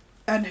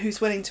 and who's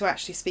willing to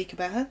actually speak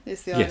about her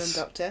is the island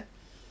doctor.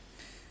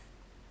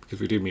 Because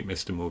we do meet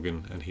Mr.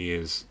 Morgan, and he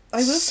is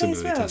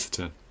similarly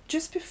taciturn.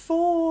 Just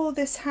before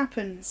this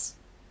happens,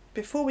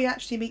 before we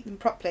actually meet them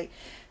properly,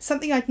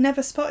 something I'd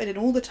never spotted in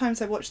all the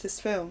times I watched this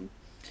film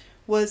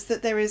was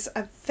that there is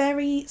a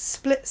very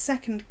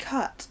split-second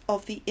cut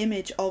of the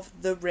image of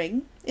the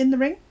ring,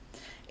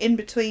 in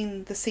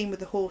between the scene with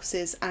the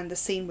horses and the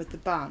scene with the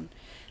barn,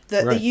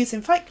 that they use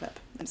in Fight Club.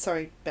 I'm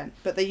sorry, Ben,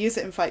 but they use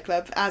it in Fight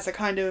Club as a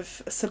kind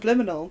of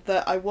subliminal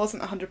that I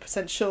wasn't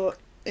 100% sure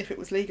if it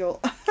was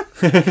legal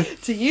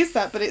to use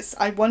that, but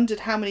I wondered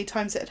how many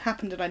times it had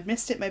happened and I'd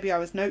missed it. Maybe I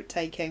was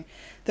note-taking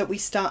that we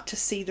start to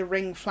see the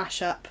ring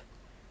flash up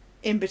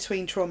in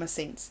between trauma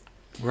scenes.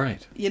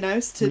 Right. Be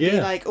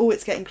like, oh,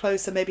 it's getting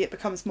closer, maybe it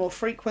becomes more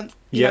frequent.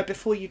 You know,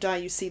 before you die,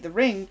 you see the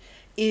ring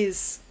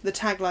is the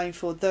tagline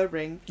for The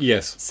Ring.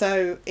 Yes.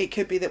 So it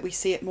could be that we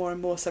see it more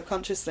and more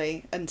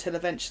subconsciously until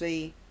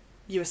eventually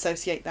you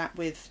associate that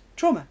with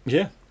trauma.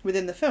 Yeah.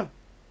 Within the film.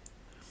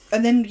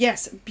 And then,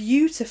 yes,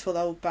 beautiful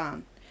old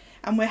barn.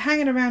 And we're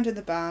hanging around in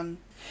the barn.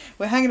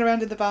 We're hanging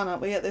around in the barn,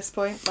 aren't we, at this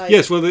point? Like,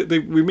 yes, well,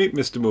 we meet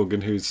Mr.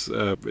 Morgan, who's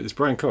it's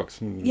Brian Cox.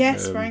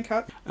 Yes, Brian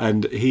Cox.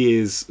 And he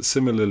is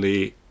similar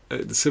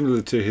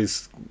to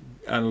his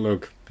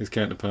analogue, his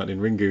counterpart in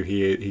Ringu.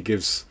 He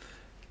gives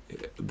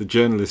the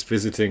journalist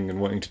visiting and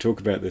wanting to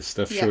talk about this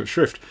stuff short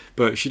shrift,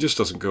 but she just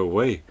doesn't go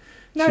away.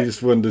 No. She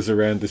just wanders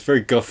around this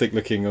very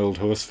gothic-looking old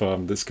horse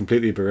farm that's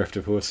completely bereft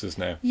of horses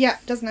now. Yeah,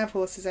 doesn't have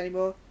horses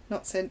anymore.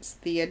 Not since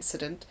the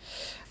incident.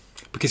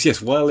 Because,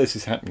 yes, while this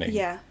is happening,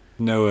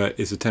 Noah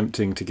is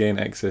attempting to gain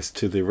access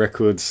to the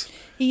records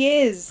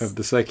of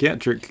the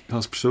psychiatric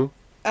hospital.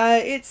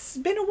 It's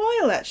been a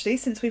while, actually,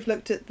 since we've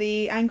looked at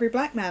the angry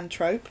black man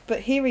trope,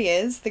 but here he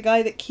is, the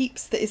guy that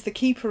is the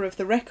keeper of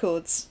the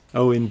records.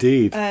 Oh,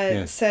 indeed.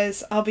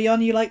 Says, I'll be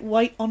on you like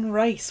white on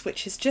rice,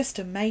 which is just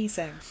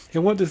amazing.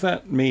 Yeah, what does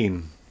that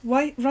mean?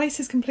 Rice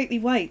is completely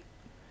white.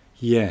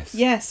 Yes.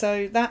 Yeah,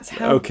 so that's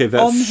how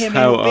on him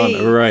he'll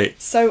be. Right.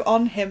 So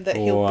on him that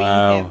he'll be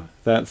him.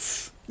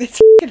 It's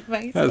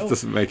amazing. That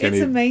doesn't make any...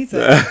 It's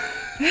amazing.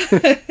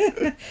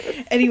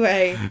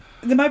 Anyway,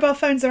 the mobile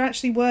phones are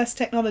actually worse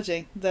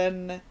technology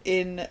than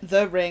in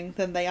The Ring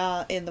than they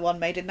are in the one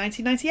made in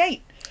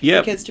 1998. Yeah.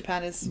 Because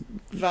Japan is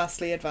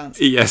vastly advanced.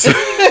 Yes.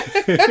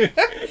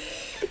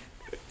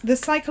 The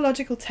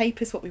psychological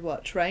tape is what we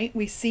watch, right?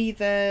 Well,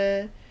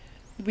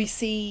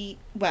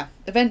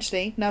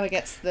 eventually Noah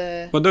gets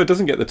the... Well, no, it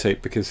doesn't get the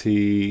tape because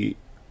he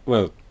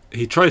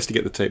tries to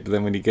get the tape, but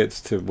then when he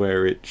gets to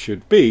where it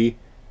should be,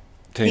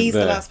 he's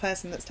there. the last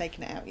person that's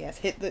taken it out,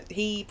 yes.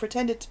 He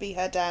pretended to be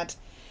her dad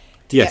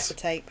to Yes. get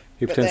the tape.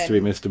 He pretends to be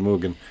Mr.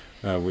 Morgan,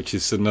 which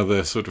is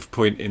another sort of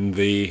point in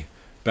the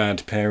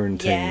bad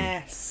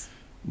parenting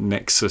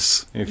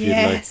nexus, if you'd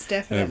like. Yes,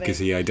 definitely. Because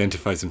he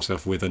identifies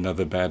himself with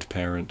another bad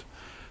parent.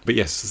 But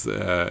yes,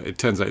 it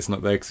turns out it's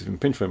not there because it's been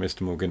pinched by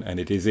Mr. Morgan, and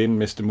it is in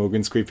Mr.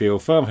 Morgan's creepy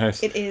old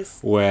farmhouse. It is.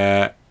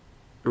 Where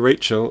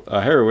Rachel,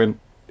 our heroine,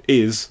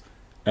 is,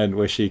 and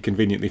where she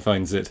conveniently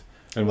finds it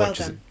and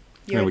watches it.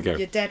 There we go.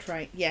 You're dead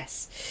right,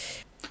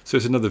 yes. So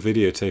it's another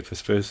videotape, I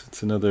suppose.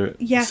 It's another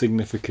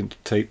significant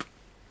tape.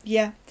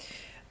 Yeah.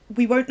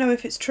 We won't know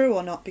if it's true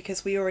or not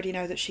because we already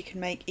know that she can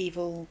make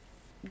evil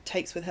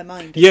tapes with her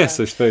mind. Yes,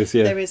 I suppose,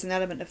 yeah. There is an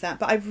element of that.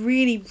 But I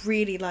really,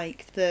 really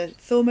like the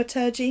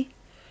thaumaturgy.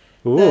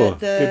 Oh,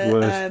 the good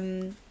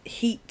word.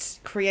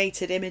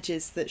 Heat-created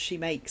images that she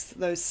makes,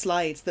 those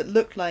slides that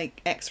look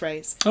like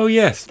X-rays. Oh,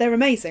 yes. They're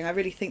amazing. I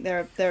really think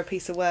they're a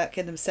piece of work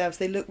in themselves.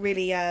 They look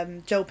really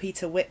Joel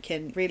Peter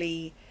Witkin,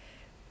 really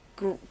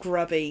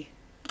grubby.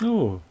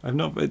 Oh,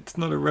 it's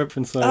not a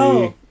reference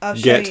I'll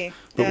get, show you.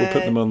 But we'll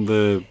put them on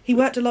the... He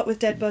worked a lot with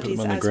dead bodies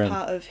as gram.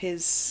 part of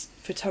his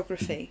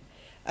photography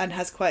and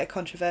has quite a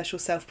controversial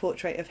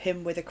self-portrait of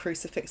him with a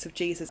crucifix of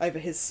Jesus over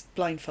his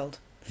blindfold.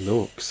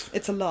 Looks.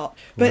 It's a lot.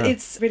 But Yeah.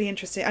 it's really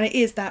interesting. And it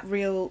is that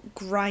real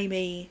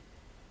grimy,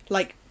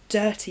 like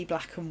dirty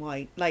black and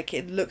white. Like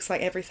it looks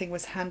like everything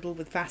was handled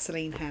with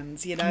Vaseline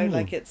hands, you know? Oh.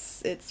 Like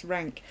it's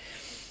rank.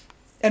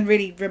 And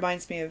really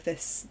reminds me of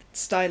this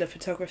style of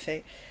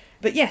photography.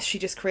 But yes, she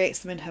just creates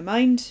them in her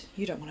mind.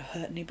 You don't want to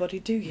hurt anybody,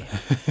 do you?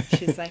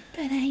 She's like,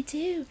 but I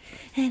do.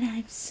 And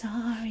I'm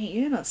sorry.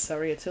 You're not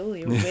sorry at all.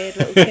 You're a weird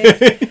little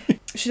kid.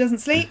 She doesn't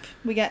sleep.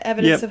 We get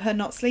evidence of her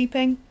not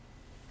sleeping.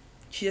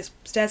 She just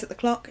stares at the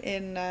clock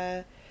in...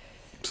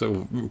 sort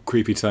of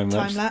creepy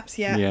time-lapse. Time-lapse,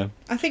 yeah. Yeah.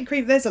 I think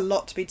there's a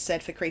lot to be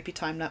said for creepy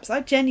time-lapse. I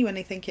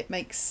genuinely think it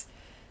makes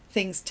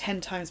things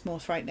 10 times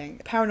more frightening.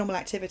 Paranormal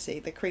Activity,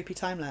 the creepy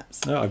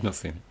time-lapse. Oh, I've not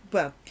seen it.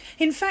 Well,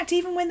 in fact,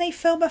 even when they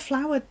film a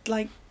flower,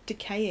 like,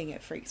 decaying,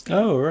 it freaks me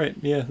out. Oh, right.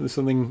 Yeah, there's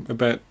something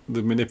about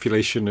the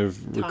manipulation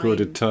of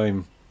recorded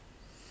time.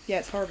 Yeah,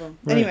 it's horrible.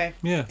 Right. Anyway.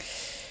 Yeah.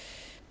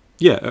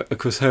 Yeah, of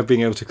course, her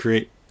being able to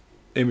create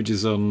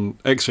images on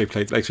X-ray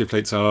plates. X-ray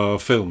plates are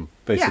film,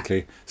 basically.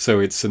 Yeah. So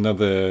it's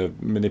another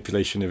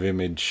manipulation of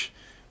image,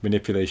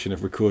 manipulation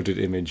of recorded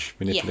image,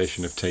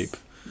 manipulation of tape.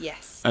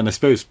 Yes. And I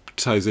suppose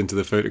ties into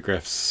the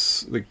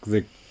photographs,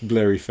 the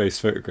blurry face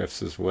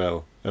photographs as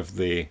well of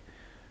the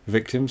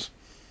victims.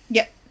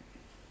 Yep.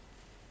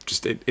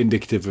 Just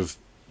indicative of,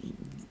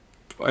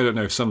 I don't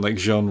know, some like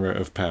genre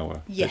of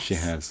power that she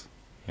has,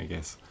 I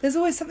guess. There's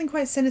always something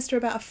quite sinister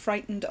about a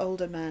frightened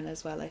older man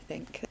as well, I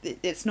think.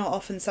 It's not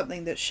often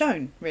something that's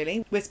shown,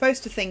 really. We're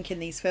supposed to think in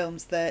these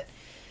films that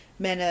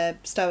men are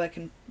stoic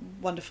and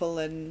wonderful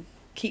and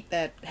keep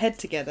their head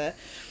together.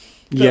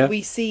 But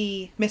we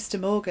see Mr.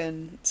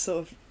 Morgan sort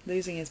of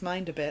losing his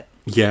mind a bit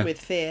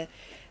with fear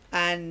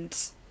and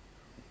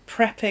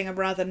prepping a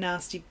rather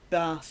nasty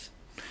bath.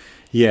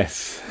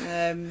 Yes.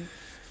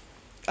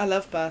 I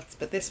love baths,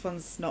 but this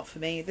one's not for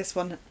me. This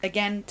one,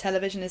 again,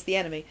 television is the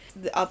enemy.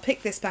 I'll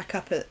pick this back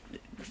up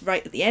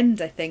right at the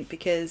end, I think,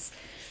 because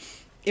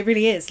it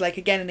really is. Like,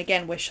 again and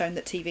again, we're shown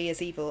that TV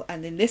is evil,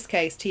 and in this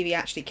case, TV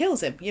actually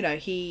kills him. You know,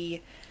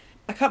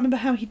 I can't remember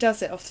how he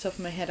does it off the top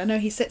of my head. I know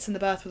he sits in the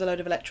bath with a load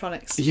of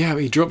electronics. Yeah,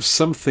 he drops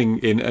something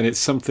in, and it's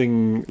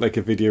something like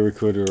a video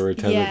recorder or a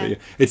television. Yeah.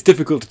 It's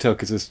difficult to tell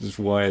because there's just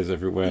wires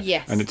everywhere.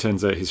 Yes. And it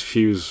turns out his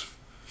fuse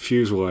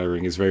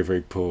wiring is very,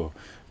 very poor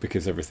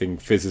because everything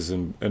fizzes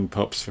and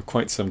pops for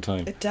quite some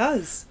time. It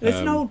does. It's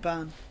an old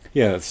barn.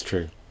 Yeah, that's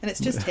true. And it's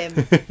just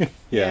him.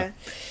 Yeah.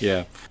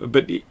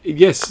 But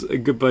yes, a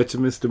goodbye to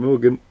Mr.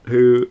 Morgan,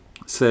 who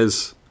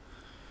says...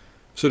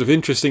 Sort of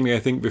interestingly, I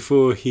think,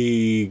 before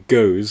he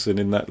goes, and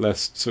in that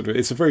last sort of...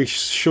 It's a very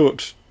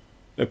short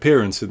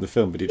appearance in the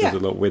film, but he does a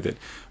lot with it.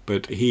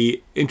 But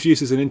he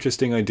introduces an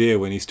interesting idea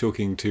when he's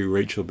talking to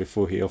Rachel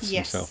before he offs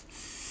himself,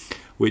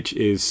 which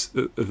is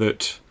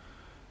that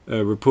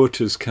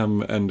reporters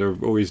come and are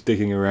always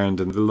digging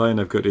around, and the line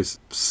I've got is,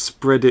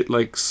 spread it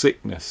like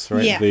sickness,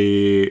 right? Yeah.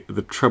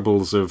 The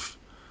troubles of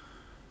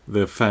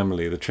the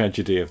family, the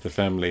tragedy of the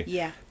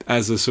family,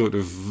 as a sort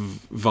of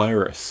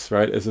virus,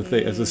 right? As a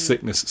thing, as a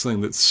sickness,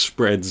 something that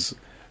spreads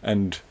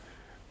and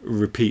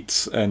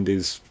repeats and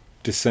is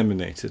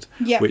disseminated.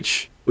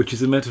 Which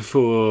is a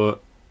metaphor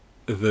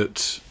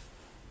that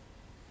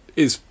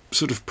is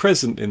sort of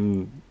present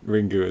in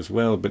Ringu as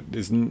well, but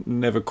is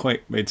never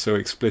quite made so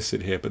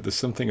explicit here. But there's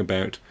something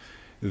about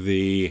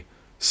the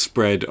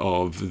spread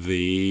of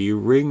the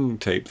Ring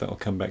tape that I'll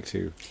come back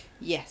to.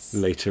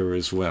 Later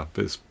as well,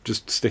 but it's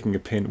just sticking a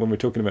pin when we're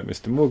talking about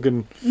Mr.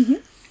 Morgan.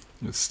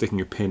 It's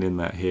sticking a pin in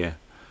that here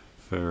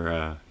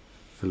for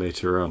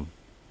later on.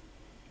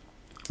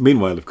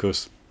 Meanwhile, of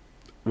course,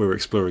 we're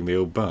exploring the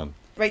old barn.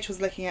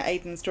 Rachel's looking at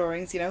Aidan's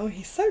drawings,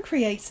 he's so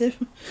creative.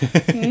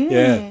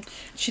 Yeah.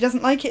 She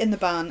doesn't like it in the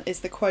barn is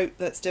the quote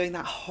that's doing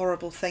that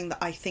horrible thing that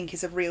I think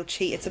is a real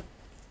cheat. It's an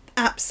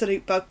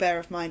absolute bugbear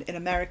of mine in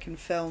American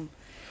film.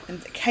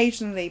 And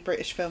occasionally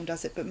British film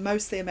does it, but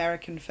mostly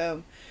American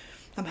film.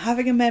 I'm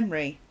having a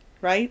memory,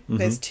 right? Mm-hmm.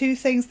 There's two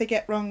things they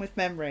get wrong with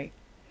memory.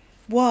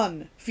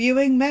 One,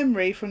 viewing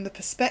memory from the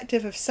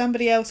perspective of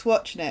somebody else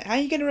watching it. How are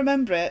you going to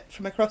remember it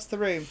from across the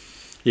room?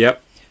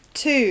 Yep.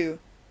 Two,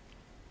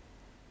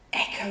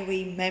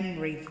 echoey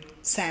memory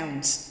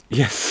sounds.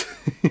 Yes.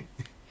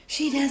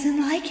 She doesn't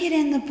like it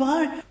in the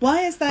barn.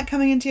 Why is that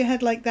coming into your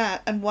head like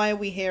that, and why are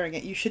we hearing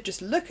it? You should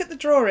just look at the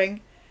drawing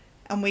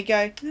and we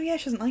go, oh yeah,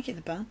 she doesn't like it in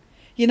the barn.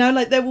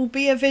 There will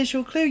be a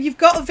visual clue. You've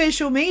got a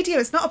visual media.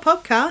 It's not a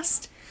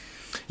podcast.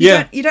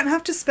 You don't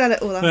have to spell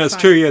it all out. No, it's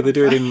true. Yeah, they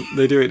do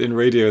it in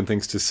radio and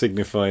things to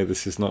signify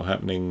this is not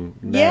happening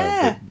now.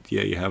 Yeah. But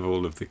you have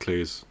all of the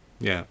clues.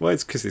 Yeah. Well,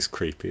 it's because it's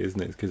creepy,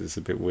 isn't it? Because it's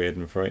a bit weird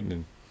and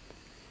frightening.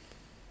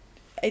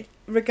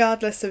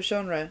 Regardless of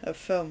genre of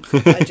film,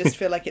 I just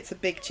feel like it's a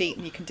big cheat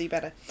and you can do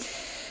better.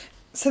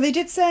 So they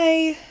did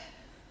say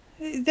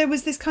there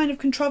was this kind of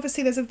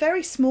controversy. There's a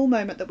very small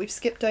moment that we've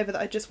skipped over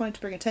that I just wanted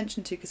to bring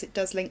attention to because it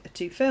does link the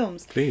two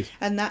films. Please.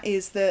 And that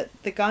is that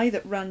the guy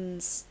that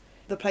runs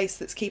the place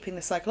that's keeping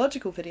the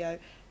psychological video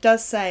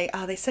does say,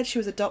 they said she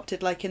was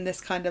adopted, like in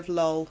this kind of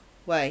lol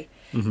way.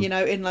 Mm-hmm.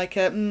 In like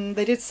a,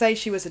 they did say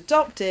she was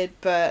adopted,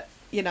 but,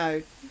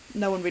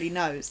 no one really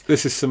knows.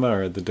 This is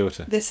Samara, the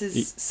daughter. This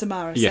is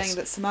Samara yes. saying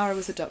that Samara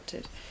was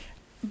adopted.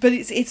 But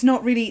it's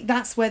not really,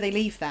 that's where they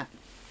leave that.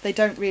 They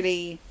don't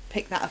really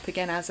pick that up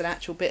again as an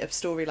actual bit of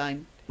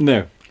storyline.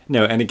 No.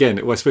 And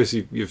again, I suppose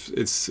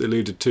it's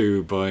alluded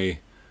to by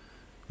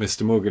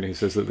Mr. Morgan, who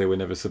says that they were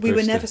never supposed to...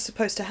 We were never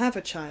supposed to have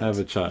a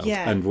child.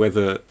 Yeah. And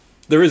whether...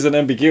 There is an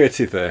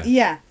ambiguity there.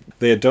 Yeah.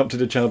 They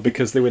adopted a child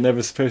because they were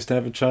never supposed to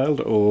have a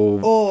child,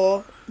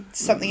 or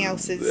something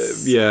else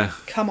is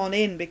come on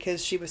in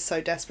because she was so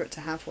desperate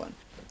to have one.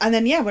 And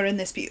then, we're in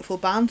this beautiful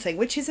barn thing,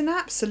 which is an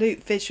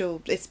absolute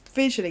visual... It's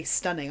visually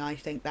stunning, I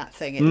think, that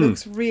thing. It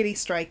looks really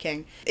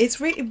striking. It's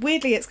really...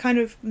 Weirdly, it's kind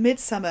of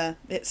Midsummer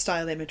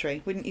style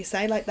imagery, wouldn't you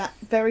say? Like that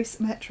very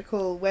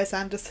symmetrical Wes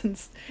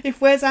Anderson's...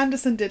 If Wes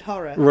Anderson did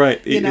horror.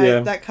 Right,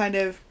 that kind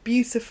of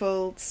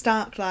beautiful,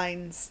 stark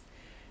lines...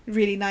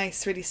 Really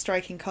nice, really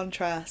striking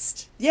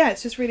contrast. Yeah,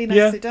 it's just really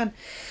nicely done.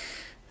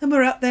 And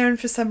we're up there and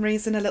for some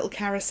reason a little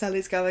carousel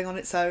is going on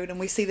its own and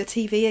we see the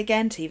TV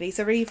again.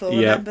 TVs are evil,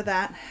 remember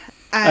that.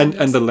 And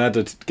the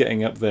ladder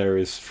getting up there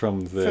is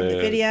from the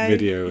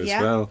video as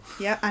well.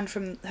 Yeah, and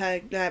from her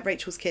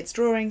Rachel's kids'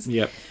 drawings.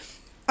 Yep.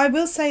 I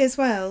will say as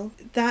well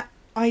that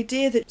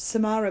idea that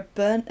Samara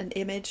burnt an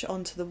image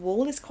onto the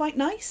wall is quite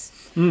nice.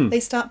 They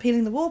start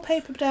peeling the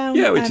wallpaper down.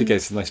 Yeah, which again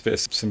is a nice bit of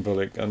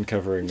symbolic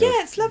uncovering.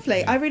 Yeah, it's lovely.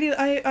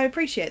 Yeah. I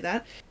appreciate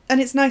that. And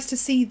it's nice to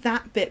see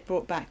that bit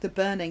brought back, the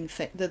burning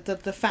thing,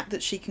 the fact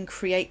that she can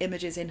create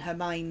images in her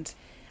mind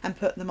and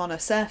put them on a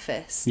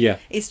surface. Yeah.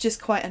 It's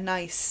just quite a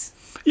nice...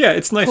 Yeah,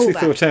 it's nicely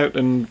thought out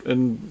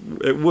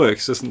and it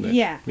works, doesn't it?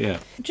 Yeah. Yeah.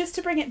 Just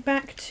to bring it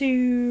back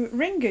to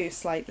Ringu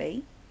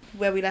slightly...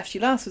 Where we left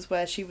you last was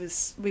where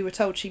we were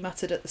told she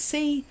muttered at the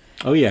sea.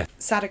 Oh, yeah.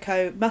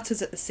 Sadako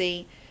mutters at the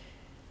sea.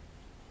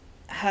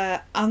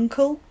 Her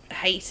uncle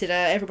hated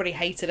her. Everybody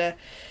hated her.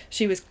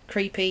 She was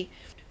creepy.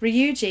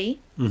 Ryuji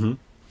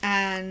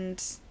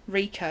and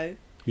Riko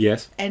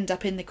end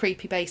up in the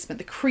creepy basement.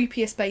 The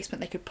creepiest basement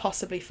they could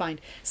possibly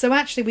find. So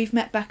actually we've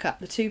met back up.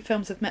 The two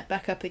films have met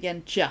back up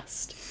again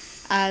just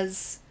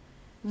as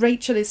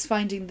Rachel is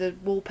finding the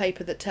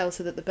wallpaper that tells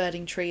her that the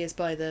burning tree is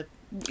by the...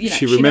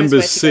 she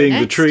remembers seeing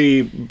the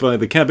tree by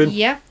the cabin.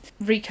 Yeah.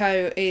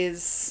 Riko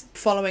is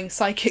following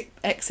Psychic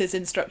X's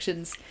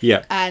instructions.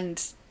 Yeah.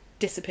 And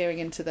disappearing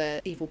into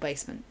the evil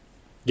basement.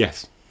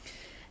 Yes.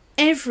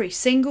 Every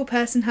single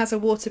person has a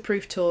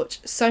waterproof torch,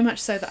 so much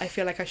so that I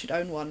feel like I should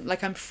own one.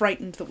 Like I'm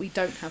frightened that we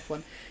don't have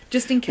one.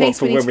 Just in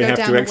case we need to go down a well.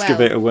 When we have to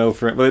excavate a well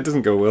for it. Well, it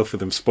doesn't go well for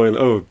them. Spoiler.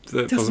 Oh,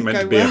 that wasn't meant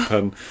to be a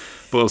pun.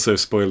 But also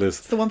spoilers.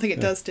 It's the one thing it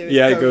does do.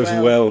 Yeah, it goes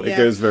well. It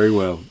goes very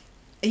well.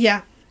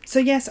 Yeah. So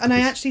yes, and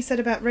I actually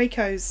said about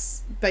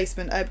Reiko's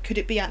basement, could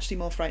it be actually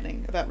more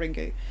frightening about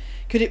Ringu?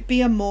 Could it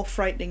be a more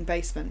frightening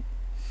basement?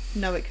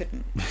 No, it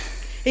couldn't.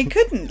 It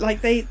couldn't.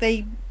 Like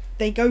they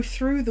go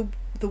through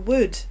the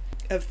wood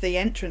of the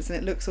entrance and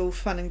it looks all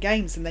fun and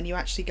games, and then you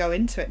actually go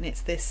into it and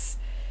it's this...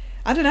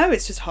 I don't know,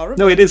 it's just horrible.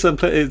 No, it is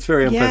it's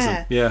very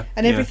unpleasant. Yeah.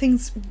 And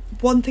everything's...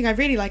 One thing I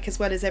really like as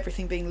well is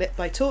everything being lit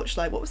by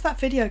torchlight. What was that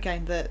video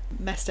game that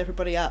messed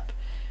everybody up?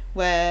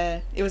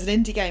 Where it was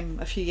an indie game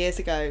a few years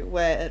ago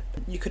where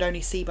you could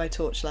only see by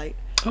torchlight.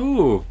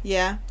 Oh.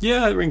 Yeah.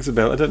 Yeah, it rings a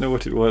bell. I don't know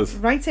what it was.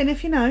 Write in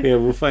if you know. Yeah,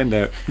 we'll find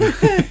out.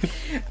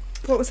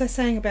 What was I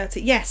saying about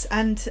it? Yes,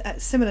 and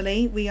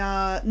similarly, we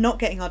are not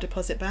getting our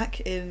deposit back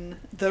in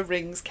the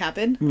Rings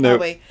cabin, are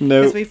we?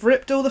 No. Because we've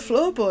ripped all the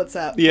floorboards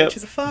out, which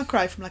is a far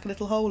cry from like a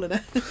little hole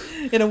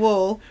in a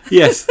wall.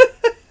 Yes.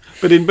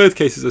 But in both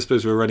cases, I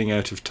suppose we're running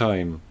out of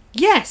time.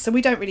 Yes, and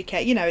we don't really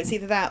care. It's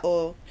either that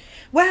or...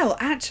 Well,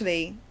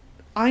 actually...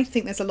 I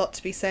think there's a lot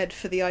to be said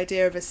for the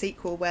idea of a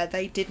sequel where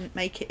they didn't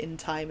make it in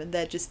time and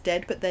they're just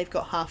dead, but they've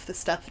got half the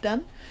stuff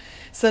done.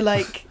 So,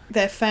 like,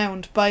 they're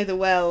found by the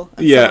well,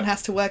 and someone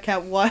has to work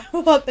out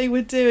what they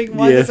were doing,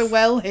 why there's a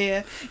well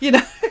here, you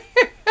know.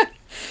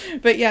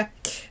 But yeah,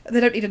 they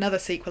don't need another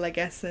sequel, I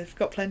guess. They've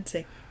got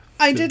plenty.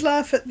 I did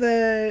laugh at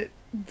the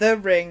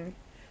Ring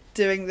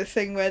doing the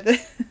thing where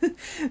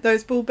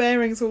those ball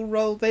bearings all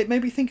roll. They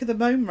made me think of the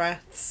Mome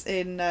Rats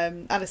in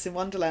Alice in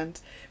Wonderland,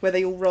 where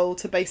they all roll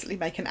to basically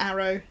make an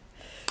arrow.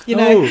 You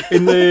know? Oh,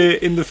 in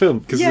the film,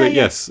 because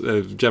yes,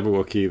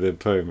 Jabberwocky, the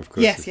poem, of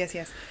course.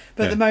 Yes.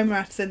 But the Mome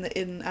Rats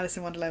in Alice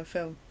in Wonderland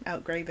film,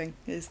 outgraving,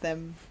 is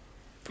them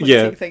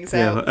pointing things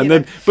out. And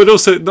then, but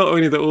also not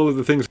only that all of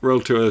the things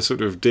roll to a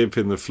sort of dip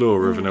in the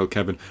floor of an old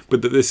cabin,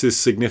 but that this is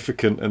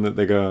significant and that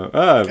they go,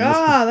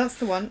 that's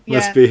the one.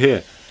 Must be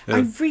here. I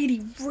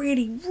really,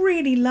 really,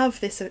 really love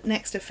this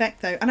next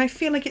effect though, and I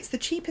feel like it's the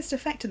cheapest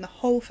effect in the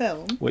whole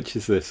film. Which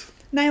is this?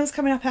 Nails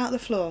coming up out of the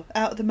floor,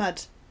 out of the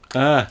mud.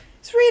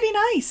 It's really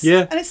nice.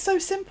 Yeah. And it's so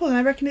simple, and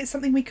I reckon it's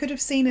something we could have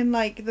seen in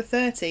like the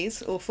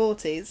 30s or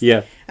 40s.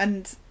 Yeah.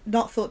 And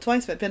not thought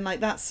twice about it, been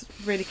like, that's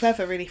really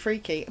clever, really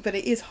freaky. But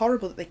it is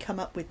horrible that they come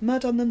up with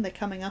mud on them, they're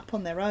coming up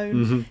on their own.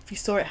 Mm-hmm. If you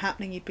saw it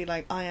happening, you'd be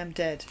like, I am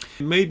dead.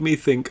 It made me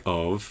think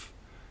of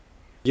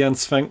Jan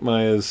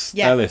Svankmeyer's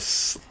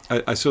Alice.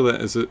 I saw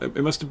that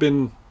it must have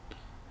been,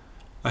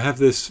 I have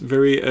this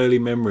very early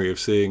memory of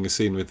seeing a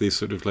scene with these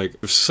sort of like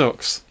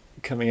socks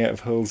coming out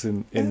of holes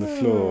in the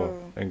floor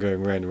and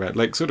going round and round,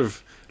 like sort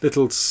of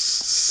little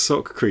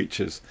sock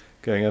creatures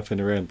going up and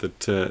around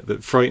that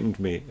frightened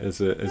me as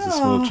a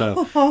small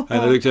child.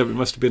 And I looked up, it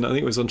must have been, I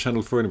think it was on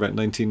Channel 4 in about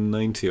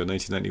 1990 or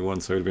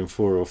 1991, so it would have been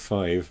 4 or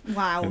 5.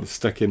 Wow. And it's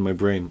stuck in my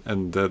brain.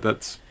 And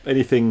that's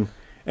anything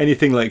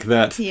like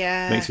that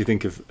makes me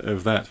think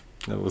of that.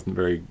 That wasn't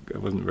a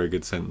very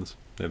good sentence.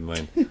 Never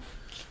mind.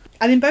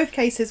 And in both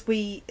cases,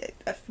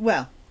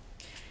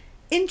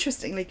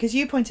 interestingly, because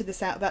you pointed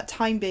this out about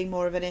time being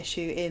more of an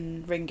issue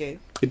in Ringu.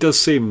 It does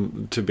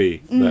seem to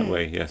be that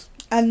way, yes.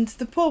 And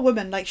the poor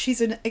woman, like,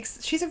 she's a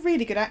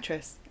really good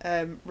actress,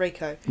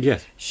 Reiko.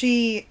 Yes.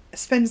 She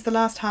spends the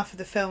last half of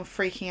the film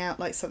freaking out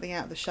like something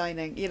out of The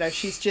Shining. You know,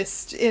 she's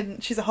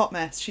a hot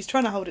mess. She's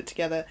trying to hold it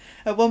together.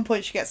 At one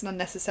point, she gets an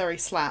unnecessary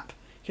slap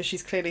because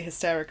she's clearly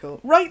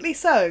hysterical. Rightly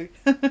so,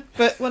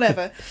 but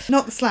whatever.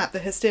 Not the slap, the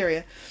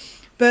hysteria.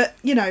 But,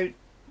 you know,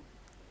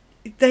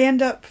 they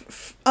end up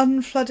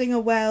unflooding a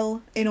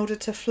well in order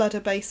to flood a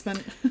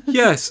basement.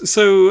 Yes,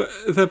 so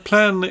the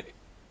plan,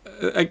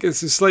 I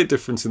guess, a slight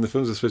difference in the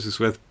films, I suppose it's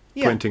worth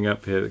pointing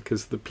up here,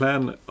 because the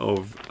plan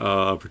of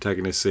our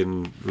protagonists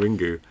in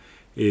Ringu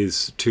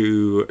is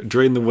to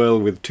drain the well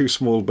with 2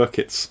 small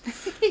buckets.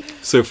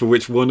 So for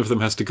which one of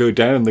them has to go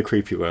down the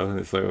creepy well, and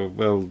it's like,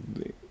 well,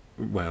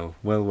 why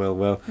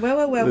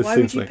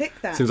would you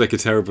pick that? Seems like a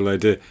terrible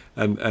idea.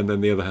 And then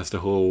the other has to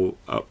haul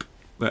up.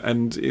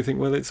 And you think,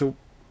 well, it's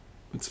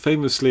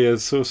famously a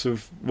source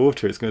of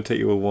water. It's going to take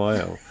you a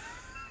while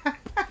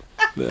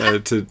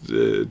to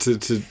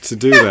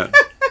do that.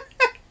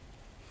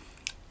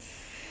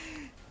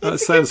 That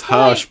sounds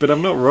harsh, but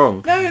I'm not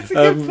wrong. No, it's a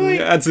good point.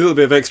 It adds a little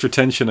bit of extra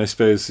tension, I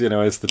suppose, you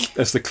know, as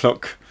the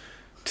clock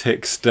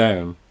ticks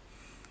down.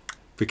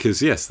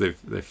 Because yes, they've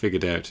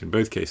figured out in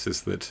both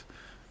cases that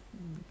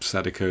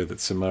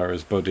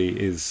Samara's body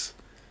is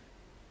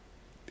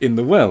in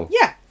the well.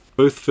 Yeah.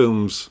 Both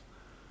films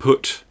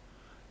put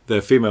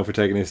their female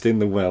protagonist in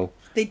the well.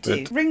 They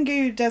do.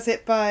 Ringu does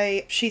it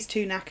by, she's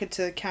too knackered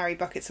to carry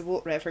buckets of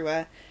water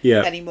everywhere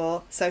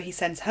anymore, so he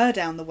sends her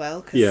down the well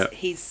because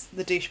he's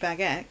the douchebag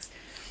ex.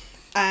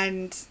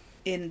 And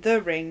in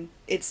The Ring,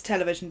 it's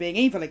television being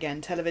evil again.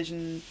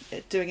 Television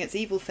doing its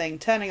evil thing,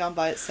 turning on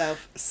by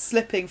itself,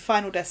 slipping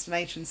Final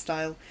Destination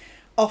style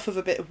off of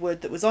a bit of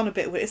wood that was on a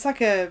bit of wood. It's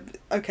like a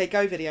OK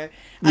Go video.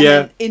 And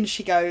then in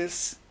she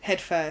goes,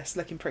 head first,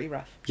 looking pretty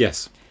rough.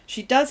 Yes.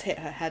 She does hit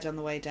her head on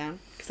the way down,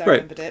 because I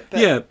remembered it. But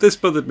yeah, this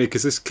bothered me,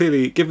 because this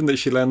clearly, given that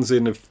she lands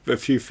in a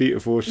few feet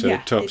of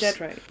water, tops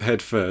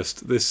head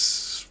first,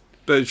 this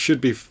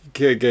should be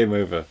game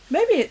over.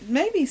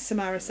 Maybe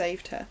Samara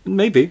saved her.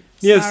 Maybe.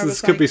 Yes, there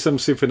could be some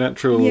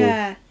supernatural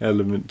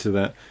element to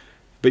that.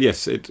 But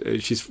yes,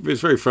 it's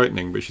very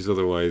frightening, but she's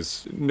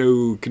otherwise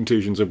no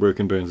contusions or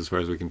broken bones as far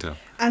as we can tell.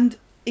 And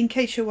in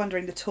case you're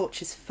wondering, the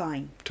torch is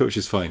fine. Torch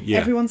is fine, yeah.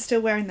 Everyone's still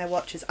wearing their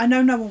watches. I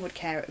know no one would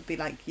care. It would be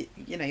like,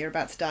 you know, you're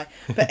about to die.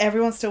 But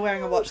everyone's still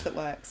wearing a watch that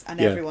works.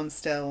 And everyone's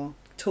still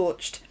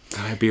torched.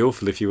 It'd be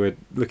awful if you were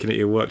looking at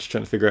your watch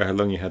trying to figure out how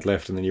long you had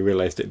left, and then you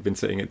realised it had been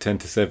sitting at 10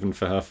 to 7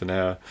 for half an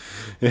hour.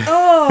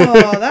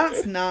 Oh,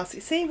 that's nasty.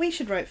 See, we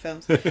should write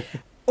films.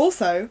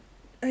 Also,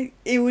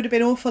 it would have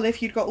been awful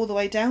if you'd got all the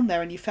way down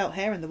there and you felt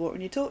hair in the water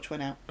and your torch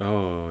went out.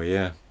 Oh,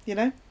 yeah. You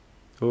know?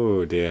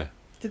 Oh, dear.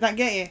 Did that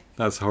get you?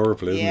 That's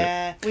horrible, isn't it?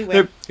 Yeah, we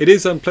will. No, it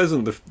is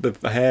unpleasant,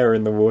 the hair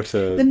in the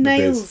water. The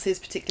nails is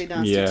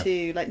particularly nasty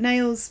too. Like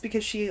nails,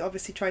 because she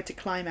obviously tried to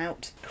climb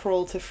out,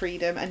 crawl to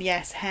freedom, and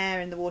yes, hair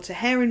in the water.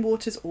 Hair in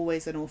water is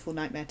always an awful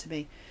nightmare to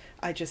me.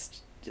 I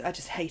just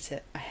hate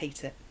it. I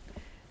hate it.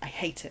 I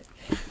hate it.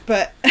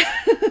 But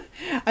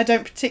I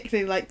don't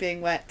particularly like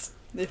being wet,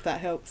 if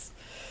that helps.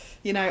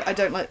 You know, I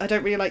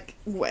don't really like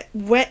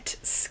wet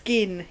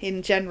skin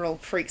in general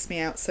freaks me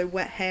out, so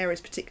wet hair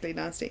is particularly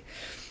nasty.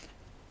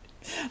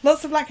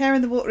 Lots of black hair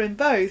in the water in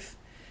both.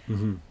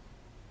 Mm-hmm.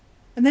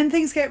 And then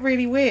things get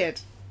really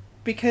weird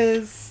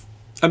because...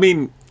 I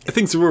mean,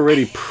 things are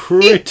already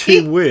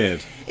pretty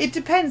weird. It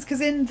depends,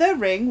 because in The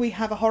Ring we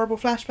have a horrible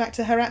flashback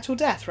to her actual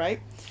death, right?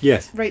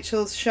 Yes.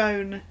 Rachel's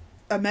shown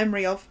a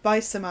memory of by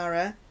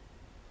Samara,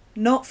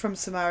 not from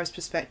Samara's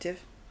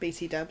perspective,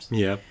 BT dubs.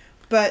 Yeah.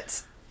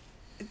 But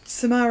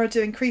Samara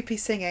doing creepy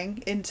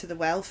singing into the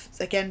well,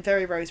 again,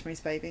 very Rosemary's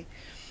Baby.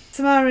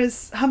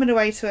 Samara's humming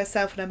away to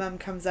herself and her mum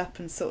comes up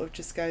and sort of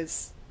just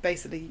goes,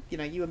 basically, you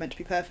know, you were meant to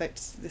be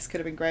perfect, this could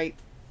have been great,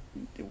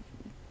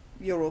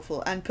 you're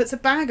awful, and puts a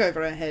bag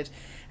over her head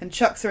and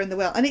chucks her in the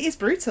well. And it is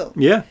brutal.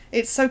 Yeah.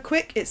 It's so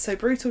quick, it's so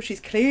brutal. She's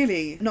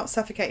clearly not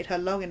suffocated her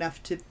long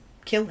enough to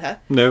kill her.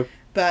 No.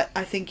 But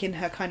I think in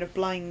her kind of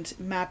blind,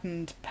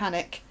 maddened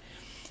panic,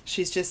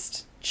 she's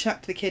just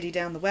chucked the kiddie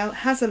down the well,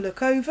 has a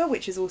look over,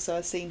 which is also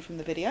a scene from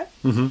the video,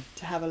 Mm-hmm.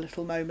 to have a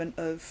little moment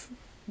of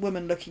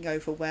woman looking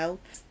over well.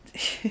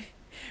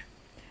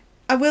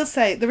 I will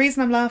say, the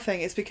reason I'm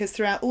laughing is because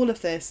throughout all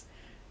of this,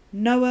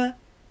 Noah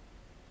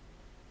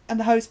and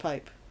the hose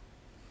pipe.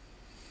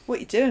 What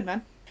you doing,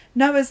 man?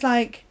 Noah's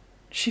like,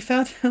 she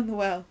fell down the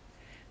well.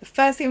 The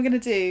first thing I'm going to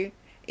do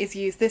is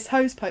use this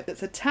hose pipe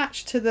that's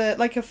attached to the,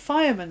 like a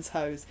fireman's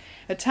hose,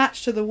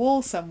 attached to the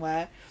wall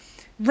somewhere,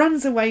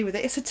 runs away with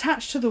it. It's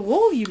attached to the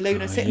wall, you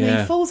lunatic, and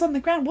he falls on the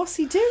ground. What's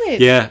he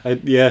doing? Yeah.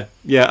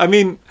 I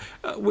mean,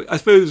 I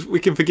suppose we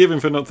can forgive him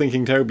for not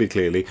thinking terribly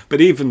clearly,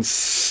 but even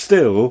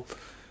still,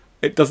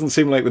 it doesn't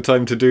seem like the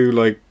time to do,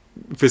 like,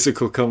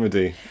 physical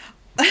comedy.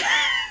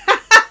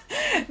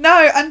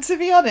 No, and to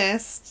be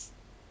honest,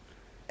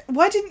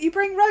 why didn't you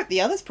bring rope?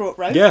 The others brought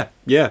rope. Yeah.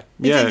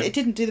 It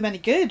didn't do them any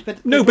good,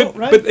 but No, they but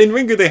brought rope. in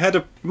Ringu they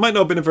had might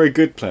not have been a very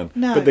good plan.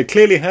 No. But they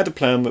clearly had a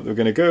plan that they were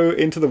going to go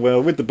into the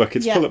well with the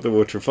buckets, Yeah. pull up the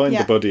water, find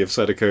Yeah. the body of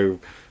Sadako,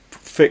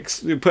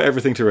 put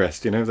everything to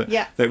rest, you know.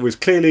 Yeah. That was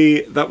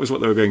clearly, that was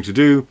what they were going to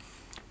do.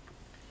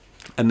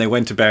 And they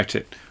went about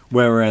it.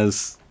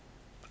 Whereas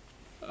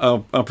our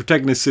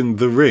protagonists in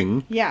The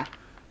Ring Yeah.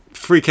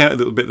 freak out a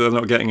little bit that they're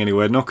not getting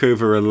anywhere, knock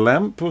over a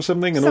lamp or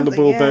something, and all the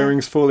ball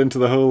bearings fall into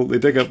the hole. They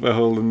dig up the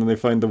hole and then they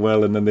find the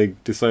well, and then they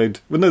decide...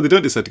 Well, no, they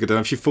don't decide to go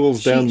down. She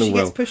falls down the well.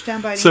 She gets pushed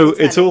down by an So evil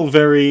it's tenant. all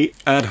very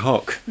ad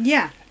hoc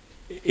Yeah.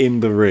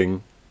 in The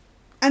Ring.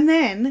 And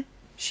then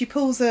she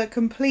pulls a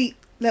complete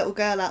little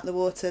girl out of the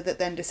water that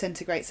then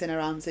disintegrates in her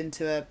arms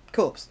into a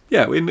corpse.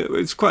 Yeah,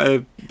 it's quite a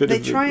bit They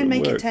of try and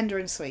make work. it tender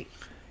and sweet.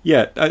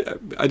 Yeah,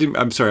 I didn't...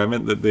 I'm sorry, I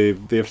meant that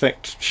the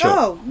effect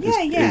shot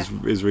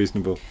is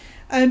reasonable.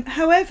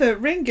 However,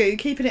 Ringu,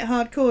 keeping it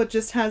hardcore,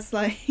 just has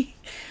like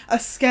a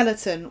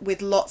skeleton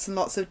with lots and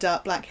lots of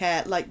dark black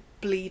hair, like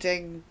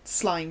bleeding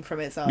slime from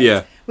its eyes.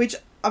 Yeah. Which,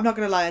 I'm not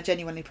going to lie, I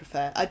genuinely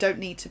prefer. I don't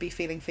need to be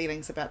feeling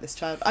feelings about this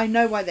child. I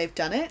know why they've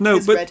done it. No,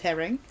 it's but- red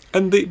herring.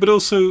 But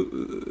also,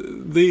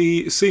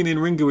 the scene in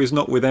Ringu is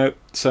not without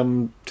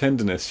some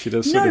tenderness. She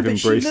does sort of but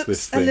she embrace looks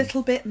this a thing.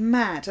 little bit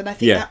mad, and I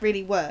think Yeah. that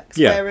really works.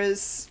 Yeah.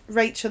 Whereas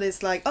Rachel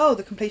is like, oh,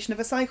 the completion of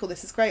a cycle,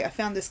 this is great. I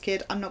found this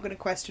kid. I'm not going to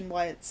question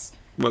why it's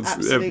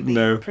absolutely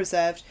no.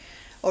 preserved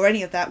or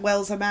any of that.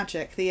 Wells are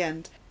magic, the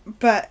end.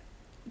 But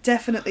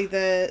definitely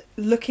the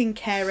looking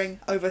caring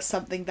over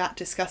something that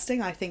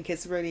disgusting, I think,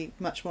 is really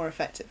much more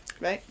effective,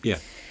 right? Yeah.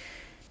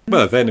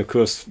 Well, then, of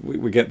course,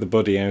 we get the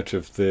body out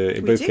of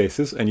in We both do.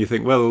 cases, and you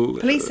think, well...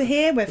 Police are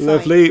here, we're fine.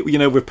 Lovely. You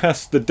know, we're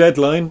past the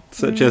deadline,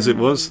 such as it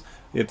was.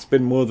 It's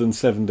been more than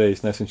 7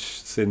 days now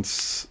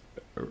since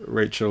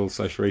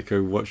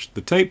Rachel/Reiko watched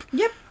the tape.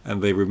 Yep.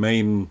 And they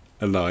remain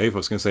alive. I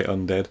was going to say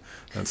undead.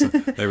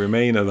 They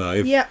remain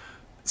alive. Yep.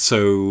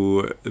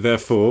 So,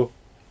 therefore,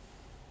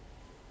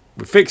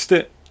 we fixed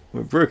it.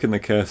 We've broken the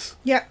curse.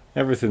 Yep.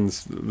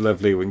 Everything's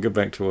lovely. We can go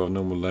back to our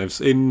normal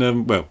lives. In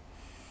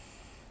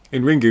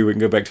Ringu, we can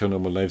go back to our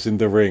normal lives. In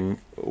The Ring,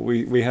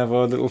 we have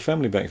our little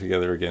family back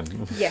together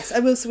again. Yes, I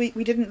will. So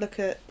we didn't look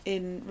at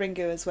in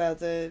Ringu as well.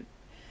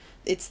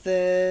 It's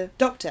the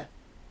doctor,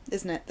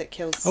 isn't it, that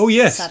kills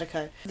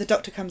Sadako. The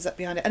doctor comes up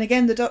behind it, and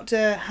again, the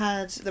doctor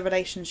had the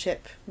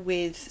relationship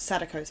with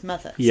Sadako's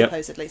mother,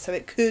 supposedly. So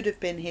it could have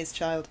been his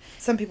child.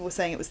 Some people were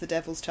saying it was the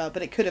devil's child,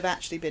 but it could have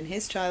actually been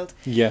his child.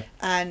 Yeah.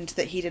 And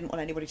that he didn't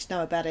want anybody to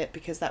know about it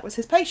because that was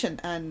his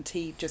patient, and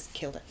he just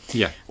killed it.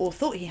 Yeah. Or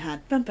thought he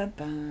had. Bum, bum,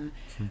 bum.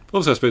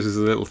 Also, I suppose there's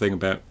a little thing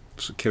about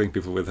killing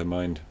people with her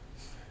mind.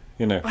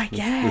 You know. I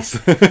guess.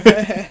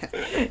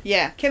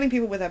 Yeah, killing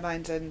people with her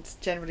mind and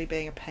generally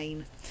being a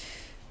pain.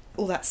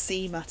 All that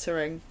sea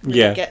muttering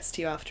really gets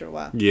to you after a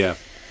while. Yeah.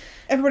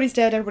 Everybody's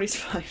dead, everybody's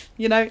fine.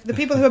 You know, the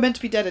people who are meant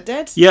to be dead are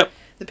dead. Yep.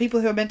 The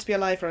people who are meant to be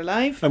alive are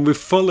alive. And we've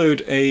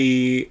followed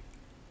a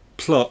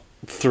plot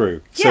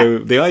through. So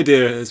the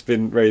idea has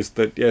been raised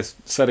that, yes,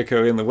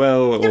 Sadako in the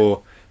well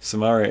or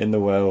Samara in the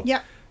well.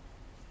 Yep.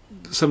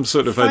 Some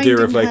sort of Finding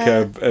idea of like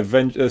her.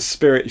 a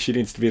spirit. She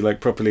needs to be like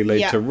properly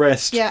laid to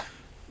rest. Yeah.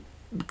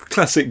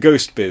 classic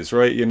ghost biz,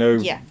 right? You know,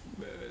 Yeah.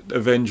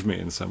 avenge me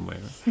in some way.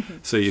 Right?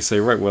 So you say,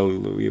 right, well,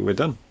 we're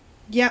done.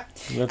 Yeah.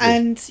 Lovely.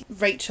 And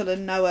Rachel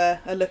and Noah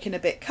are looking a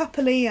bit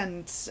coupley,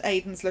 and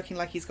Aidan's looking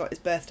like he's got his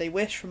birthday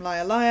wish from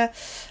Liar Liar.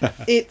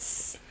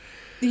 It's,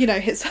 you know,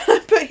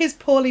 but his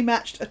poorly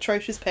matched,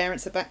 atrocious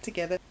parents are back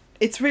together.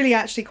 It's really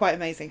actually quite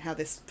amazing how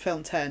this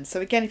film turns. So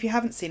again, if you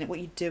haven't seen it, what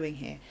are you doing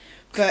here?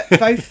 But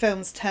both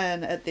films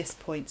turn at this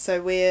point. So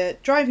we're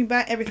driving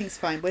back, everything's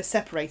fine. We're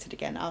separated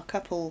again. Our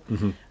couple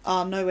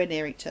are nowhere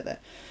near each other.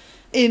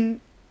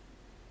 In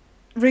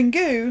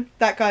Ringu,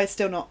 that guy is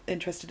still not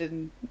interested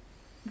in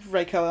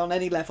Reiko on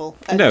any level,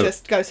 and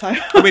just goes home.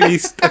 I mean, I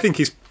think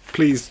he's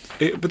pleased.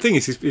 The thing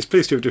is, he's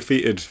pleased to have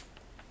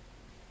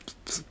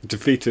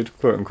defeated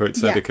quote unquote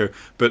Sadako. Yeah.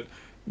 But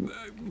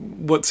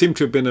what seemed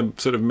to have been a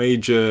sort of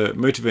major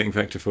motivating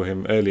factor for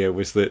him earlier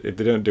was that if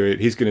they don't do it,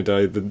 he's going to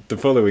die the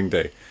following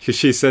day. Because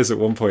she says at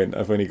one point,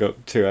 "I've only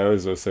got 2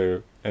 hours or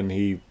so," and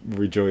he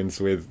rejoins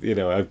with, "You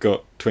know, I've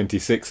got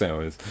 26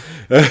 hours,"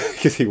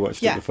 because he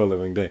watched it the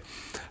following day.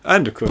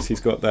 And of course,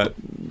 he's got that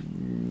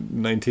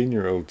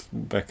 19-year-old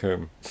back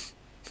home.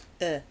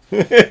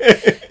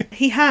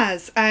 He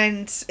has,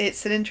 and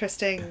it's an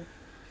interesting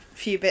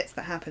few bits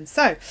that happen.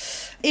 So,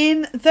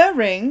 in The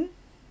Ring,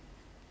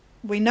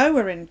 we know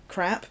we're in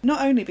crap,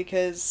 not only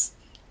because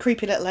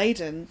creepy little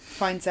Aidan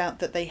finds out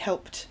that they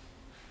helped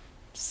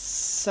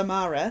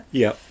Samara.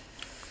 Yeah.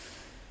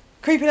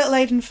 Creepy little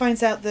Aidan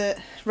finds out that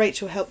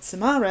Rachel helped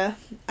Samara,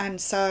 and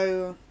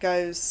so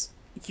goes,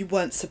 "You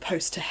weren't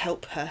supposed to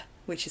help her,"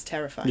 which is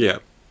terrifying. Yeah.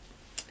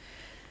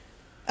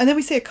 And then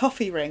we see a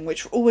coffee ring,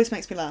 which always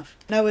makes me laugh.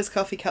 Noah's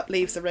coffee cup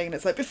leaves the ring, and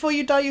it's like, "Before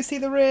you die, you see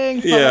the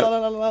ring." Yeah. La, la,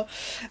 la, la, la.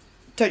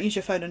 Don't use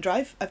your phone and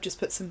drive. I've just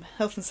put some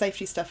health and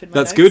safety stuff in my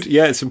That's notes. good.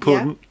 Yeah, it's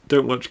important. Yeah.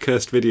 Don't watch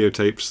cursed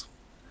videotapes.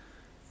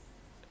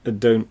 And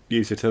don't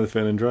use your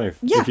telephone and drive.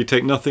 Yeah. If you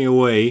take nothing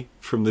away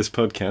from this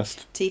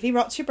podcast. TV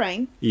rots your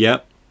brain.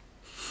 Yep.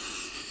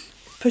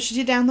 Pushes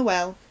you down the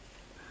well.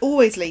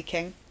 Always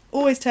leaking.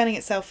 Always turning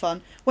itself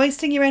on.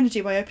 Wasting your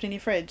energy by opening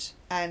your fridge.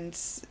 And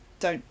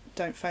don't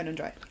phone and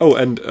drive. Oh,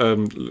 and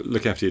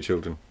look after your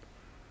children.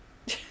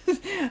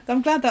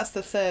 I'm glad that's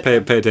the third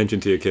one. Pay attention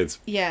to your kids.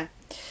 Yeah.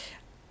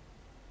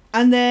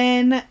 And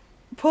then,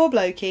 poor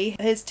blokey,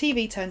 his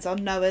TV turns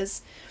on,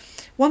 Noah's.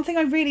 One thing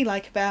I really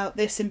like about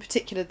this in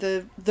particular,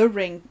 the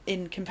Ring,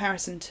 in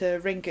comparison to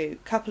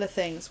Ringu, couple of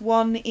things.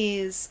 One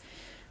is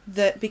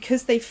that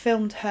because they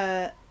filmed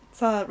her,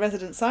 it's our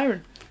resident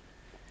siren.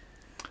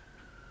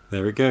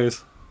 There it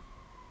goes.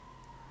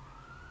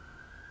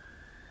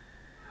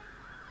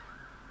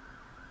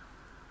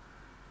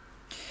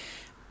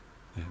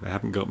 They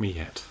haven't got me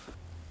yet.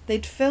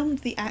 They'd filmed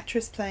the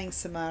actress playing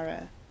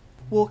Samara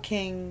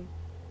walking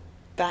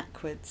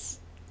backwards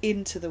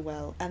into the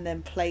well and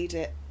then played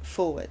it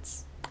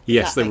forwards.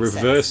 Yes, they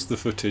reversed the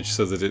footage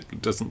so that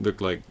it doesn't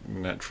look like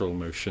natural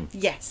motion.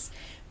 Yes,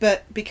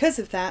 but because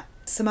of that,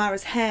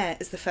 Samara's hair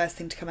is the first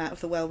thing to come out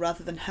of the well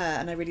rather than her,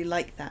 and I really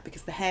like that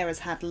because the hair has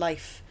had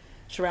life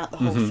throughout the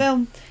whole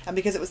film, and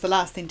because it was the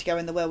last thing to go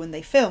in the well when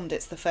they filmed,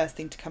 it's the first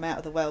thing to come out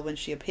of the well when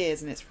she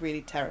appears, and it's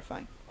really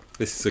terrifying.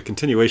 This is a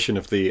continuation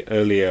of the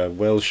earlier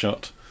well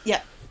shot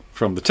Yeah.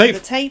 from the tape.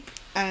 The tape,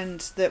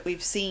 and that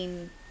we've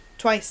seen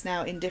twice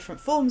now in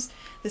different forms.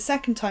 The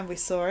second time we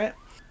saw it,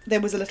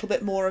 there was a little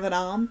bit more of an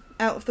arm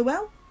out of the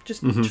well,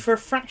 just for a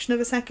fraction of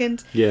a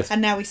second. Yes.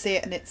 And now we see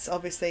it, and it's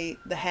obviously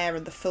the hair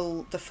and the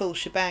full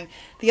shebang.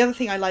 The other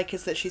thing I like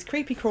is that she's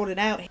creepy crawling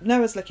out.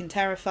 Noah's looking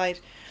terrified.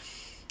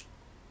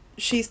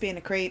 She's being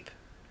a creep.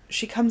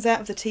 She comes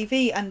out of the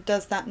TV and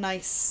does that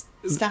nice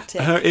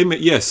static. Her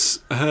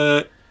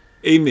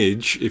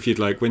image, if you'd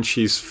like, when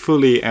she's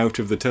fully out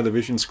of the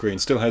television screen,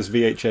 still has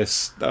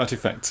VHS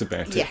artifacts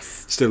about it.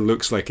 Yes. Still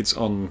looks like it's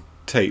on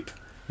tape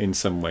in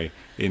some way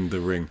in The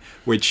Ring,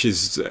 which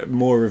is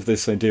more of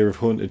this idea of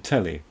haunted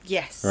telly.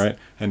 Yes. Right?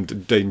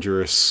 And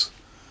dangerous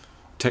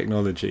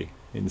technology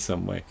in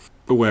some way.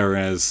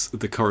 Whereas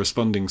the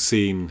corresponding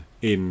scene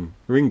in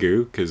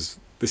Ringu, because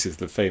this is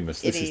the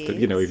famous, if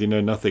you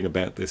know nothing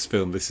about this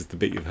film, this is the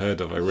bit you've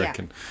heard of, I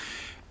reckon.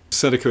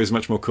 Sadako is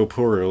much more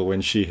corporeal when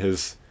she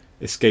has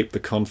escaped the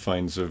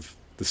confines of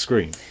the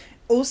screen.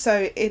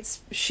 Also,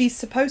 she's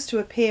supposed to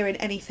appear in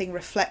anything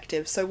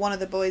reflective. So one of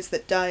the boys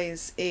that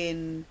dies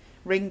in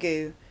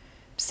Ringu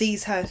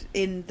sees her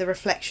in the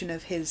reflection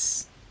of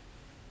his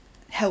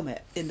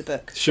helmet in the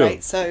book. Sure.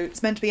 Right? So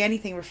it's meant to be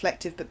anything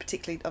reflective, but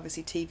particularly,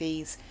 obviously,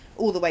 TVs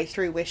all the way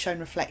through. We're shown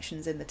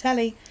reflections in the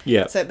telly.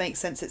 Yeah. So it makes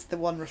sense. It's the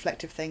one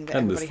reflective thing that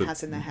everybody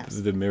has in their house.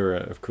 The mirror,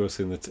 of course,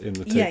 in the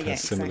tape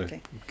has similar.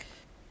 Exactly.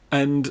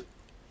 And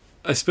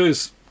I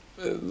suppose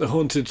the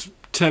haunted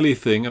telly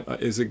thing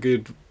is a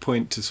good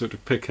point to sort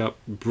of pick up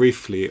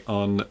briefly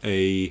on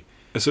a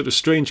sort of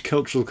strange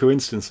cultural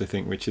coincidence, I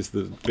think, which is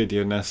the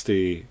video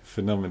nasty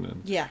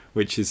phenomenon. Yeah.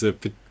 Which is a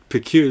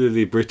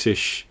peculiarly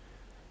British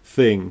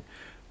thing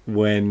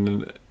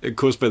when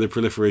caused by the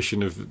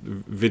proliferation of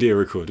video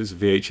recorders,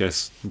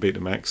 VHS,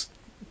 Betamax,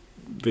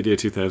 Video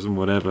 2000,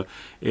 whatever,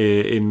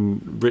 in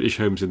British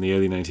homes in the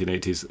early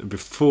 1980s,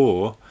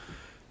 before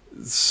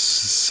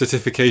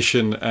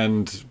certification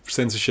and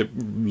censorship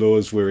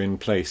laws were in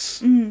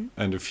place, and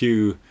a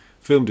few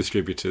film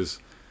distributors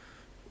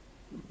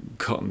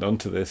cottoned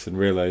onto this and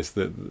realised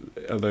that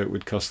although it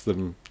would cost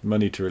them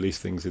money to release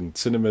things in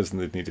cinemas and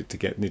they'd need to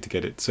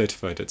get it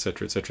certified,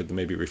 etc., they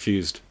maybe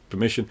refused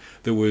permission.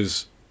 There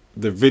was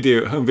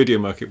the home video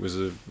market was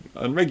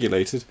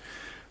unregulated,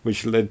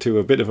 which led to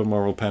a bit of a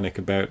moral panic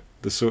about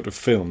the sort of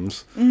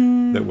films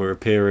that were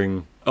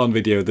appearing on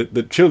video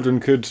that children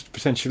could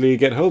potentially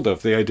get hold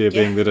of. The idea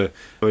being that a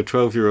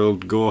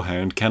 12-year-old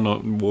gorehound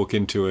cannot walk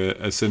into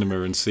a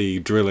cinema and see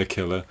Driller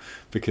Killer,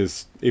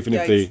 because even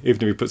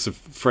if he puts a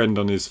friend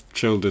on his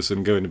shoulders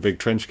and go in a big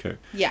trench coat,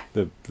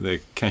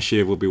 the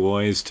cashier will be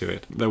wise to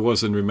it. There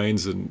was and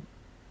remains an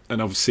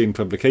Obscene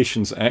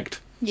Publications Act.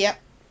 Yep.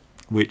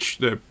 Which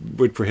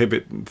would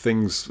prohibit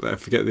things, I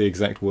forget the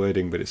exact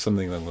wording, but it's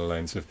something along the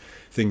lines of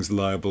things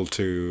liable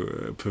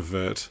to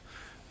pervert,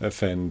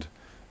 offend,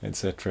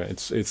 etc.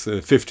 It's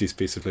a 50s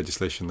piece of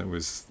legislation that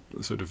was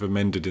sort of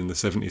amended in the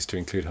 70s to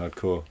include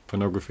hardcore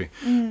pornography.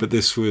 But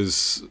this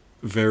was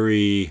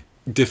very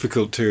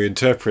difficult to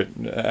interpret,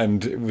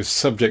 and it was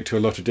subject to a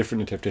lot of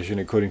different interpretation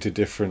according to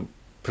different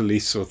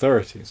police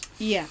authorities.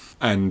 Yeah.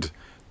 And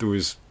there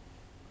was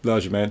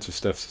large amounts of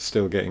stuff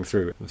still getting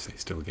through. Let's say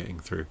still getting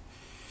through.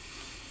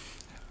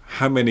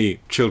 How many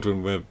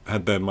children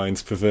had their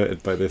minds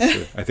perverted by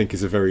this? I think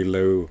is a very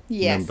low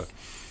number.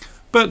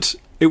 But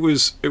it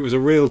was a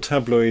real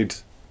tabloid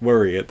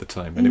worry at the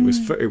time, and it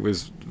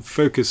was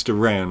focused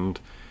around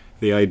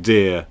the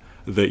idea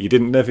that you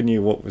never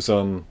knew what was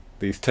on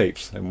these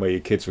tapes and where your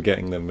kids were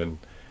getting them and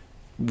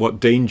what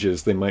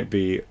dangers they might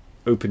be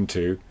open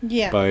to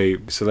by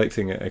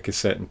selecting a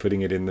cassette and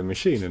putting it in the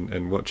machine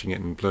and watching it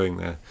and blowing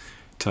their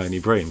tiny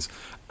brains.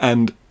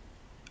 And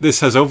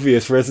this has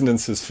obvious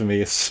resonances for me,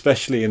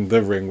 especially in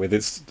The Ring with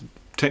its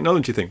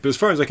technology thing. But as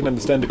far as I can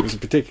understand, it was a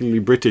particularly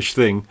British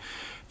thing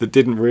that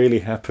didn't really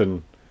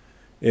happen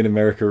in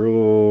America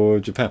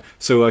or Japan.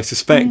 So I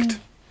suspect,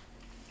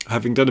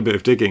 having done a bit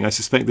of digging, I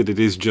suspect that it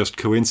is just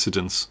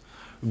coincidence.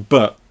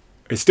 But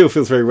it still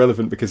feels very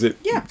relevant because it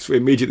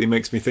immediately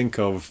makes me think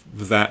of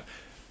that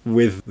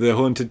with the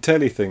haunted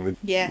telly thing,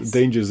 the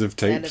dangers of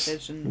tapes.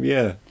 Television.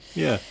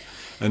 Yeah.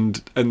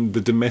 And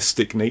the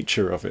domestic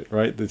nature of it,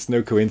 right? There's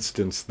no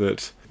coincidence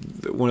that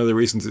one of the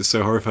reasons it's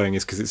so horrifying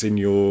is because it's in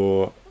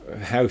your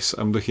house.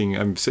 I'm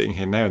sitting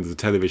here now, and there's a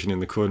television in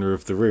the corner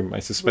of the room. I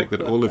suspect that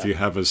all of you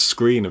have a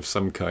screen of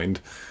some kind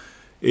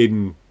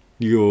in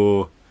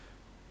your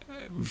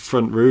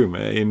front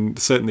room.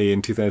 Certainly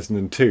in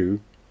 2002,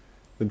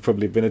 there'd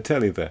probably been a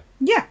telly there.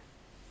 Yeah.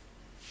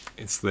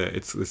 It's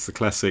the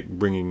classic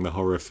bringing the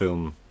horror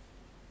film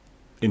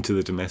into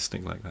the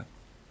domestic like that.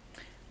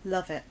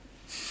 Love it.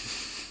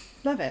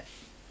 Love it.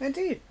 I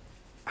do.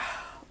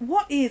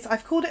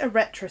 I've called it a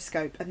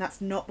retroscope, and that's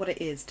not what it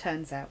is,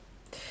 turns out.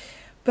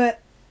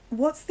 But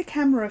what's the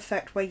camera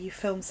effect where you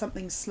film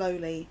something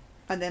slowly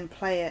and then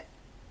play it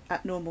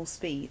at normal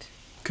speed?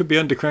 Could be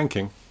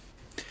undercranking.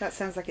 That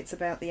sounds like it's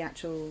about the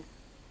actual...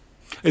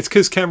 It's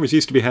because cameras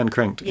used to be hand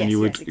cranked, and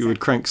you exactly.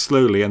 would crank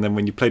slowly, and then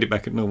when you played it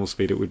back at normal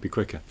speed, it would be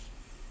quicker.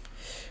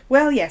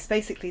 Well, yes,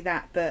 basically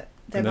that, but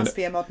there must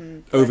be a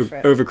modern word for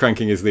it. Over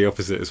cranking is the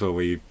opposite as well,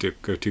 where you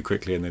go too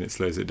quickly and then it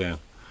slows it down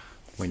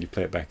when you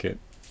play it back at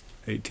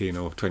 18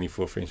 or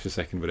 24 frames per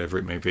second, whatever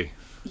it may be.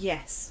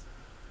 Yes.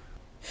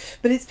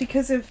 But it's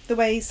because of the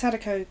way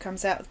Sadako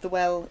comes out of the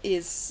well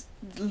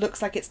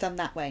looks like it's done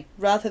that way,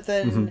 rather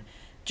than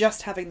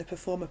just having the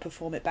performer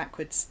perform it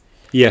backwards.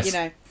 Yes. You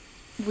know,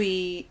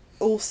 we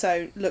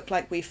also look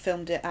like we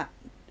filmed it at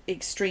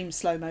extreme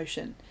slow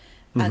motion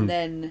and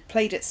then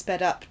played it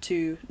sped up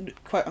to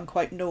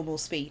quote-unquote normal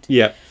speed.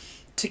 Yeah.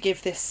 To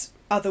give this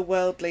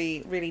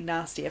otherworldly, really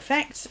nasty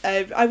effect.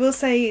 I will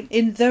say,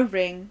 in The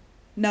Ring,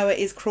 Noah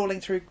is crawling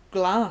through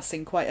glass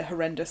in quite a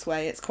horrendous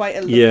way. It's quite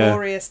a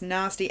laborious,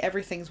 nasty,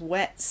 everything's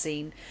wet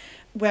scene.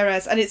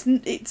 Whereas, and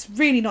it's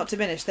really not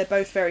diminished, they're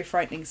both very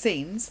frightening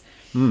scenes,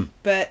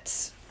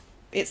 but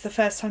it's the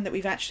first time that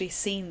we've actually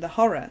seen the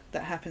horror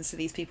that happens to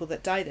these people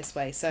that die this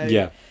way.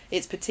 So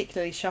it's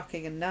particularly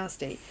shocking and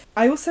nasty.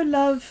 I also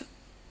love,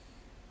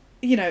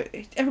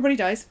 everybody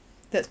dies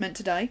that's meant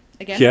to die,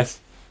 again. Yes.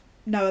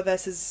 Noah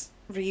versus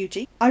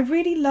Ryuji. I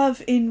really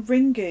love in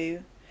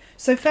Ringu.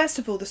 So first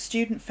of all, the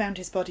student found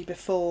his body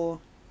before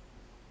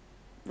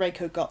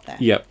Reiko got there.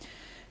 Yep.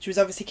 She was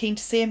obviously keen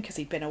to see him because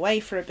he'd been away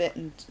for a bit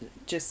and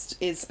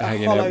just is a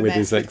hanging hollow out with mess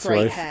his with ex-wife.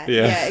 grey hair.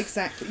 Yeah,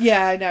 exactly.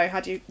 Yeah, I know.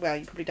 You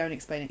probably don't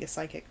explain it, you're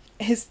psychic.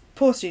 His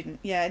poor student.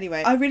 Yeah,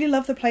 anyway. I really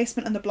love the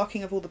placement and the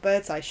blocking of all the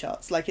bird's eye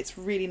shots. Like, it's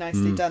really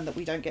nicely done that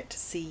we don't get to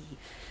see.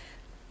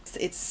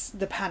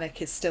 The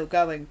panic is still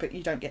going, but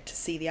you don't get to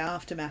see the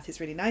aftermath. Is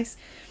really nice.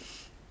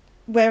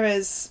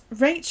 Whereas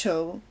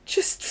Rachel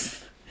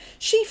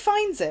She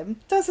finds him,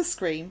 does a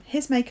scream.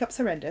 His makeup's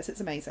horrendous. It's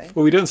amazing.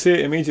 Well, we don't see it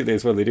immediately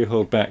as well. They do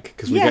hold back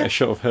because we Yeah. get a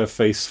shot of her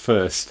face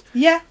first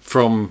Yeah.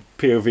 from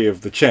POV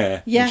of the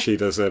chair. Yeah. And she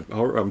does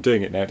I'm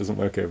doing it now. It doesn't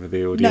work over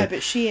the audio. No,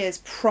 but she is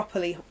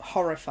properly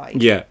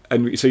horrified. Yeah,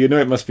 and so you know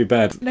it must be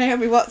bad.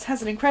 Naomi Watts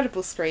has an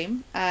incredible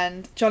scream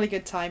and jolly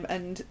good time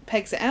and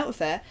pegs it out of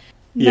there,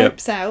 Yep.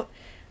 nopes out,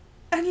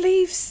 and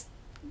leaves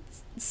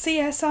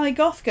CSI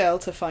Goth Girl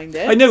to find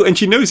it. I know, and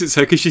she knows it's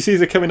her because she sees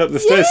her coming up the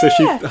stairs, so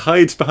Yeah. she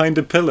hides behind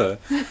a pillar.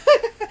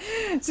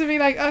 To be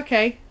like,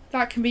 okay,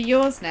 that can be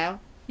yours now.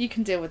 You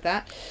can deal with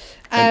that.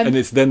 And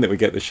it's then that we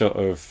get the shot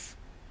of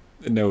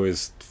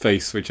Noah's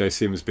face, which I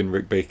assume has been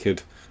Rick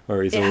Bakered,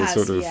 where he's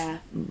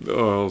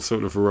all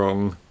sort of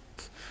wrong.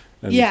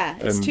 And,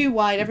 it's too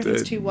wide.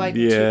 Everything's too wide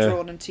and too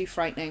drawn and too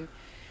frightening.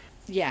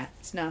 Yeah,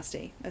 it's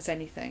nasty as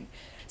anything.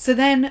 So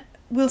then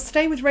we'll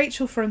stay with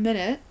Rachel for a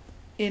minute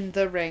in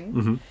the ring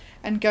Mhm.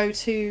 and go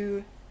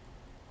to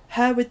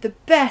her with the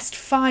best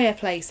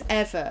fireplace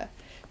ever.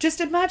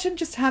 Just imagine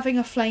just having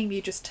a flame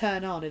you just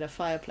turn on in a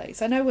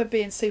fireplace. I know we're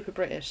being super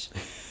British,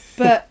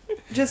 but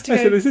just to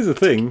So go this is a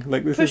thing.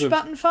 Like this push is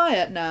button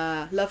fire.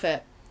 Nah, love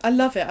it. I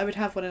love it. I would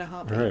have one in a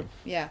heartbeat. Right.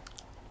 Yeah.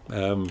 I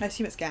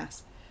assume it's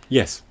gas.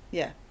 Yes.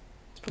 Yeah.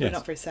 It's probably Yes.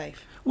 not very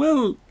safe.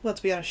 Well, Well,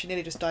 to be honest, she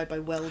nearly just died by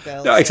well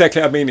girls. no,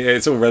 exactly. I mean,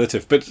 it's all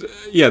relative, but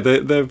yeah,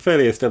 they're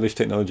fairly established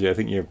technology. I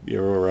think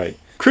you're all right.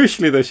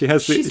 Crucially, though, she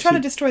has. She's trying to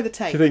destroy the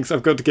tape. She thinks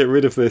I've got to get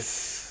rid of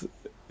this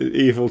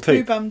evil Blue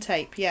tape. bum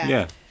tape, yeah.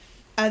 Yeah.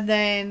 And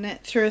then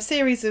through a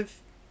series of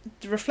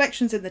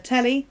reflections in the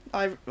telly,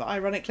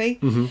 ironically,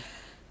 Hmm.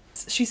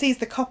 she sees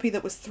the copy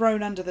that was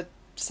thrown under the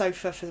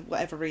sofa for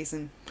whatever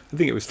reason. I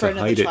think it was For to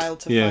another hide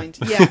child it. to find.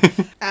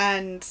 Yeah.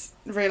 And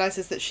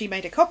realises that she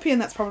made a copy and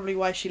that's probably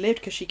why she lived,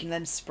 because she can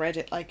then spread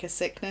it like a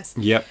sickness.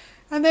 Yep.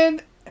 And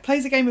then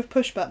plays a game of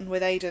push button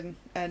with Aidan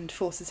and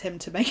forces him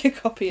to make a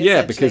copy. Yeah,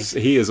 essentially. because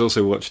he has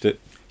also watched it.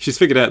 She's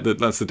figured out that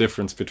that's the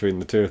difference between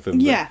the two of them.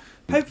 Yeah,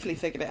 hopefully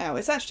figured it out.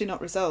 It's actually not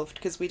resolved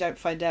because we don't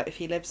find out if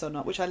he lives or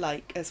not, which I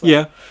like as well.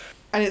 Yeah.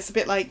 And it's a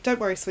bit like, don't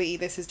worry, sweetie,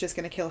 this is just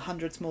going to kill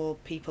hundreds more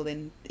people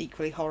in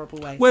equally horrible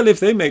ways. Well,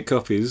 if they make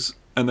copies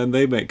and then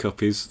they make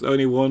copies,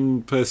 only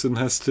one person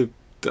has to.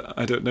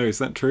 I don't know. Is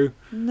that true?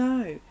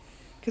 No,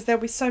 because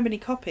there'll be so many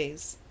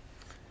copies.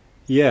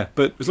 Yeah,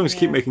 but as long as you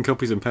keep Yeah. making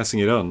copies and passing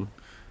it on,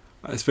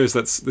 I suppose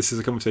this is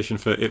a conversation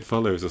for It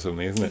Follows or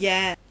something, isn't it?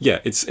 Yeah. Yeah,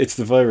 it's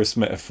the virus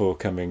metaphor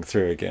coming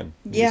through again.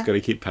 You Yeah. just got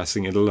to keep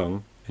passing it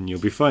along, and you'll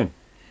be fine.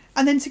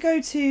 And then to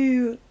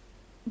go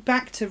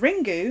back to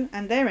Ringu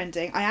and their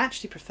ending, I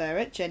actually prefer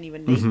it,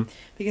 genuinely, Mhm.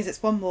 because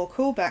it's one more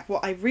callback.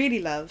 What I really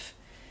love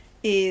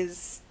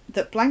is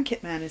that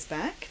Blanket Man is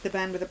back, the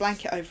man with a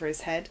blanket over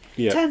his head.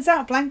 Yeah. Turns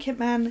out Blanket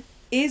Man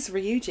is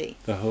Ryuji.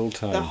 The whole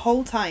time. The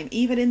whole time,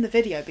 even in the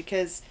video,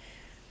 because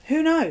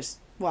who knows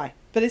why.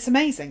 But it's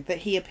amazing that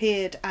he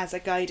appeared as a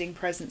guiding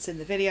presence in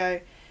the video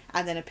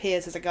and then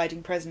appears as a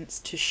guiding presence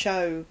to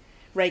show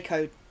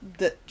Reiko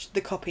that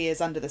the copy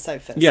is under the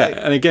sofa. Yeah, So,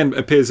 and again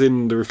appears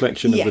in the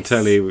reflection of the Yes.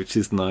 telly, which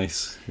is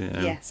nice.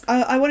 Yeah. yes.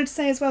 I wanted to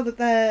say as well that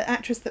the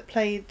actress that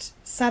played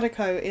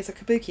Sadako is a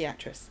kabuki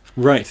actress.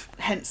 Right.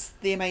 Hence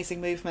the amazing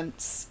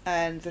movements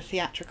and the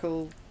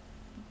theatrical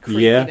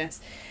Yeah. creepiness.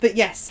 But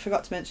yes,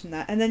 forgot to mention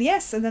that. And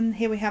then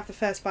here we have the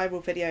first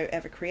viral video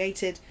ever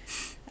created.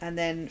 And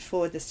then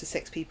forward this to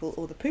 6 people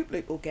or the poop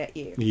loop will get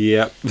you.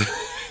 Yep.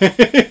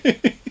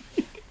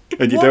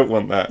 And you What? don't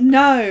want that.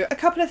 No. A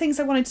couple of things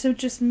I wanted to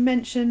just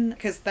mention,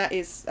 because that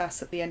is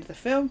us at the end of the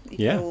film. You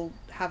Yeah. can all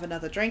have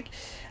another drink.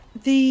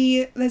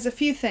 There's a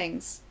few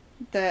things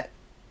that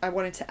I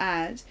wanted to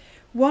add.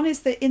 One is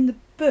that in the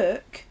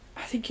book,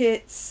 I think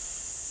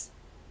it's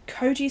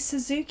Koji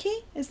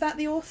Suzuki. Is that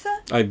the author?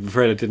 I'm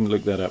afraid I didn't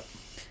look that up.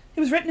 It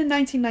was written in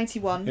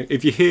 1991.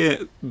 If you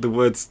hear the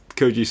words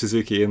Koji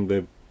Suzuki in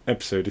the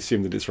episode,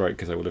 assume that it's right,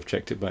 because I would have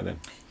checked it by then.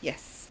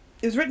 Yes.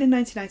 It was written in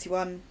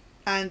 1991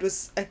 and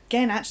was,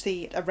 again,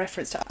 actually a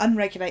reference to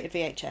unregulated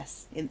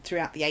VHS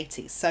throughout the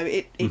 80s. So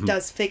it Mhm.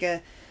 does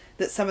figure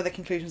that some of the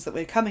conclusions that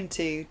we're coming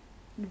to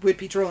would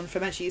be drawn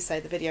from, as you say,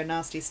 the video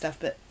nasty stuff,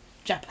 but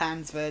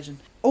Japan's version.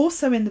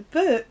 Also in the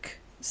book,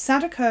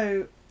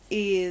 Sadako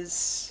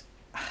is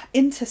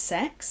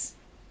intersex,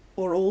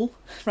 or all,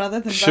 rather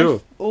than Sure.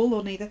 both, all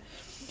or neither,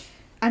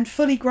 and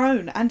fully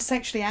grown and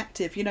sexually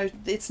active. You know,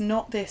 it's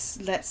not this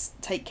let's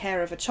take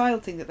care of a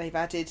child thing that they've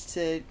added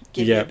to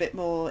give you Yeah. a bit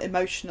more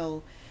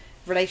emotional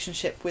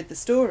relationship with the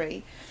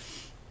story.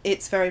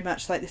 It's very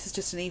much like this is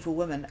just an evil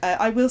woman.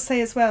 I will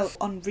say as well,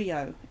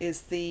 Onryo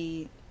is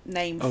the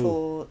name Oh.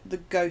 for the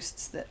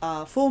ghosts that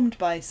are formed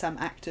by some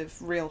act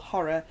of real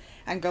horror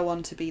and go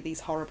on to be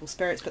these horrible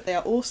spirits, but they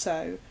are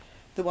also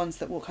the ones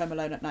that walk home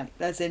alone at night.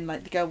 As in,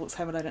 like, the girl walks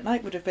home alone at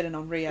night would have been an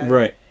Onryo.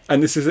 Right.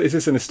 And is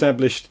this an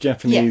established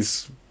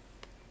Japanese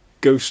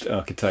ghost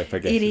archetype, I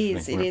guess? It isn't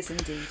is, Right. it is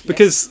indeed. yes.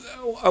 Because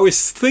I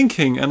was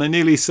thinking, and I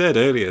nearly said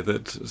earlier,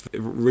 that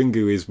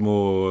Ringu is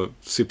more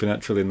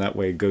supernatural in that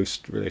way,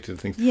 ghost-related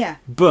things. Yeah.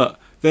 But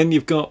then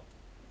you've got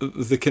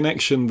the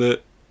connection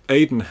that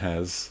Aiden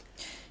has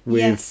with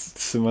Yes.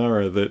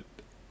 Samara that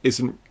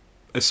isn't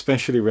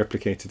especially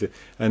replicated it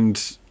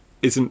and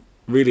isn't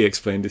really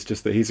explained. It's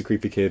just that he's a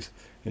creepy kid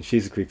and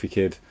she's a creepy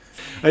kid.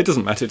 It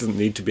doesn't matter. It doesn't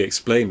need to be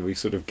explained. We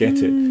sort of get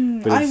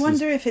it. But I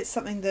wonder if it's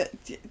something that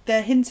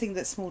they're hinting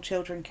that small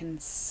children can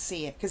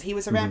see it, because he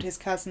was around his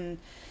cousin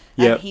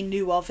and he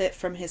knew of it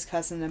from his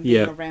cousin and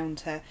being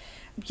around her.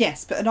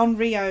 Yes, but an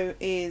Onryo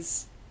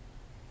is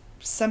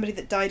somebody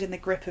that died in the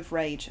grip of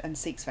rage and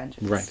seeks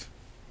vengeance. Right.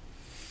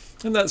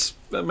 And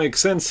that makes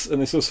sense,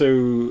 and this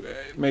also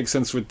makes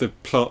sense with the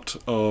plot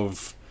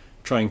of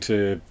trying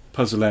to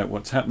puzzle out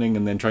what's happening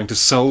and then trying to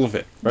solve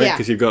it, right?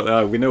 Because you've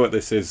got, we know what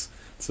this is.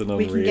 It's an Onryo.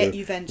 We can get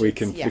you vengeance.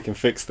 We can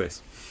fix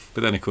this.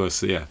 But then, of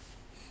course,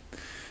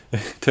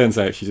 turns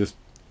out she just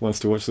wants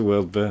to watch the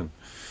world burn.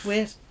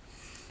 Weird.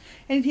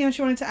 Anything else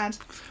you wanted to add?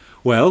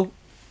 Well,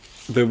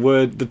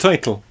 the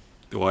title.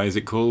 Why is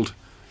it called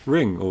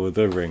Ring or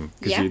The Ring?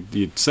 Because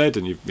you'd said,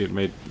 and you'd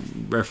made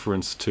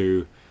reference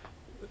to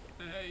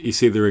you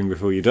see the ring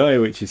before you die,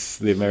 which is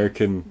the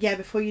American... Yeah,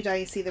 before you die,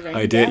 you see the ring.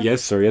 Idea,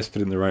 yes, put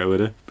it in the right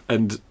order.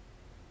 And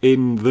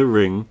in The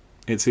Ring,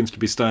 it seems to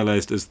be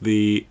stylized as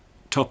the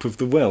top of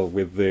the well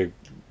with the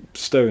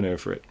stone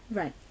over it.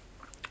 Right.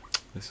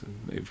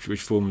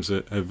 Which forms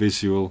a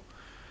visual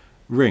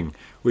ring,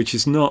 which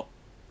is not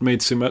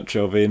made so much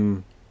of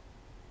in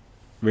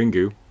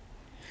Ringu.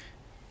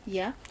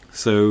 Yeah.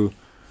 So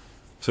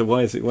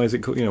why is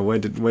it called? Where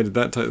did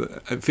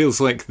that? It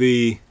feels like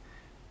the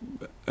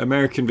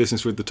American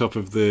business with the top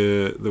of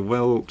the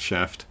well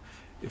shaft.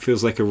 It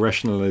feels like a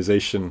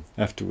rationalization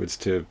afterwards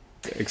to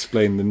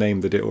explain the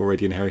name that it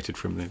already inherited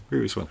from the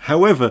previous one.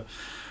 However,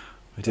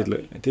 I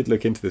did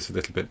look into this a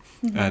little bit,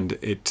 and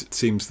it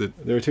seems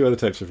that there are two other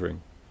types of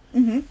ring.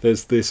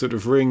 There's the sort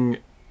of ring,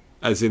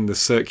 as in the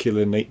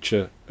circular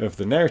nature of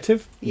the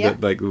narrative,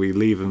 that like we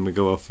leave and we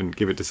go off and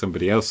give it to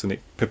somebody else, and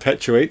it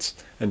perpetuates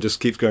and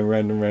just keeps going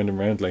round and round and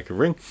round like a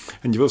ring.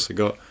 And you've also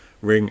got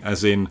ring,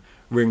 as in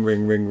ring,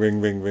 ring, ring, ring,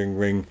 ring, ring,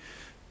 ring,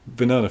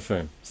 banana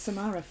phone.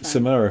 Samara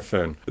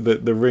phone.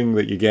 The ring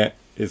that you get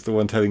is the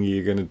one telling you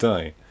you're going to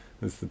die.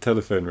 It's the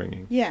telephone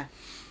ringing. Yeah.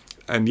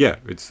 And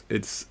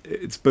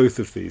it's both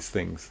of these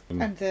things.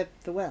 And the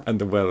well.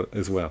 And the well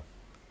as well.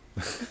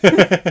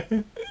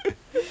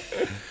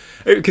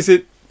 Because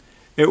it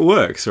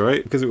works,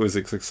 right? Because it was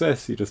a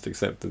success, you just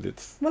accept that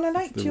it's... Well, I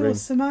liked your ring.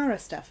 Samara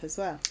stuff as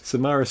well.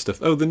 Samara stuff.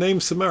 Oh, the name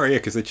Samara,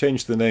 because they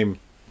changed the name...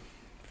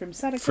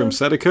 From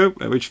Sadako,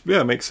 which,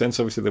 makes sense.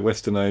 Obviously, they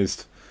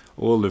westernized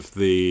all of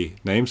the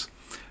names.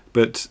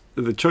 But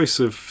the choice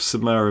of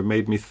Samara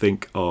made me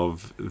think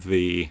of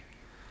the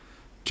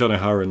John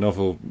O'Hara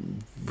novel,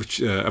 which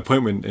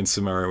Appointment in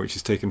Samara, which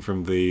is taken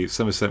from the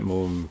Somerset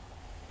Maugham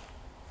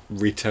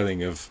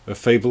retelling of a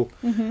fable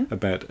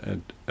about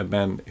a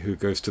man who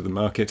goes to the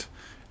market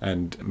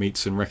and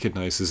meets and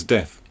recognizes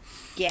death.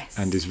 Yes.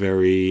 And is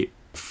very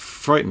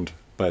frightened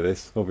by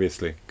this,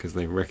 obviously, because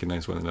they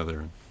recognize one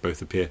another and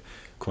both appear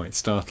quite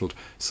startled.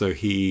 So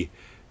he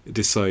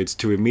decides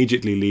to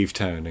immediately leave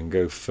town and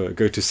go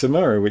to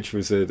Samara, which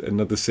was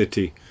another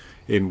city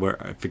in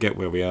where I forget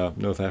where we are,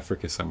 North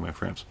Africa somewhere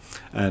perhaps,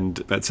 and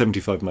about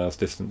 75 miles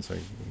distant, so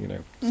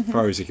as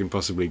far as he can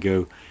possibly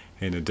go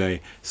in a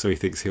day. So he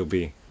thinks he'll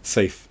be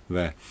safe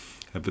there.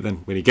 But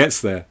then when he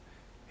gets there,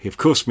 he of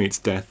course meets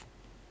Death,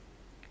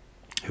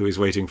 who is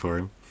waiting for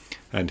him,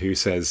 and who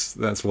says,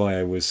 "That's why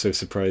I was so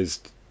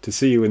surprised to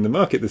see you in the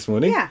market this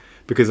morning,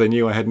 because I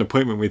knew I had an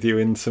appointment with you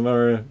in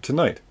Samara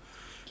tonight."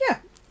 Yeah.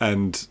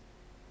 And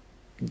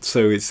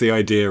so it's the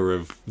idea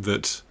of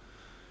that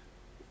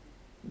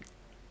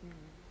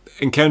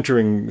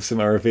encountering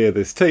Samara via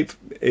this tape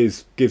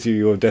gives you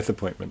your death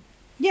appointment.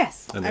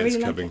 Yes, and I really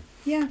like it.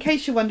 Yeah. In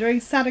case you're wondering,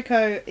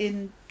 Sadako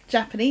in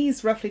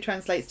Japanese roughly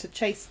translates to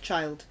chaste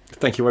child.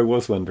 Thank you, I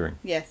was wondering.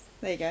 Yes,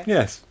 there you go.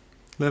 Yes,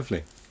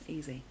 lovely.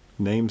 Easy.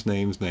 Names.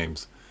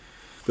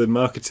 The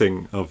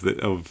marketing of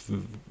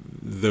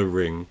the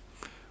ring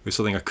was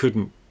something I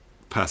couldn't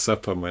pass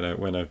up on when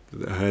I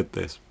heard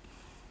this.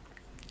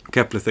 A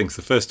couple of things.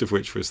 The first of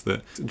which was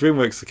that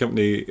DreamWorks, the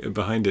company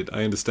behind it,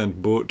 I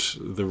understand, bought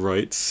the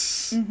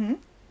rights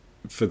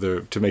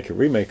to make a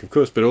remake, of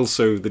course, but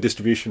also the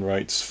distribution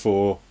rights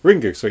for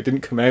Ringu. So it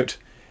didn't come out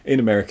in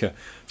America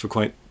for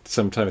quite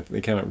some time. I think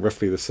they came out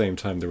roughly the same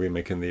time, the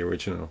remake and the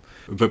original.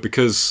 But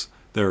because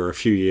there are a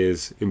few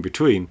years in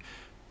between,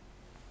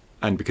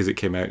 and because it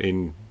came out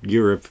in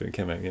Europe, it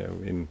came out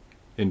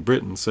in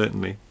Britain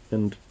certainly,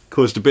 and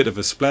caused a bit of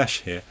a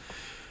splash here,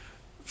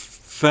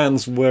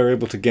 fans were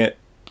able to get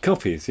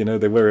copies. They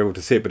were able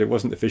to see it, but it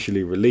wasn't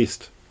officially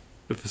released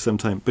for some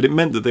time. But it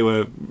meant that they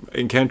were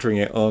encountering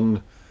it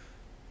on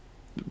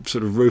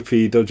sort of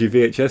ropey, dodgy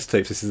VHS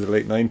tapes. This is the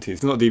late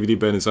 90s. Not DVD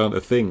burners aren't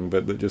a thing,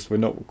 but that just were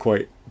not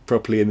quite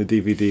properly in the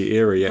DVD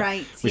era yet.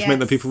 Right, which meant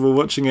that people were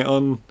watching it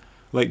on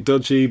like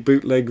dodgy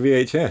bootleg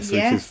VHS,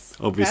 which is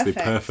obviously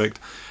perfect.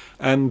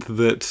 And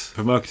that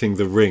for marketing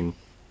The Ring,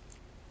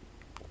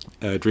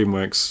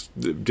 DreamWorks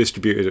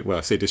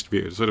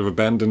sort of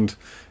abandoned,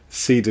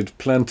 seeded,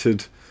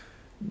 planted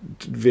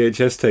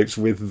VHS tapes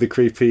with the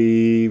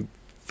creepy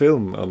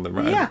film on them,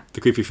 right? Yeah.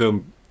 The creepy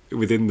film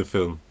within the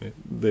film.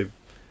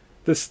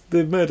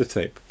 The murder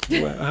tape.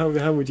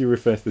 How would you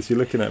refer to this? You're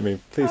looking at me.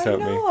 Please help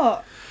me.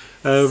 Not.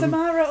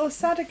 Samara or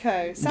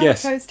Sadako?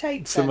 Sadako's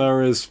tape. Then.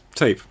 Samara's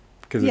tape,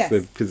 because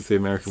it's the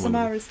American one.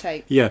 Samara's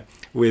tape. Yeah,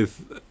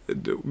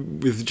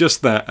 with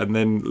just that, and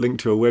then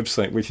linked to a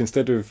website, which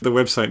instead of the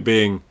website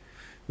being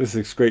this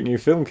is a great new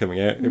film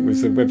coming out, it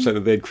was a website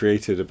that they'd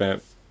created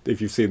about,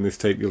 if you've seen this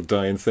tape, you'll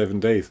die in 7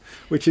 days,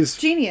 which is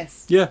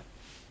genius. Yeah,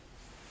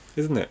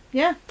 isn't it?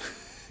 Yeah,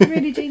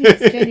 really genius.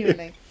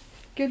 Genuinely,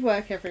 good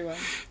work, everyone.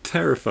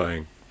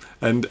 Terrifying,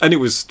 and it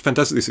was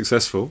fantastically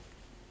successful,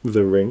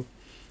 The Ring,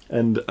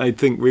 and I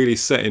think really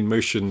set in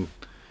motion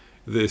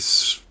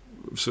this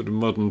sort of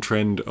modern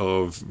trend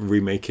of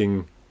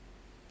remaking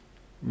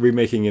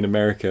in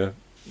America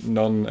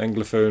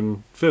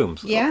non-Anglophone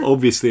films. Yeah.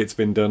 Obviously, it's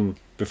been done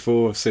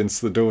before, since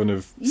the dawn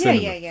of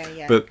cinema.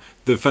 Yeah. But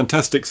the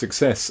fantastic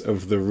success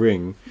of The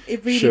Ring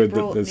really showed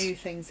brought that there's new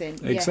things in.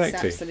 Exactly.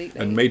 Yes, absolutely.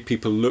 And made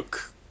people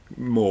look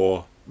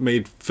more,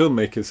 made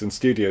filmmakers and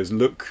studios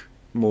look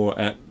more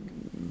at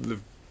the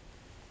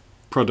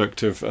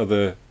product of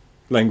other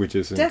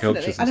languages and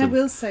cultures. And I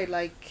will say,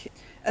 like,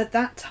 at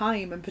that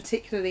time, and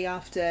particularly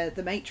after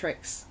The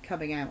Matrix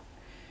coming out,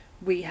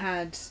 we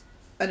had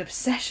an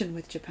obsession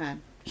with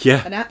Japan.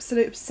 Yeah. An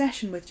absolute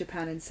obsession with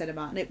Japan in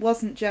cinema. And it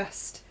wasn't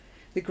just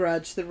The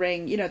Grudge, The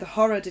Ring, the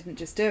horror didn't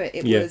just do it.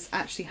 It was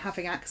actually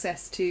having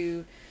access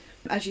to,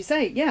 as you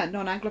say,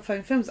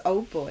 non-Anglophone films,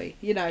 Old Boy,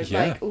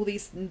 like all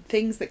these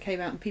things that came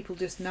out and people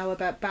just know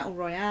about Battle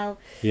Royale.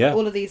 Yeah.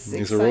 All of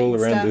these are all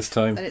around stuff, this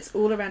time. And it's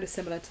all around a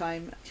similar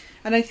time.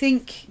 And I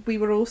think we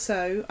were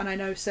also, and I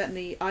know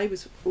certainly I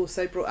was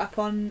also brought up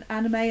on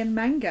anime and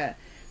manga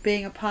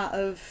being a part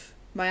of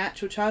my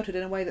actual childhood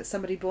in a way that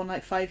somebody born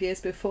like 5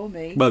 years before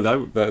me.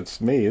 Well,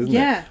 that's me, isn't it?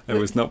 Yeah. It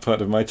was not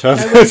part of my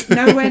childhood.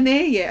 Nowhere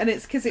near you. And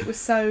it's because it was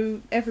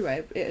so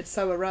everywhere. It had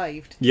so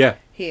arrived. Yeah.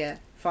 Here,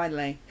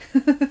 finally.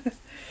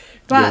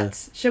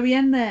 But shall we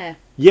end there?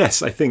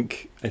 Yes, I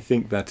think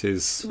that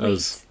is Sweet.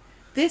 Us.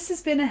 This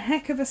has been a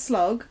heck of a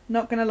slog,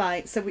 not going to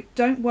lie. So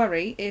don't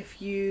worry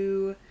if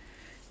you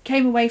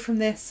came away from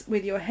this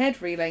with your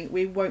head reeling.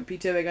 We won't be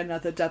doing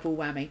another double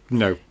whammy.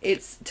 No.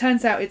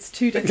 Turns out it's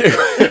too difficult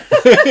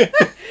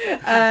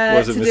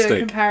was a to mistake. do a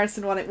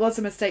comparison one. It was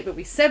a mistake, but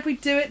we said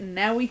we'd do it, and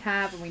now we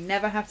have, and we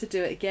never have to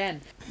do it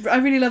again. I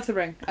really love The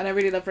Ring, and I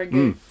really love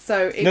Ringu.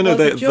 So it was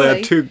a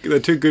joy. They're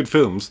two good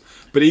films,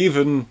 but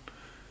even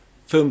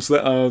films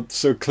that are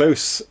so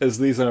close as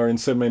these are in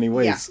so many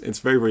ways, it's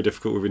very, very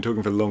difficult. We've been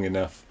talking for long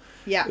enough.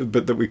 Yeah.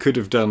 But that we could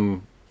have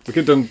done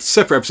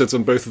separate episodes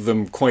on both of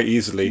them quite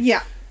easily.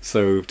 Yeah.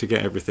 So to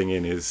get everything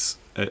in has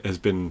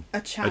been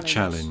a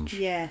challenge.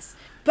 Yes.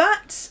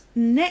 But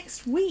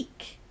next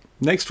week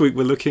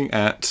we're looking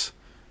at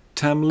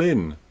Tam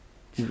Lin,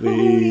 the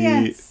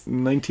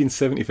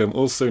 1970 film,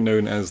 also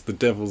known as The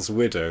Devil's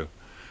Widow.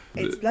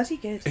 It's bloody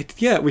good.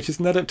 Which is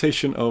an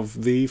adaptation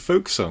of the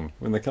folk song,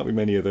 when there can't be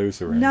many of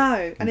those around.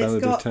 No, and it's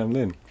got Tam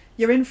Lin.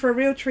 You're in for a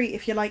real treat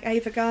if you like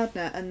Ava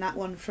Gardner and that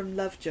one from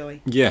Lovejoy.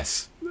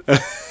 Yes.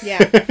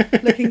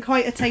 Looking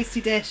quite a tasty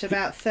dish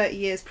about 30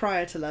 years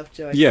prior to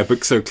Lovejoy. Yeah,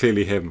 but so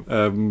clearly him.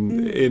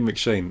 Ian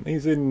McShane.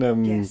 He's in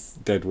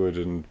Deadwood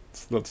and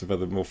lots of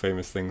other more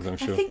famous things, I'm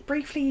sure. I think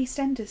briefly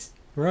EastEnders.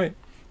 Right.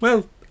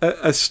 Well,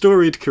 a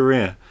storied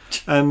career.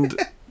 And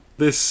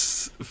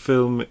this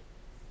film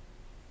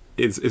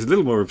is a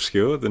little more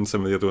obscure than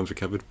some of the other ones we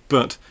covered,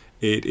 but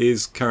it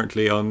is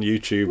currently on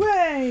YouTube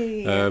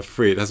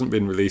free. It hasn't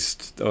been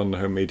released on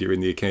home media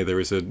in the UK. There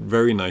is a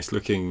very nice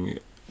looking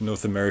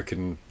North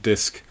American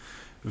disc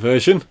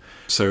version.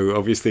 So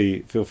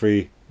obviously feel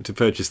free to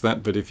purchase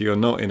that. But if you're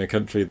not in a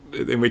country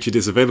in which it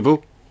is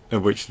available,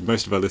 of which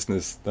most of our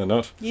listeners are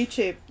not,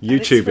 YouTube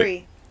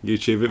it.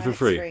 YouTube it for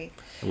free.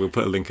 And we'll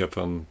put a link up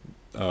on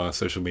our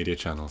social media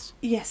channels.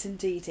 Yes,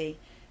 indeedy.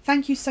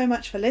 Thank you so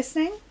much for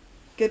listening.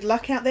 Good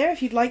luck out there.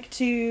 If you'd like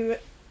to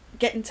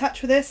get in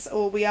touch with us,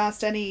 or we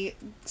asked any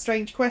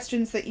strange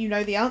questions that you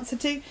know the answer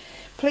to,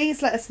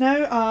 please let us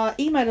know. Our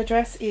email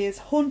address is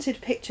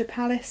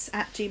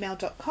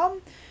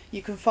hauntedpicturepalace@gmail.com.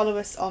 You can follow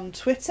us on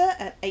Twitter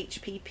at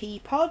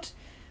HPPpod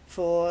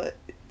for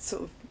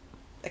sort of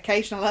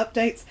occasional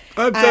updates.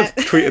 I've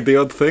tweeted the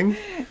odd thing.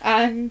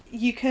 And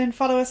you can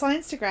follow us on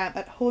Instagram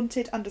at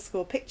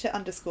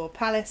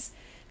haunted_picture_palace,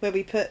 where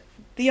we put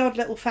the odd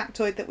little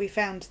factoid that we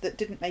found that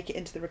didn't make it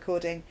into the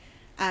recording,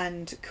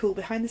 and cool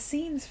behind the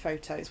scenes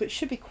photos, which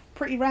should be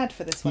pretty rad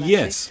for this one.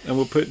 Yes, and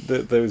we'll put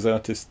that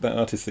artist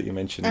that you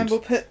mentioned, and we'll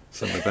put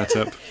some of that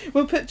up.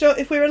 We'll put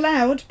if we're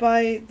allowed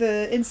by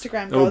the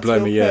Instagram gods,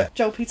 put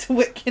Joel Peter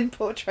Whitkin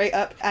portrait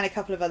up, and a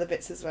couple of other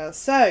bits as well.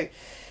 So,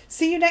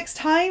 see you next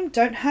time.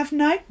 Don't have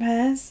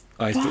nightmares.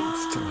 I still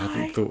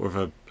haven't thought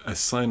of a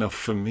sign off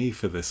for me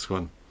for this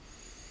one.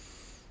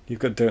 You've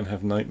got Don't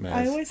Have Nightmares.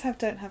 I always have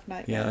Don't Have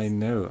Nightmares. Yeah, I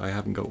know. I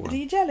haven't got one. Are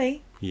you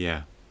jelly?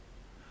 Yeah.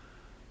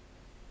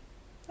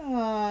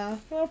 Ah,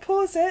 I'll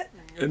pause it.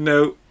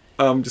 No,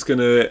 I'm just going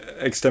to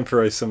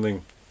extemporize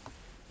something.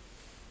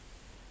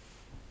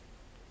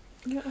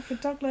 You look like a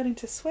dog learning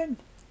to swim.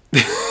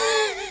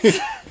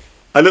 I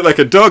look like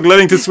a dog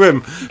learning to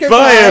swim.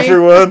 Bye,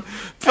 everyone.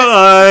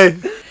 Bye.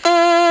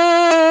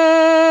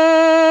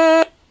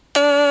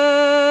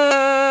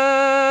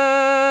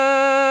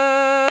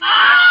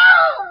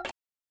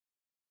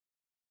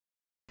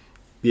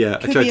 Yeah,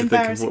 Could I tried be to think of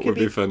embarrassing, what could would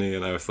be be- funny,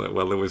 and I was like,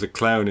 well, there was a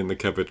clown in the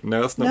cupboard.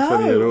 No, it's not No.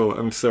 funny at all.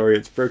 I'm sorry,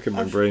 it's broken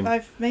my brain.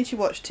 I've made you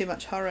watch too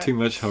much horror. Too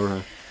much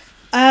horror.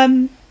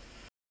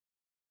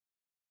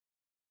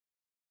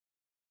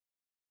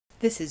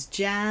 This is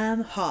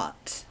Jam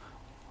Hot.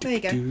 There you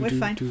go, we're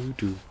fine.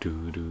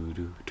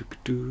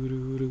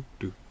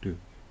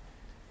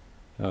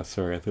 Oh,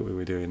 sorry, I thought we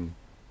were doing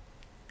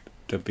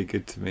Don't Be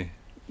Good to Me.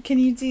 Can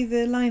you do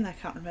the line I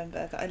can't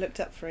remember that I looked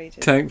up for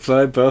ages? Tank,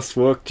 fly, bus,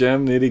 walk,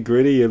 jam, nitty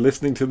gritty. You're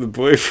listening to the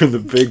boy from the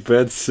big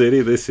bad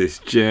city. This is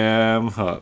Jam Hot.